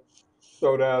folks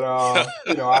so that,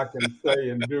 I can say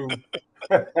and do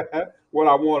what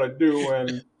I want to do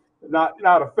and not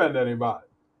offend anybody.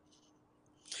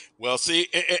 Well, see,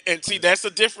 and see, that's the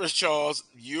difference, Charles.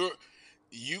 You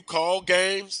call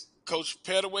games, Coach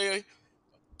Pettaway,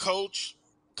 coach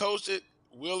it,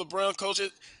 Wheeler Brown, coach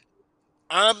it.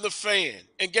 I'm the fan.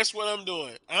 And guess what I'm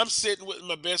doing? I'm sitting with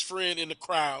my best friend in the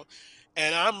crowd,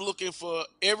 and I'm looking for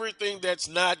everything that's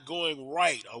not going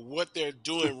right or what they're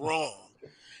doing wrong.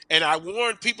 And I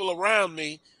warn people around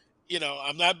me,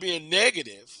 I'm not being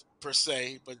negative per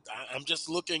se, but I'm just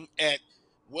looking at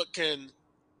what can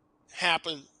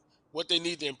happen, what they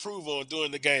need to improve on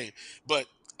during the game. But,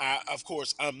 of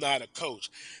course, I'm not a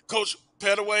coach. Coach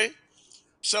Pettaway,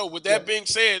 so with that being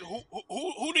said,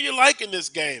 who do you like in this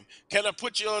game? Can I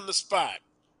put you on the spot?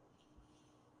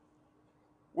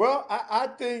 Well, I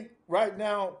think right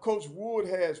now Coach Wood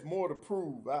has more to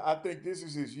prove. I think this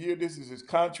is his year. This is his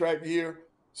contract year.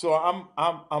 So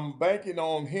I'm banking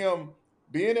on him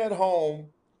being at home,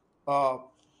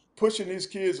 pushing his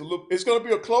kids a little. It's going to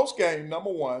be a close game.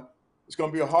 Number one, it's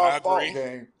going to be a hard fought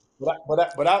game.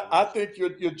 But I think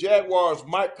your Jaguars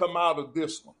might come out of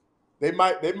this one. They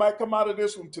might come out of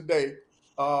this one today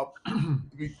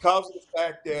because of the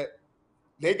fact that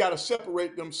they got to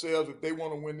separate themselves if they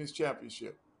want to win this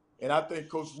championship. And I think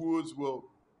Coach Woods will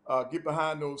get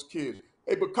behind those kids.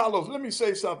 Hey, but Carlos, let me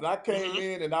say something. I came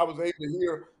in and I was able to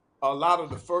hear a lot of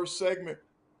the first segment.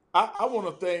 I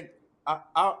want to thank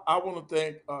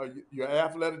your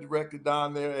athletic director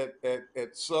down there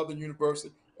at Southern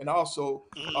University, and also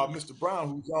Mr. Brown,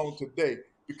 who's on today,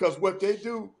 because what they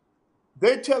do,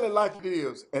 they tell it like it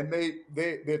is, and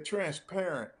they're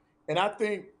transparent. And I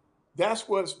think that's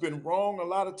what's been wrong a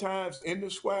lot of times in the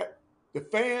SWAC. The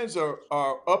fans are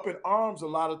up in arms a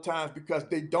lot of times because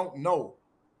they don't know.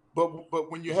 But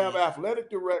when you have athletic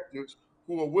directors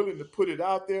who are willing to put it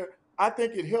out there, I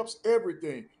think it helps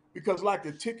everything. Because like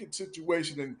the ticket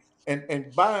situation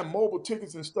and buying mobile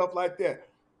tickets and stuff like that,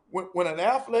 when an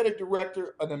athletic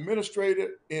director, an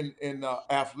administrator in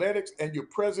athletics, and your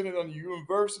president of the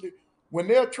university, when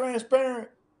they're transparent,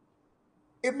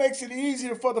 it makes it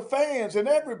easier for the fans and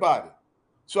everybody.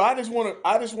 So I just want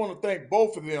to thank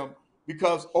both of them,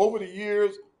 because over the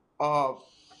years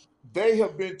they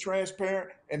have been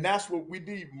transparent, and that's what we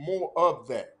need more of.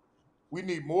 That we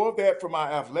need more of that from our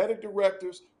athletic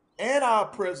directors and our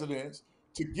presidents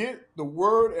to get the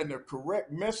word and the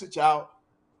correct message out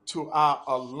to our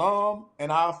alum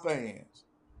and our fans.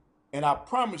 And I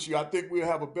promise you, I think we'll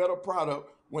have a better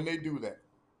product when they do that.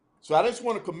 So I just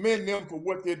want to commend them for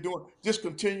what they're doing. Just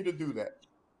continue to do that.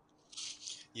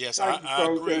 Yes, Thank you, I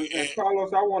Coach. agree. And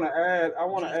Carlos, I want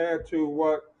to add to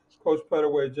what Coach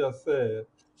Pettaway just said.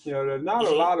 You know, there's not a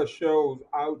Mm-hmm. lot of shows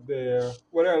out there.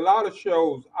 Well, there are a lot of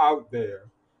shows out there.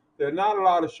 There are not a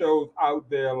lot of shows out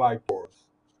there like yours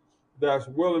that's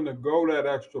willing to go that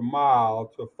extra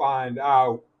mile to find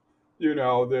out, you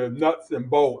know, the nuts and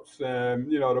bolts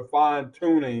and, you know, the fine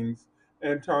tunings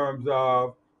in terms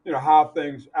of, you know, how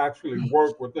things actually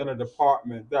work within a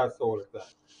department, that sort of thing.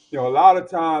 You know, a lot of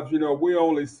times, you know, we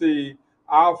only see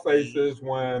our faces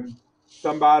when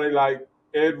somebody like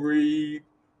Ed Reed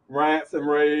rants and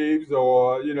raves,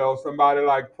 or, you know, somebody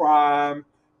like Prime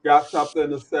got something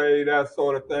to say, that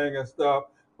sort of thing and stuff.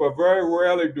 But very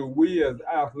rarely do we as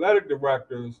athletic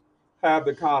directors have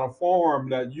the kind of forum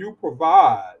that you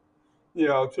provide, you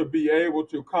know, to be able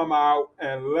to come out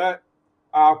and let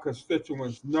our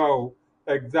constituents know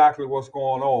exactly what's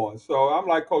going on. So I'm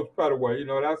like Coach Pettaway, you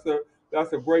know,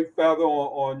 that's a great feather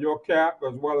on your cap,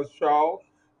 as well as Charles.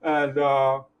 And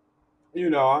you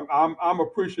know, I'm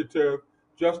appreciative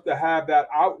just to have that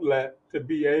outlet to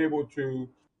be able to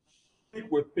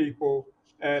speak with people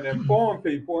and inform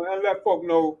people and let folk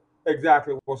know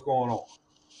exactly what's going on.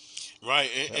 Right,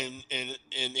 and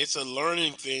it's a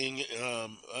learning thing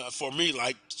for me.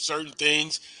 Like certain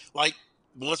things, like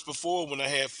once before when I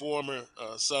had former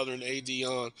Southern AD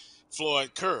on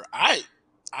Floyd Kerr, I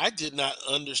did not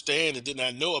understand and did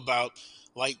not know about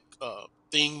like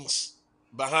things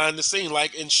behind the scene,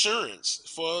 like insurance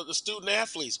for the student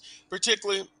athletes,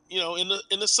 particularly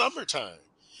in the summertime.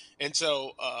 And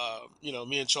so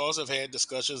me and Charles have had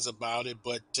discussions about it,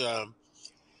 but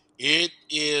it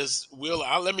is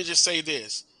let me just say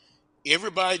this: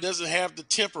 everybody doesn't have the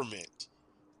temperament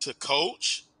to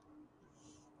coach,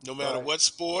 no matter Right. what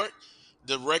sport.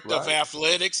 Director of Right.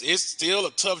 athletics, it's still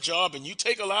a tough job, and you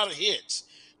take a lot of hits.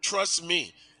 Trust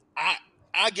me, I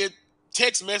I get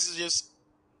text messages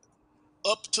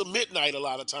up to midnight a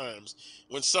lot of times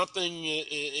when something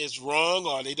is wrong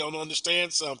or they don't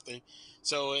understand something.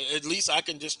 So at least I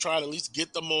can just try to at least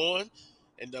get them on.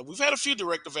 And we've had a few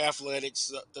director of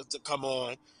athletics to come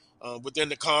on within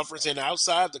the conference and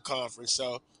outside the conference.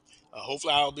 So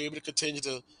hopefully I'll be able to continue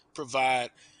to provide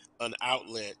an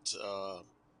outlet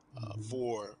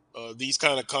for these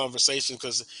kind of conversations,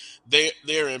 because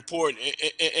they're important.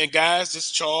 And guys, this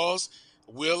Charles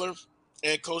Wheeler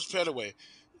and Coach Pettaway,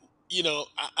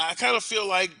 I kind of feel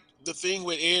like the thing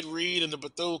with Ed Reed and the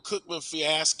Bethune Cookman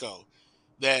fiasco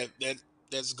that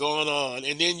that's going on,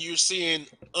 and then you're seeing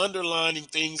underlining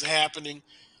things happening.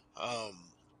 Um,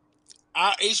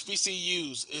 our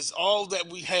HBCUs is all that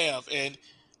we have, and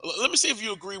let me see if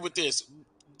you agree with this.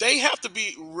 They have to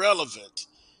be relevant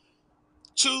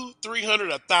 300,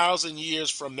 1,000 years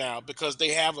from now, because they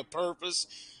have a purpose.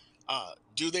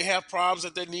 Do they have problems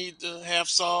that they need to have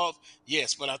solved?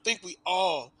 Yes, but I think we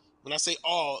all, when I say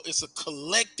all, it's a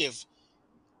collective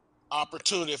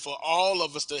opportunity for all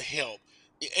of us to help.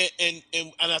 And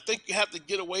I think you have to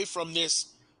get away from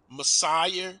this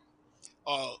messiah,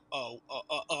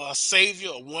 a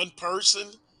savior, one person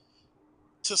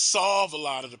to solve a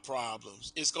lot of the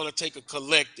problems. It's going to take a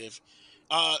collective.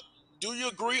 Uh, do you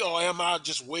agree, or am I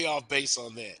just way off base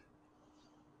on that?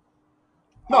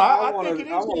 No, I I want think it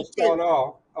to I is want going to to take. start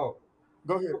off. Oh,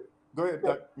 Go ahead. Go ahead,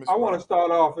 I Mr. want to Brown.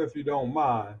 start off, if you don't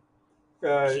mind.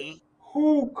 Okay, Hmm.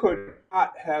 who could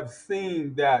not have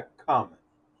seen that coming?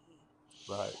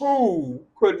 Right. Who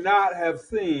could not have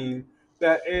seen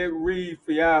that Ed Reed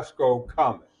fiasco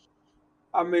coming?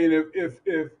 I mean, if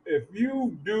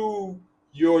you do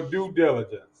your due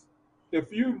diligence,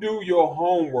 if you do your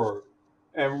homework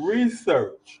and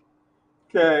research,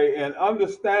 okay, and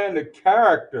understand the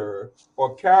character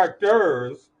or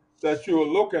characters that you're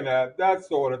looking at, that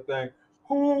sort of thing,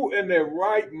 who in their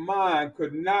right mind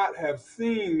could not have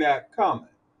seen that coming?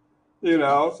 You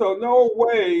know, so no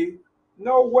way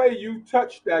you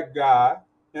touch that guy.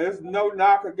 And there's no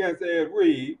knock against Ed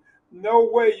Reed. No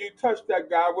way you touch that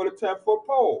guy with a 10-foot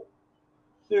pole.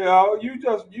 You know,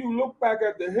 you look back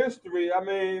at the history. I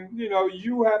mean, you know,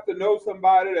 you have to know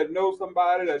somebody that knows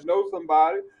somebody that knows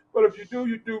somebody. But if you do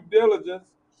your due diligence,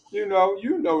 you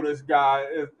know this guy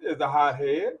is a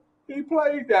hothead. He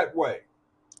played that way.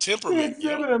 He Temperament,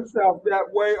 yep. exhibited himself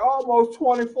that way almost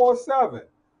 24/7.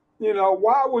 You know,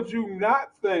 why would you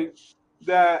not think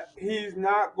that he's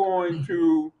not going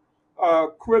to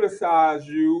criticize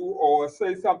you or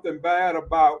say something bad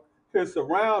about his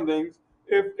surroundings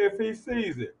if he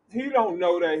sees it? He don't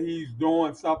know that he's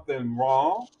doing something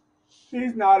wrong.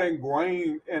 He's not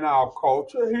ingrained in our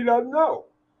culture. He doesn't know.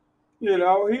 You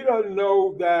know, he doesn't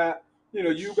know that,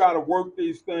 you got to work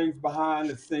these things behind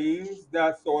the scenes,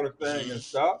 that sort of thing and Hmm.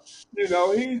 stuff. You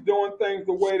know, he's doing things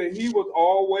the way that he was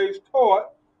always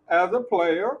taught as a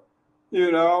player,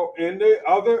 in the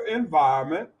other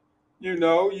environment,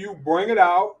 You bring it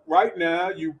out right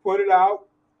now. You put it out.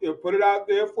 You put it out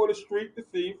there for the street to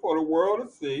see, for the world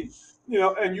to see.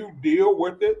 And you deal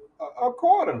with it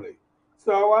accordingly.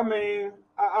 So I mean,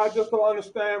 I just don't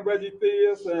understand Reggie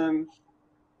Theus and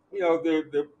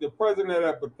the president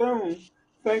at Bethune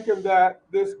thinking that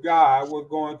this guy was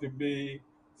going to be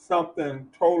something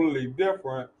totally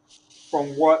different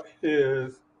from what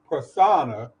his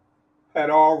persona had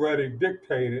already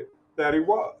dictated that he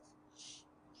was.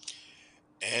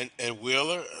 And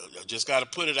Wheeler, I just got to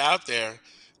put it out there.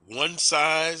 One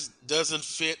size doesn't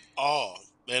fit all.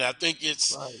 And I think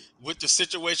it's with the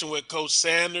situation with Coach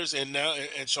Sanders and now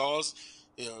and Charles,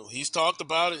 he's talked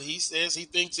about it. He says he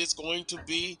thinks it's going to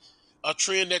be a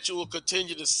trend that you will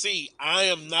continue to see. I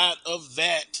am not of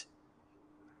that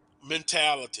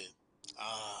mentality.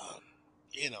 A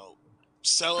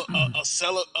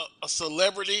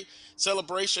celebrity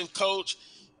celebration coach.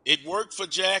 It worked for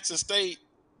Jackson State,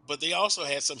 but they also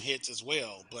had some hits as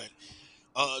well. But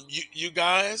you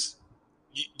guys,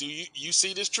 do you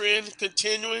see this trend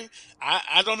continuing?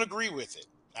 I don't agree with it.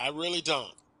 I really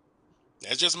don't.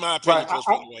 That's just my opinion, Coach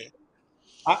Pettaway.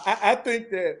 I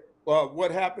think that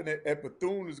what happened at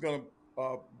Bethune is going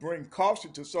to bring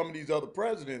caution to some of these other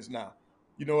presidents now.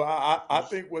 I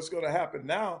think what's going to happen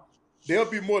now, they'll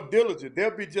be more diligent.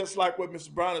 They'll be just like what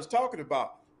Mr. Brown is talking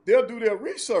about. They'll do their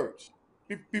research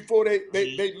before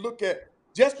they look at,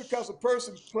 just because a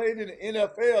person played in the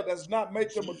NFL does not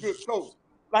make them a good coach.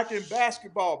 Like in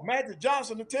basketball, Magic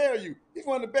Johnson will tell you he's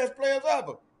one of the best players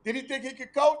ever. Did he think he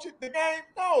could coach the game?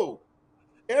 No.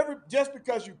 Just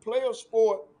because you play a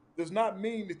sport does not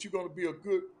mean that you're going to be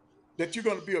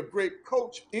a great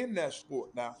coach in that sport.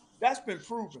 Now, that's been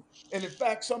proven. And in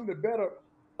fact, some of the better,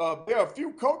 there are a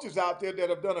few coaches out there that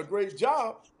have done a great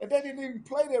job, and they didn't even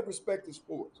play their respective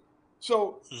sports.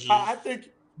 So I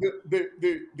think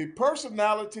the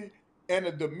personality and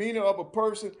the demeanor of a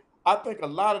person, I think a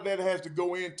lot of that has to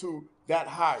go into that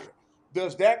hire.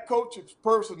 Does that coach's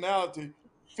personality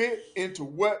fit into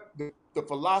what the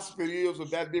philosophy is of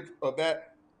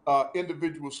that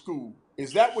individual school?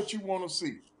 Is that what you want to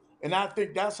see? And I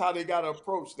think that's how they got to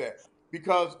approach that,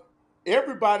 because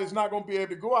everybody's not going to be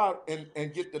able to go out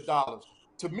and get the dollars.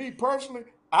 To me personally,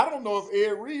 I don't know if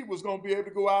Ed Reed was going to be able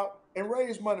to go out and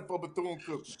raise money for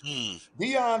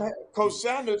Bethune-Cookman. Coach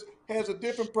Sanders has a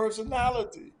different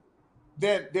personality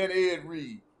than Ed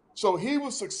Reed. So he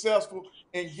was successful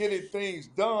in getting things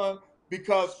done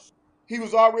because he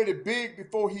was already big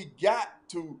before he got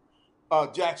to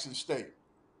Jackson State.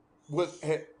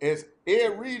 As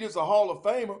Ed Reed is a Hall of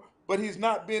Famer, but he's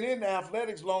not been in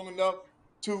athletics long enough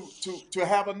to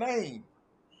have a name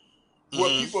where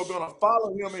people are going to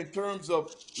follow him in terms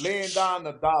of laying down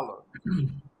the dollar.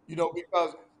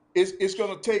 Because it's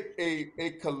going to take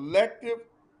a collective.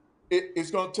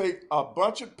 It's going to take a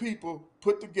bunch of people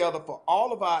put together for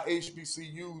all of our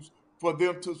HBCUs for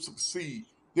them to succeed.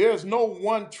 There's no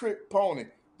one trick pony.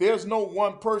 There's no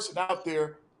one person out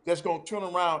there that's going to turn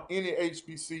around any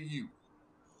HBCU,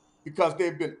 because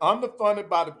they've been underfunded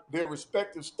by their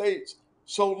respective states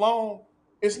so long.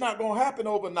 It's not going to happen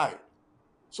overnight.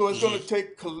 So it's going to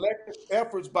take collective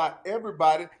efforts by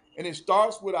everybody, and it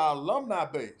starts with our alumni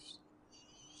base.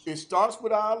 It starts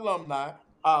with our alumni.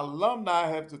 Our alumni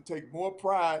have to take more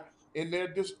pride in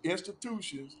their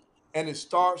institutions, and it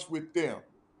starts with them.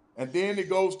 And then it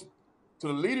goes to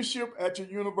the leadership at your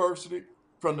university,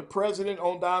 from the president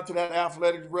on down to that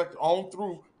athletic director, on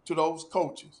through to those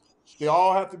coaches. They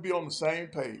all have to be on the same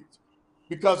page.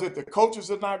 Because if the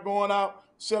coaches are not going out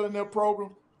selling their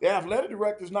program, the athletic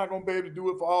director is not going to be able to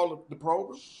do it for all of the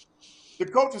programs. The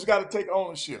coaches got to take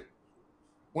ownership.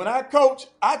 When I coach,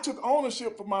 I took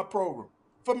ownership for my program,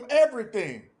 from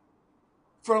everything,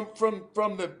 from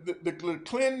the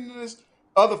cleanliness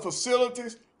of the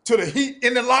facilities to the heat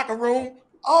in the locker room,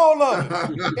 all of it,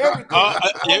 everything.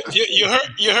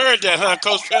 You heard that, huh,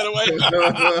 Coach Pettaway?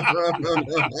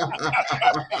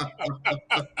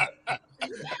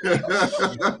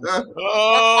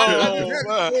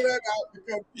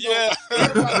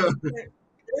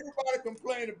 Everybody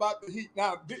complained about the heat.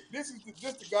 Now, this is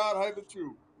just the God-given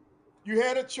truth. You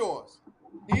had a choice.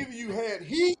 Either you had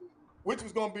heat, which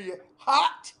was going to be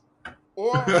hot,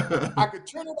 or I could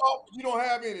turn it off. You don't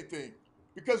have anything,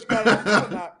 because you got to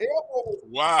understand now.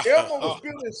 Elmo was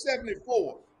built in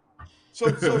 '74, so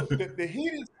the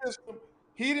heating system,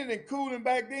 heating and cooling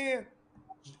back then,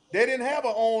 they didn't have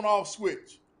an on-off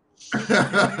switch.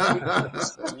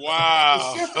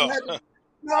 Wow.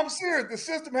 No, I'm serious. The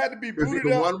system had to be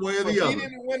booted up one way or the other. In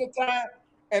the wintertime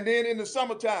and then in the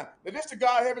summertime. Now, this is the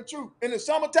God-given truth. In the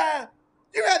summertime,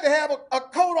 You had to have a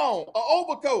coat on, an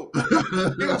overcoat.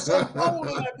 It was so cold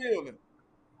in that building.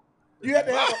 You had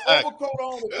to have an overcoat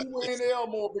on if you were in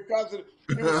Elmore because it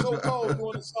was so cold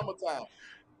during the summertime.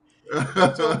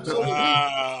 So the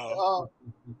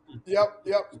heat. Yep.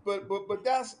 But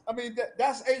that's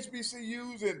that's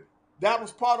HBCUs, and that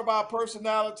was part of our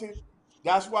personality.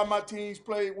 That's why my teams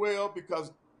played well,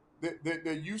 because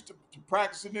they're used to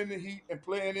practicing in the heat and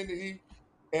playing in the heat,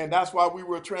 and that's why we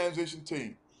were a transition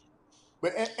team.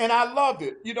 But and I loved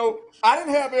it. You know, I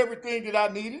didn't have everything that I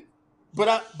needed,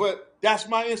 but that's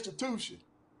my institution,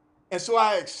 and so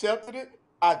I accepted it.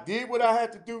 I did what I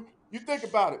had to do. You think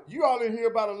about it. You all didn't hear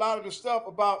about a lot of the stuff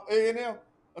about A&M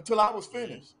until I was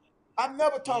finished. I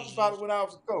never talked about it when I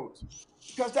was a coach,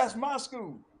 because that's my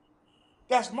school.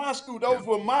 That's my school. Those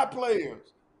were my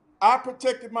players. I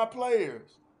protected my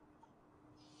players.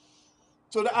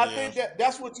 So I think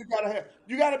that's what you got to have.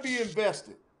 You got to be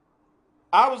invested.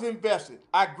 I was invested.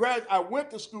 I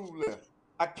went to school there.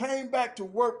 I came back to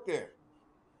work there.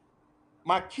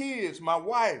 My kids, my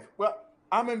wife, well,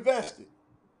 I'm invested.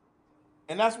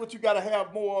 And that's what you got to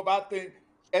have more of. I think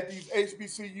at these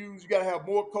HBCUs, you got to have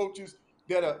more coaches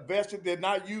that are vested. They're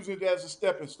not using it as a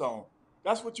stepping stone.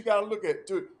 That's what you got to look at,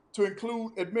 to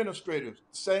include administrators.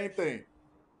 Same thing.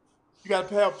 You got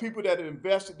to have people that are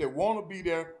invested, that want to be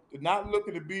there. They're not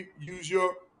looking to use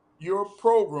your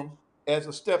program as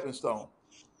a stepping stone.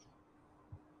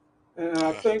 And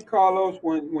I think, Carlos,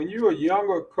 when you're a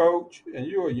younger coach and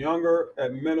you're a younger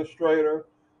administrator,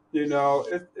 you know,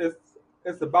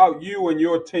 it's about you and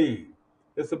your team.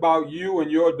 It's about you and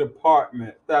your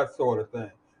department, that sort of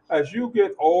thing. As you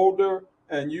get older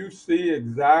and you see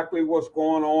exactly what's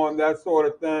going on, that sort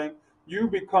of thing, you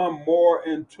become more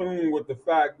in tune with the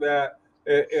fact that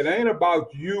it ain't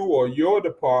about you or your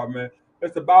department.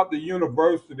 It's about the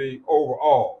university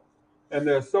overall. And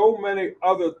there's so many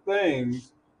other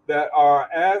things that are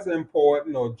as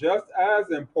important or just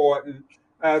as important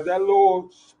as that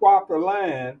little swath of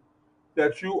land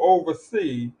that you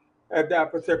oversee at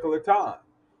that particular time.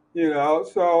 You know,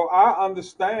 so I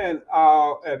understand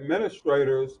our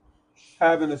administrators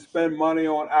having to spend money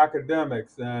on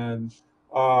academics and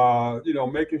you know,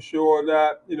 making sure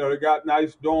that, you know, they got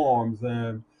nice dorms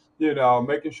and, you know,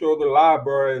 making sure the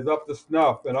library is up to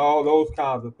snuff and all those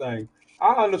kinds of things.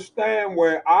 I understand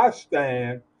where I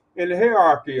stand in the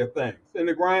hierarchy of things, in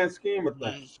the grand scheme of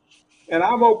things. And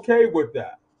I'm okay with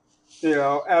that. You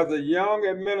know, as a young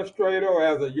administrator or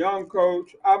as a young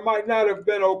coach, I might not have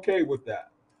been okay with that.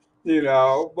 You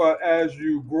know, but as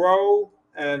you grow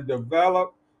and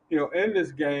develop, you know, in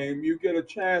this game, you get a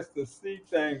chance to see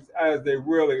things as they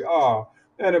really are.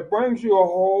 And it brings you a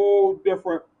whole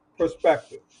different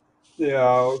perspective. You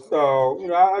know, so, you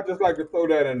know, I just like to throw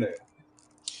that in there.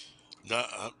 No,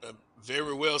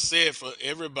 very well said for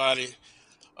everybody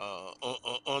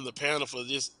on the panel for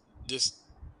this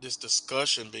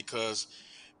discussion, because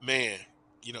man,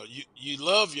 you know, you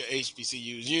love your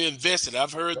HBCUs, you invested.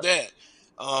 I've heard that,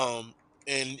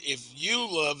 and if you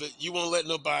love it, you won't let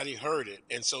nobody hurt it.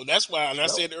 And so that's why, and I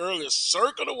said earlier,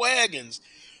 circle the wagons,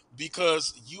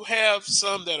 because you have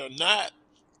some that are not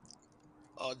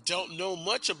don't know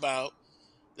much about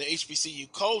the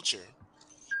HBCU culture,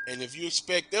 and if you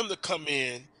expect them to come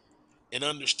in and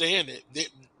understand it,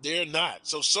 they're not.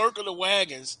 So circle the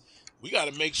wagons. We got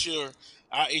to make sure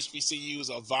our HBCUs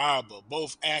are viable,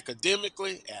 both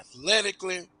academically,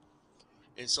 athletically,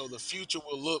 and so the future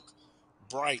will look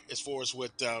bright as far as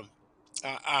with our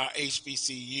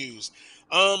HBCUs.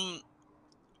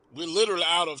 We're literally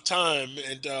out of time,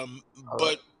 and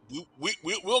but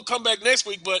we'll come back next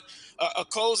week. But a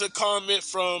closing comment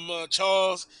from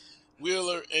Charles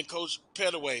Wheeler and Coach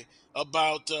Pettaway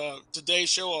about today's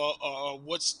show, or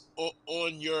what's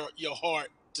on your heart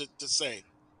to say.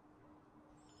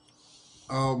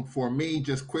 For me,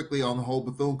 just quickly on the whole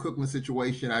Bethune-Cookman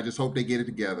situation, I just hope they get it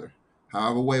together.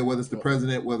 However way, whether it's the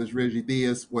president, whether it's Reggie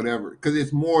Theus, whatever, because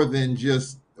it's more than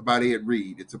just about Ed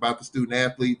Reed. It's about the student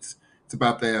athletes. It's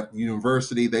about the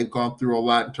university. They've gone through a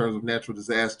lot in terms of natural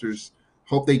disasters.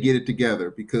 Hope they get it together,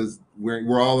 because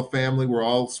we're all a family. We're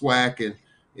all SWAC, and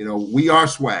you know, we are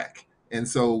SWAC. And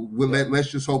so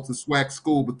let's just hope the SWAC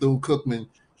school, Bethune-Cookman,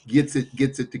 gets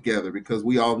it together, because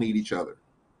we all need each other.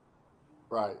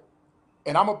 Right.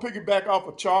 And I'm gonna piggyback off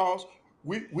of Charles.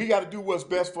 We got to do what's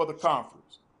best for the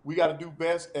conference. We got to do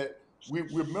best at.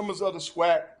 We're members of the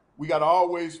SWAC. We got to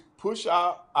always push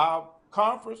our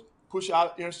conference, push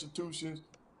our institutions,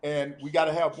 and we got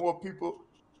to have more people.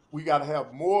 We got to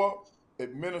have more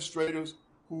administrators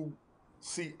who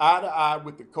see eye to eye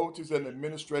with the coaches and the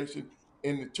administration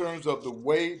in the terms of the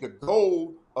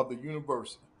goal of the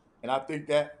university. And I think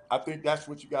that's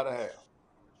what you got to have.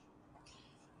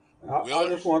 I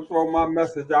just want to throw my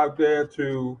message out there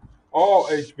to all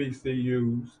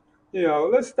HBCUs.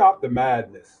 Let's stop the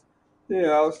madness.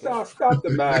 Stop the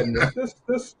madness.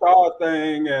 This star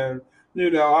thing, and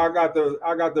I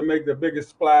got to make the biggest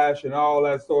splash and all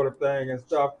that sort of thing and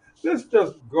stuff. Let's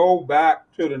just go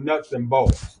back to the nuts and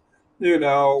bolts.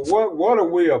 What are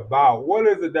we about? What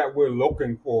is it that we're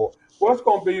looking for? What's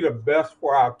going to be the best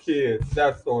for our kids?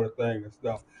 That sort of thing and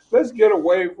stuff. Let's get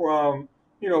away from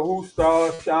who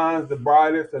star shines the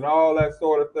brightest and all that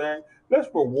sort of thing. Let's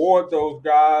reward those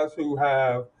guys who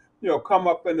have come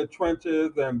up in the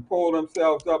trenches and pull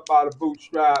themselves up by the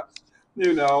bootstraps,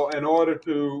 in order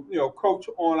to coach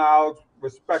on our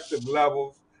respective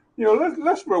levels.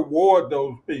 Let's reward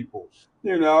those people,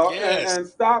 Yes. and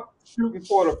stop shooting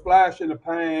for the flash in the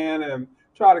pan and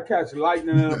try to catch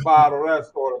lightning in a bottle,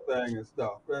 that sort of thing and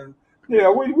stuff. And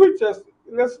we just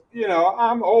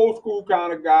I'm an old school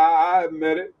kind of guy. I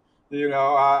admit it.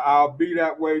 I'll be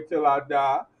that way till I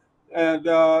die. And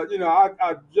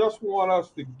I just want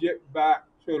us to get back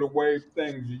to the way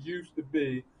things used to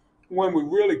be when we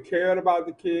really cared about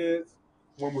the kids,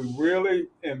 when we really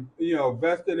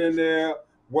invested in their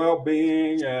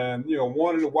well-being and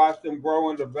wanted to watch them grow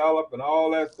and develop and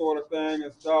all that sort of thing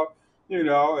and stuff.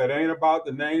 It ain't about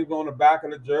the names on the back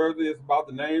of the jersey. It's about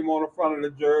the name on the front of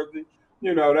the jersey.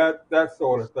 That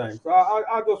sort of thing. So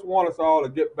I just want us all to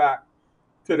get back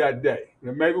to that day.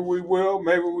 And maybe we will,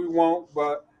 maybe we won't,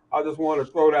 but I just want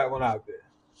to throw that one out there.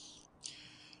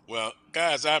 Well,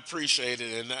 guys, I appreciate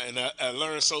it, and I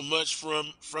learned so much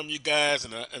from you guys,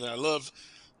 and I love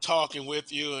talking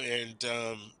with you, and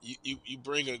you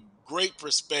bring a great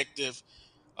perspective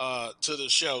to the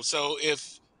show. So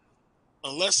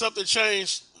unless something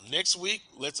changed next week,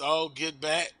 let's all get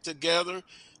back together.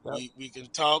 Yep. We can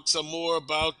talk some more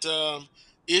about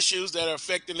issues that are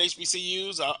affecting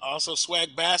HBCUs, also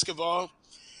SWAC basketball.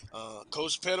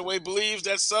 Coach Pettaway believes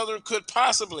that Southern could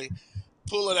possibly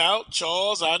pull it out.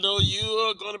 Charles, I know you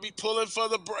are going to be pulling for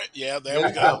the break. Yeah, there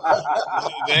we go.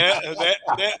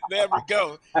 There we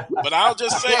go. But I'll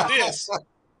just say this.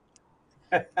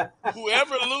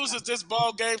 Whoever loses this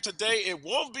ball game today, it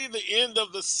won't be the end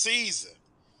of the season.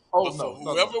 But for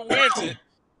whoever wins it,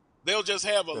 they'll just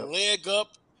have a leg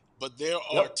up. But there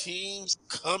are teams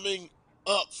coming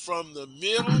up from the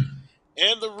middle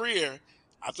and the rear.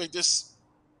 I think this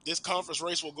conference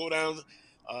race will go down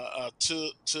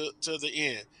to the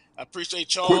end. I appreciate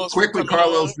Charles. Quickly,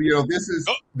 Carlos. This is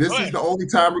the only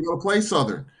time we're going to play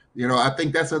Southern. I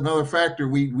think that's another factor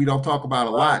we don't talk about a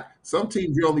lot. Some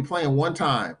teams you're only playing one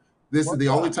time. This is the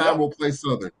only time we'll play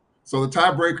Southern. So the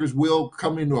tiebreakers will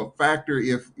come into a factor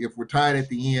if we're tied at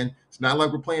the end. It's not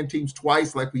like we're playing teams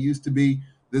twice like we used to be.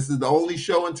 This is the only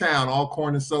show in town,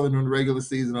 Alcorn and Southern in the regular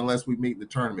season, unless we meet in the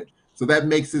tournament. So that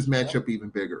makes this matchup even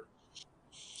bigger.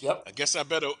 Yep. I guess I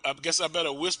better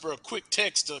whisper a quick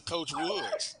text to Coach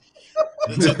Woods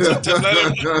to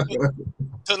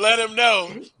let him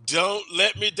know, don't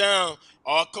let me down.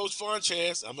 Or Coach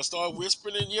Funchess, I'm gonna start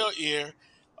whispering in your ear.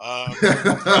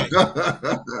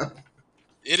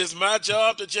 It is my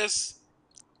job to just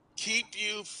keep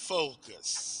you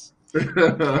focused.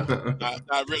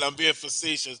 Not really. I'm being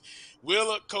facetious.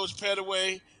 Willa, Coach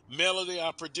Pettaway, Melody,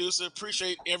 our producer.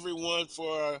 Appreciate everyone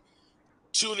for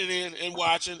tuning in and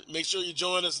watching. Make sure you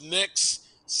join us next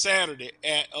Saturday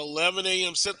at 11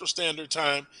 a.m. Central Standard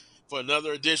Time for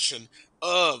another edition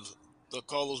of the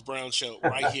Carlos Brown Show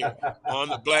right here on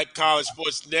the Black College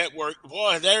Sports Network.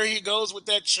 Boy, there he goes with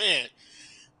that chant.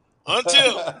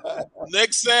 Until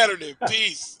next Saturday,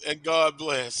 peace and God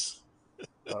bless.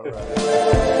 All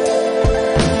right.